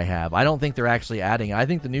hunch that I have. I don't think they're actually adding it. I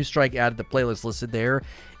think the new strike added to playlist listed there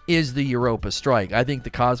is the Europa strike. I think the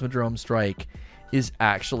Cosmodrome strike is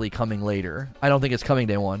actually coming later. I don't think it's coming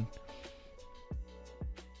day one.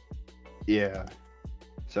 Yeah.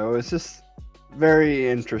 So it's just very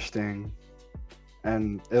interesting,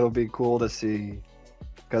 and it'll be cool to see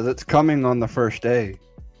because it's coming on the first day.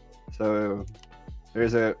 So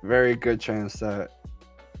there's a very good chance that,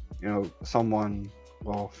 you know, someone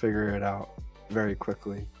will figure it out very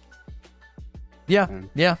quickly. Yeah, And-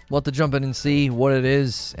 yeah. We'll have to jump in and see what it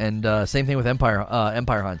is. And same thing with Empire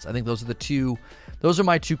hunts. I think those are the two. Those are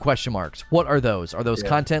my two question marks. What are those? Are those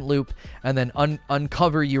content loop? And then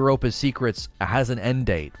uncover Europa's secrets has an end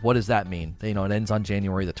date. What does that mean? You know, it ends on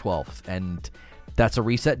January the 12th, and that's a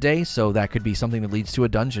reset day. So that could be something that leads to a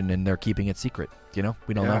dungeon, and they're keeping it secret. You know,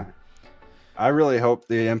 we don't know. I really hope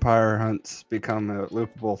the Empire hunts become a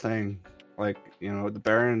loopable thing. Like, the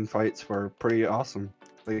Baron fights were pretty awesome,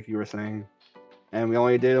 like you were saying. And we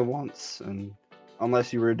only did it once, and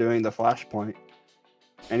unless you were doing the Flashpoint.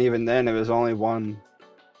 And even then, it was only one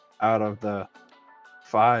out of the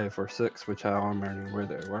 5 or 6, which I don't remember where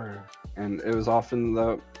they were. And it was often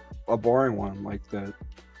a boring one. Like the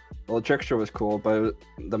trickster was cool, but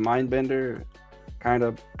the Mindbender kind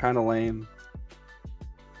of lame.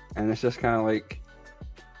 And it's just kind of like,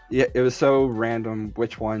 yeah, it was so random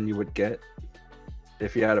which one you would get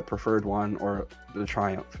if you had a preferred one, or the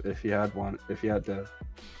Triumph if you had one. If you had to,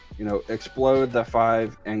 explode the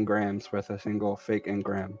 5 engrams with a single fake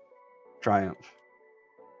engram Triumph.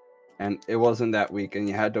 And it wasn't that weak, and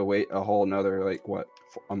you had to wait a whole another, like, what,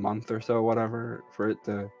 a month or so, whatever, for it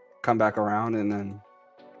to come back around. And then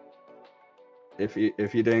if you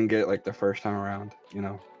didn't get it, like, the first time around,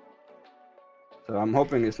 So I'm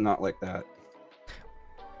hoping it's not like that.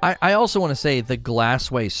 I also want to say the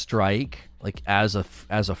Glassway strike, like as a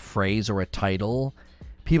phrase or a title,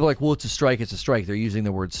 people are like, well, it's a strike, it's a strike. They're using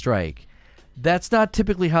the word strike. That's not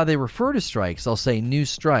typically how they refer to strikes. They'll say new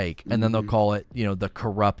strike, and then they'll call it, the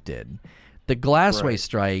corrupted. The Glassway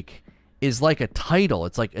strike is like a title.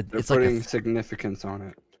 It's like They're putting significance on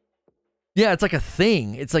it. Yeah, it's like a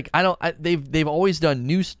thing. It's like they've always done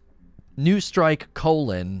new strike :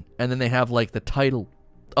 and then they have like the title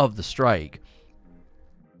of the strike.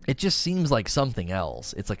 It just seems like something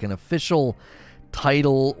else. It's like an official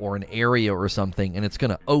title or an area or something, and it's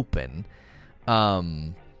going to open.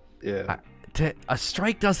 Yeah. A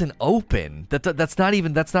strike doesn't open. That's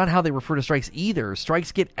not how they refer to strikes either.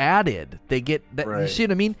 Strikes get added. They get that. Right. You see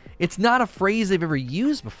what I mean? It's not a phrase they've ever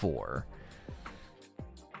used before.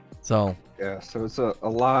 So yeah, so it's a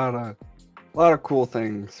lot of cool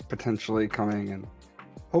things potentially coming, and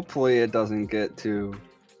hopefully it doesn't get too,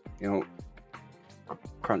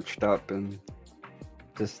 crunched up and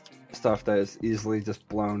just stuff that is easily just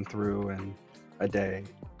blown through in a day.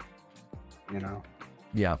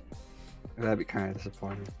 Yeah. That'd be kind of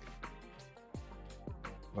disappointing.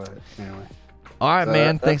 But anyway. All right,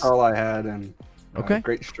 man. Thanks. That's all I had, and okay.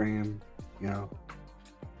 Great stream.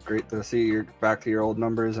 Great to see you're back to your old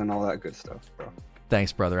numbers and all that good stuff, bro.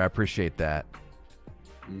 Thanks, brother. I appreciate that.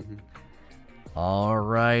 Mm-hmm. All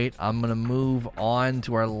right. I'm going to move on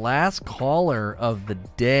to our last caller of the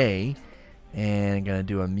day. And I'm going to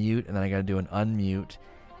do a mute, and then I got to do an unmute.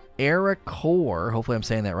 Ericor, hopefully I'm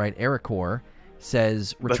saying that right. Ericor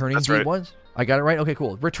says returning that's D1s. right. I got it right? Okay,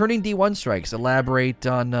 cool. Returning D1 strikes. Elaborate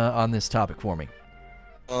on this topic for me.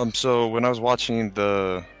 So when I was watching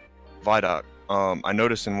the Vidoc, I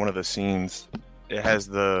noticed in one of the scenes it has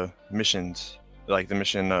the missions, like the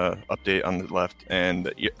mission update on the left, and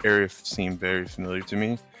the area seemed very familiar to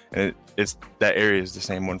me. And it's that area is the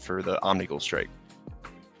same one for the Omnigul strike.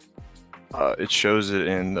 It shows it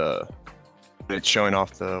in it's showing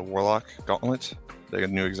off the Warlock Gauntlet, the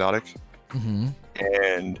new exotic. Mm-hmm.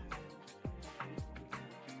 And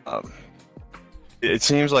it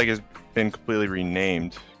seems like it's been completely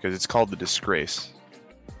renamed because it's called the Disgrace,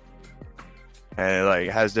 and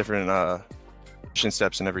it has different mission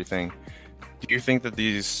steps and everything. Do you think that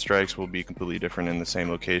these strikes will be completely different in the same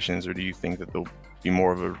locations, or do you think that they'll be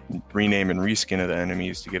more of a rename and reskin of the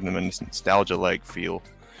enemies to give them a nostalgia-like feel?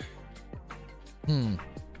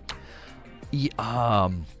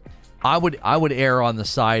 I would err on the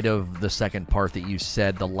side of the second part that you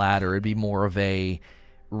said, the latter. It'd be more of a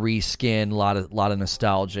reskin, a lot of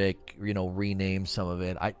nostalgic, rename some of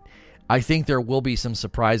it. I think there will be some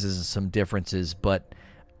surprises and some differences, but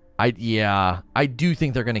I do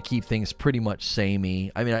think they're going to keep things pretty much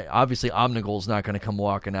samey. I mean, obviously Omnigul's not going to come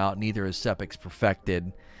walking out, neither is Sepix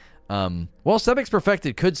Perfected. Well, Sepix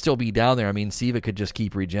Perfected could still be down there. I mean, Siva could just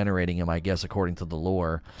keep regenerating him, I guess, according to the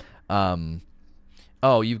lore.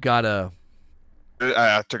 You've got a...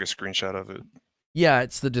 I took a screenshot of it. Yeah,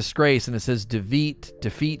 it's the Disgrace, and it says defeat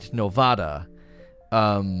Novata.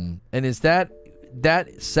 And is that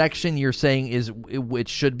section you're saying it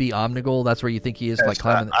should be Omnigul? That's where you think he is? Yes, like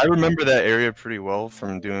climbing. I remember that area pretty well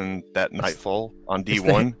from doing that Nightfall on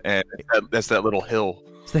D1, and that's that little hill.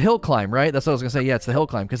 It's the hill climb, right? That's what I was gonna say. Yeah, it's the hill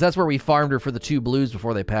climb, because that's where we farmed her for the 2 blues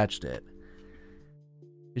before they patched it.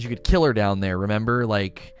 Because you could kill her down there, remember?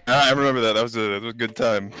 I remember that. That was a good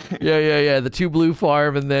time. Yeah. The 2 blue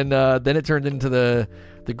farm, and then it turned into the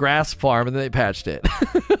grass farm, and then they patched it.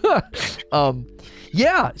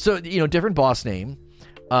 Yeah. So different boss name,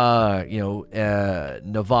 Nevada,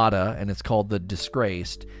 and it's called the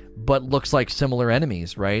Disgraced, but looks like similar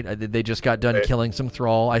enemies, right? They just got done killing some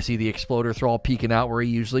Thrall. I see the Exploder Thrall peeking out where he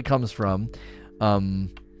usually comes from.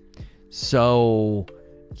 So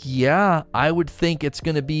Yeah, I would think it's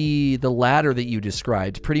going to be the latter that you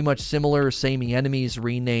described. Pretty much similar, same enemies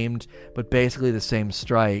renamed, but basically the same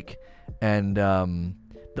strike. And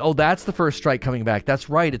that's the first strike coming back. That's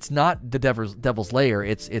right. It's not the Devil's Lair.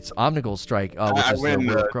 It's Omnigul's strike. I went and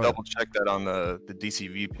double checked that on the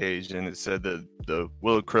DCV page, and it said that the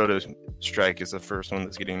Will of Crota strike is the first one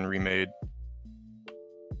that's getting remade.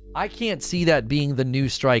 I can't see that being the new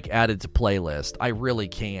strike added to playlist. I really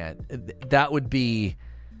can't. That would be,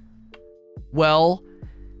 well,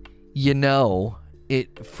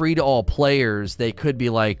 it free to all players. They could be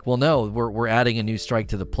like, well, no, we're adding a new strike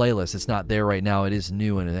to the playlist. It's not there right now. It is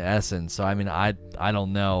new in essence. So I mean, I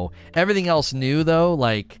don't know. Everything else new though,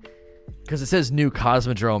 like, because it says new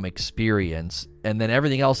Cosmodrome experience, and then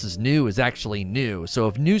everything else is new is actually new. So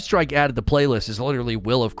if new strike added to playlist is literally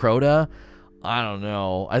Will of Crota, I don't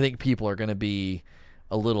know. I think people are going to be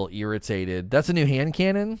a little irritated. That's a new hand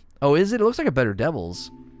cannon? Oh, is it? It looks like a Better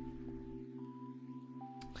Devils.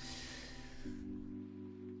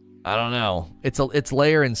 I don't know. It's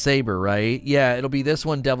Lair and Saber, right? Yeah, it'll be this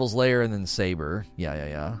one, Devil's Lair, and then Saber.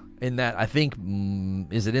 Yeah. In that, I think,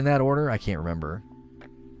 is it in that order? I can't remember.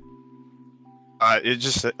 It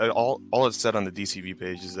just all it said on the DCV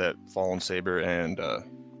page is that Fallen Saber and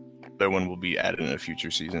that one will be added in a future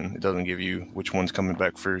season. It doesn't give you which one's coming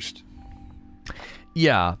back first.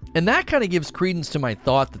 Yeah, and that kind of gives credence to my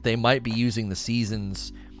thought that they might be using the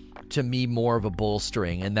seasons to me more of a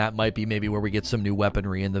bolstering, and that might be maybe where we get some new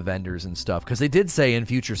weaponry in the vendors and stuff, because they did say in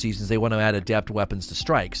future seasons they want to add adept weapons to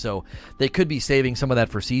strike, so they could be saving some of that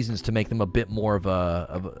for seasons to make them a bit more of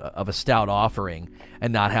a stout offering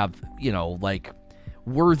and not have, like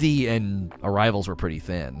Worthy and Arrivals were pretty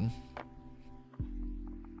thin.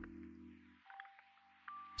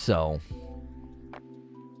 So,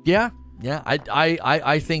 yeah,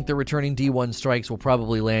 I think the returning D1 strikes will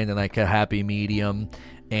probably land in like a happy medium,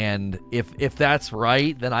 and if that's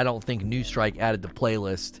right, then I don't think new strike added to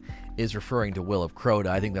playlist is referring to Will of Crota.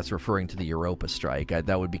 I think that's referring to the Europa strike.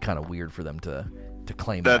 That would be kind of weird for them to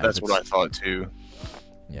claim that. That's what I thought too.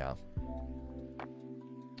 Yeah.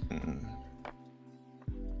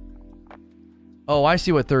 Oh, I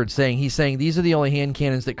see what Third's saying. He's saying these are the only hand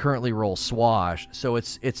cannons that currently roll Swash. So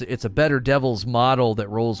it's a Better Devils model that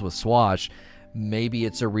rolls with Swash. Maybe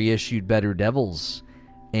it's a reissued Better Devils.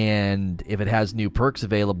 And if it has new perks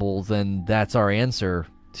available, then that's our answer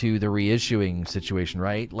to the reissuing situation,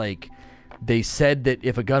 right? Like, they said that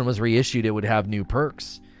if a gun was reissued, it would have new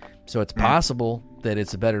perks. So it's possible that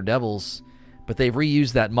it's a Better Devils. But they've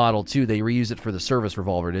reused that model, too. They reused it for the service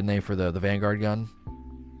revolver, didn't they, for the Vanguard gun?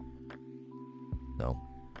 No.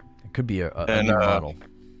 It could be a new model.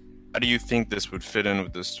 How do you think this would fit in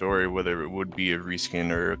with the story, whether it would be a reskin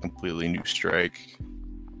or a completely new strike?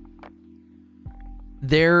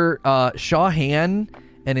 Shaw Han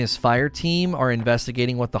and his fire team are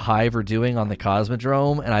investigating what the Hive are doing on the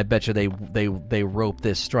Cosmodrome, and I bet you they rope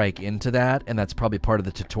this strike into that, and that's probably part of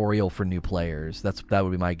the tutorial for new players. That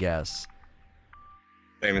would be my guess.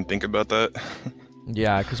 I didn't even think about that.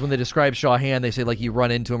 Yeah, because when they describe Shaw Han, they say like you run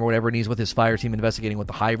into him or whatever, and he's with his fire team investigating what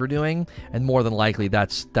the Hive are doing, and more than likely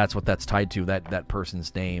that's what that's tied to, that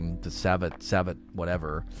person's name, the Savat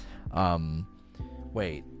whatever.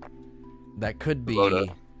 Wait, that could be.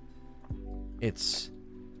 Navota. It's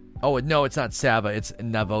not Sava, it's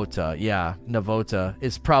Navota. Yeah, Navota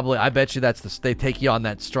is probably. I bet you they take you on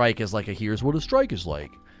that strike as like a here's what a strike is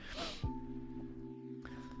like.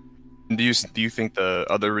 Do you think the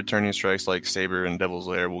other returning strikes like Saber and Devil's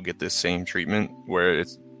Lair will get this same treatment where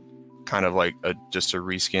it's kind of like just a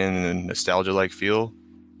reskin and nostalgia-like feel?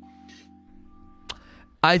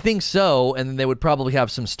 I think so, and they would probably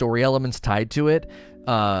have some story elements tied to it.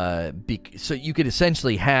 So you could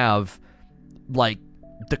essentially have like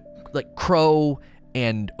Crow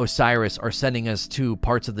and Osiris are sending us to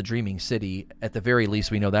parts of the Dreaming City. At the very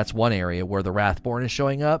least, we know that's one area where the Wrathborn is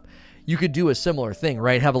showing up. You could do a similar thing,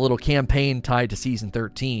 right? Have a little campaign tied to Season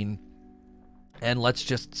 13, and let's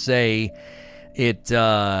just say it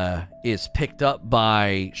is picked up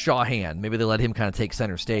by Shaw Han. Maybe they let him kind of take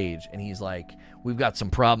center stage, and he's like, we've got some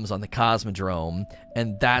problems on the Cosmodrome,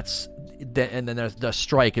 and then there's the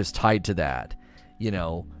strike is tied to that.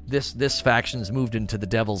 This faction's moved into the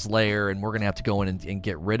Devil's Lair, and we're gonna have to go in and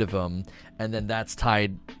get rid of them. And then that's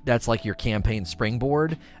like your campaign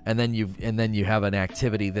springboard, and then you have an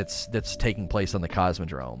activity that's taking place on the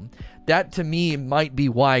Cosmodrome. That to me might be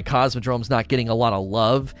why Cosmodrome's not getting a lot of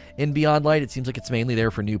love in Beyond Light. It seems like it's mainly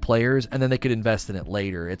there for new players, and then they could invest in it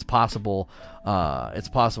later. It's possible. It's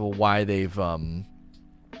possible why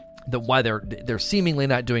why they're seemingly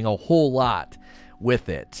not doing a whole lot with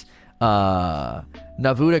it.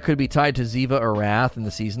 Navuta could be tied to Ziva or Wrath in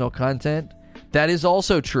the seasonal content. That is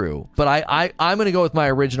also true. But I'm going to go with my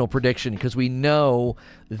original prediction because we know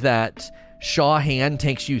that Shaw Han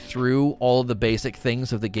takes you through all of the basic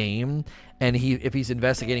things of the game. And if he's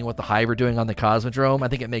investigating what the Hive are doing on the Cosmodrome, I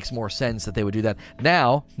think it makes more sense that they would do that.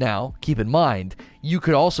 Now, keep in mind, you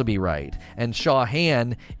could also be right. And Shaw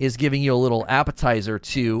Han is giving you a little appetizer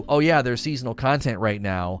to, oh yeah, there's seasonal content right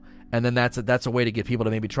now. And then that's a way to get people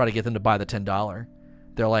to maybe try to get them to buy the $10.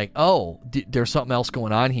 They're like, oh, there's something else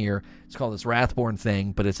going on here. It's called this Wrathborn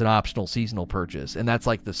thing, but it's an optional seasonal purchase. And that's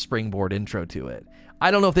like the springboard intro to it. I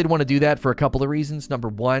don't know if they'd want to do that for a couple of reasons. Number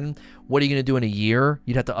one, what are you going to do in a year?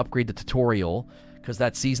 You'd have to upgrade the tutorial because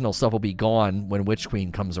that seasonal stuff will be gone when Witch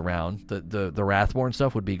Queen comes around. The Wrathborn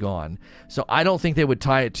stuff would be gone. So I don't think they would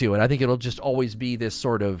tie it to it. I think it'll just always be this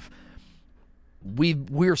sort of,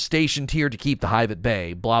 we're stationed here to keep the Hive at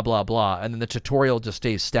bay, blah, blah, blah. And then the tutorial just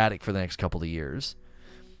stays static for the next couple of years.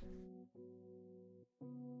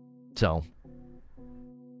 So.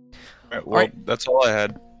 All right, that's all I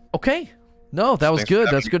had. Okay. No, that was Thanks good.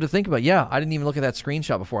 That's good to think about. Yeah, I didn't even look at that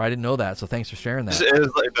screenshot before. I didn't know that, so thanks for sharing that. It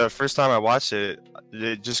was like the first time I watched it,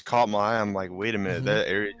 it just caught my eye. I'm like, wait a minute, that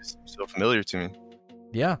area is so familiar to me.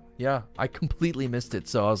 Yeah. I completely missed it,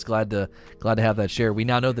 so I was glad to have that share. We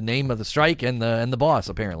now know the name of the strike and the boss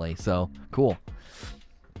apparently. So cool.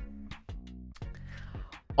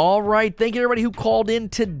 All right, thank you everybody who called in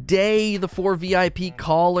today. The 4 VIP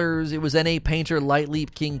callers. It was N.A. Painter,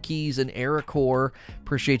 Lightleap, King Keys, and Ericor.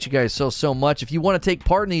 Appreciate you guys so much. If you want to take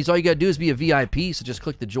part in these, all you got to do is be a VIP, so just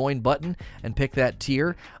click the join button and pick that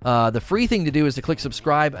tier. The free thing to do is to click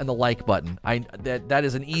subscribe and the like button. That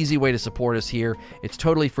is an easy way to support us here. It's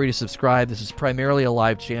totally free to subscribe. This is primarily a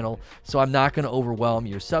live channel, so I'm not going to overwhelm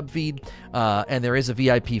your sub feed. And there is a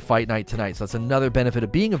VIP fight night tonight, so that's another benefit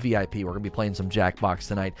of being a VIP. We're going to be playing some Jackbox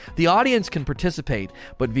tonight. The audience can participate,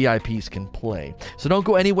 but VIPs can play. So don't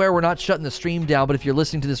go anywhere. We're not shutting the stream down, but if you're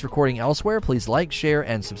listening to this recording elsewhere, please like, share,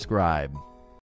 and subscribe.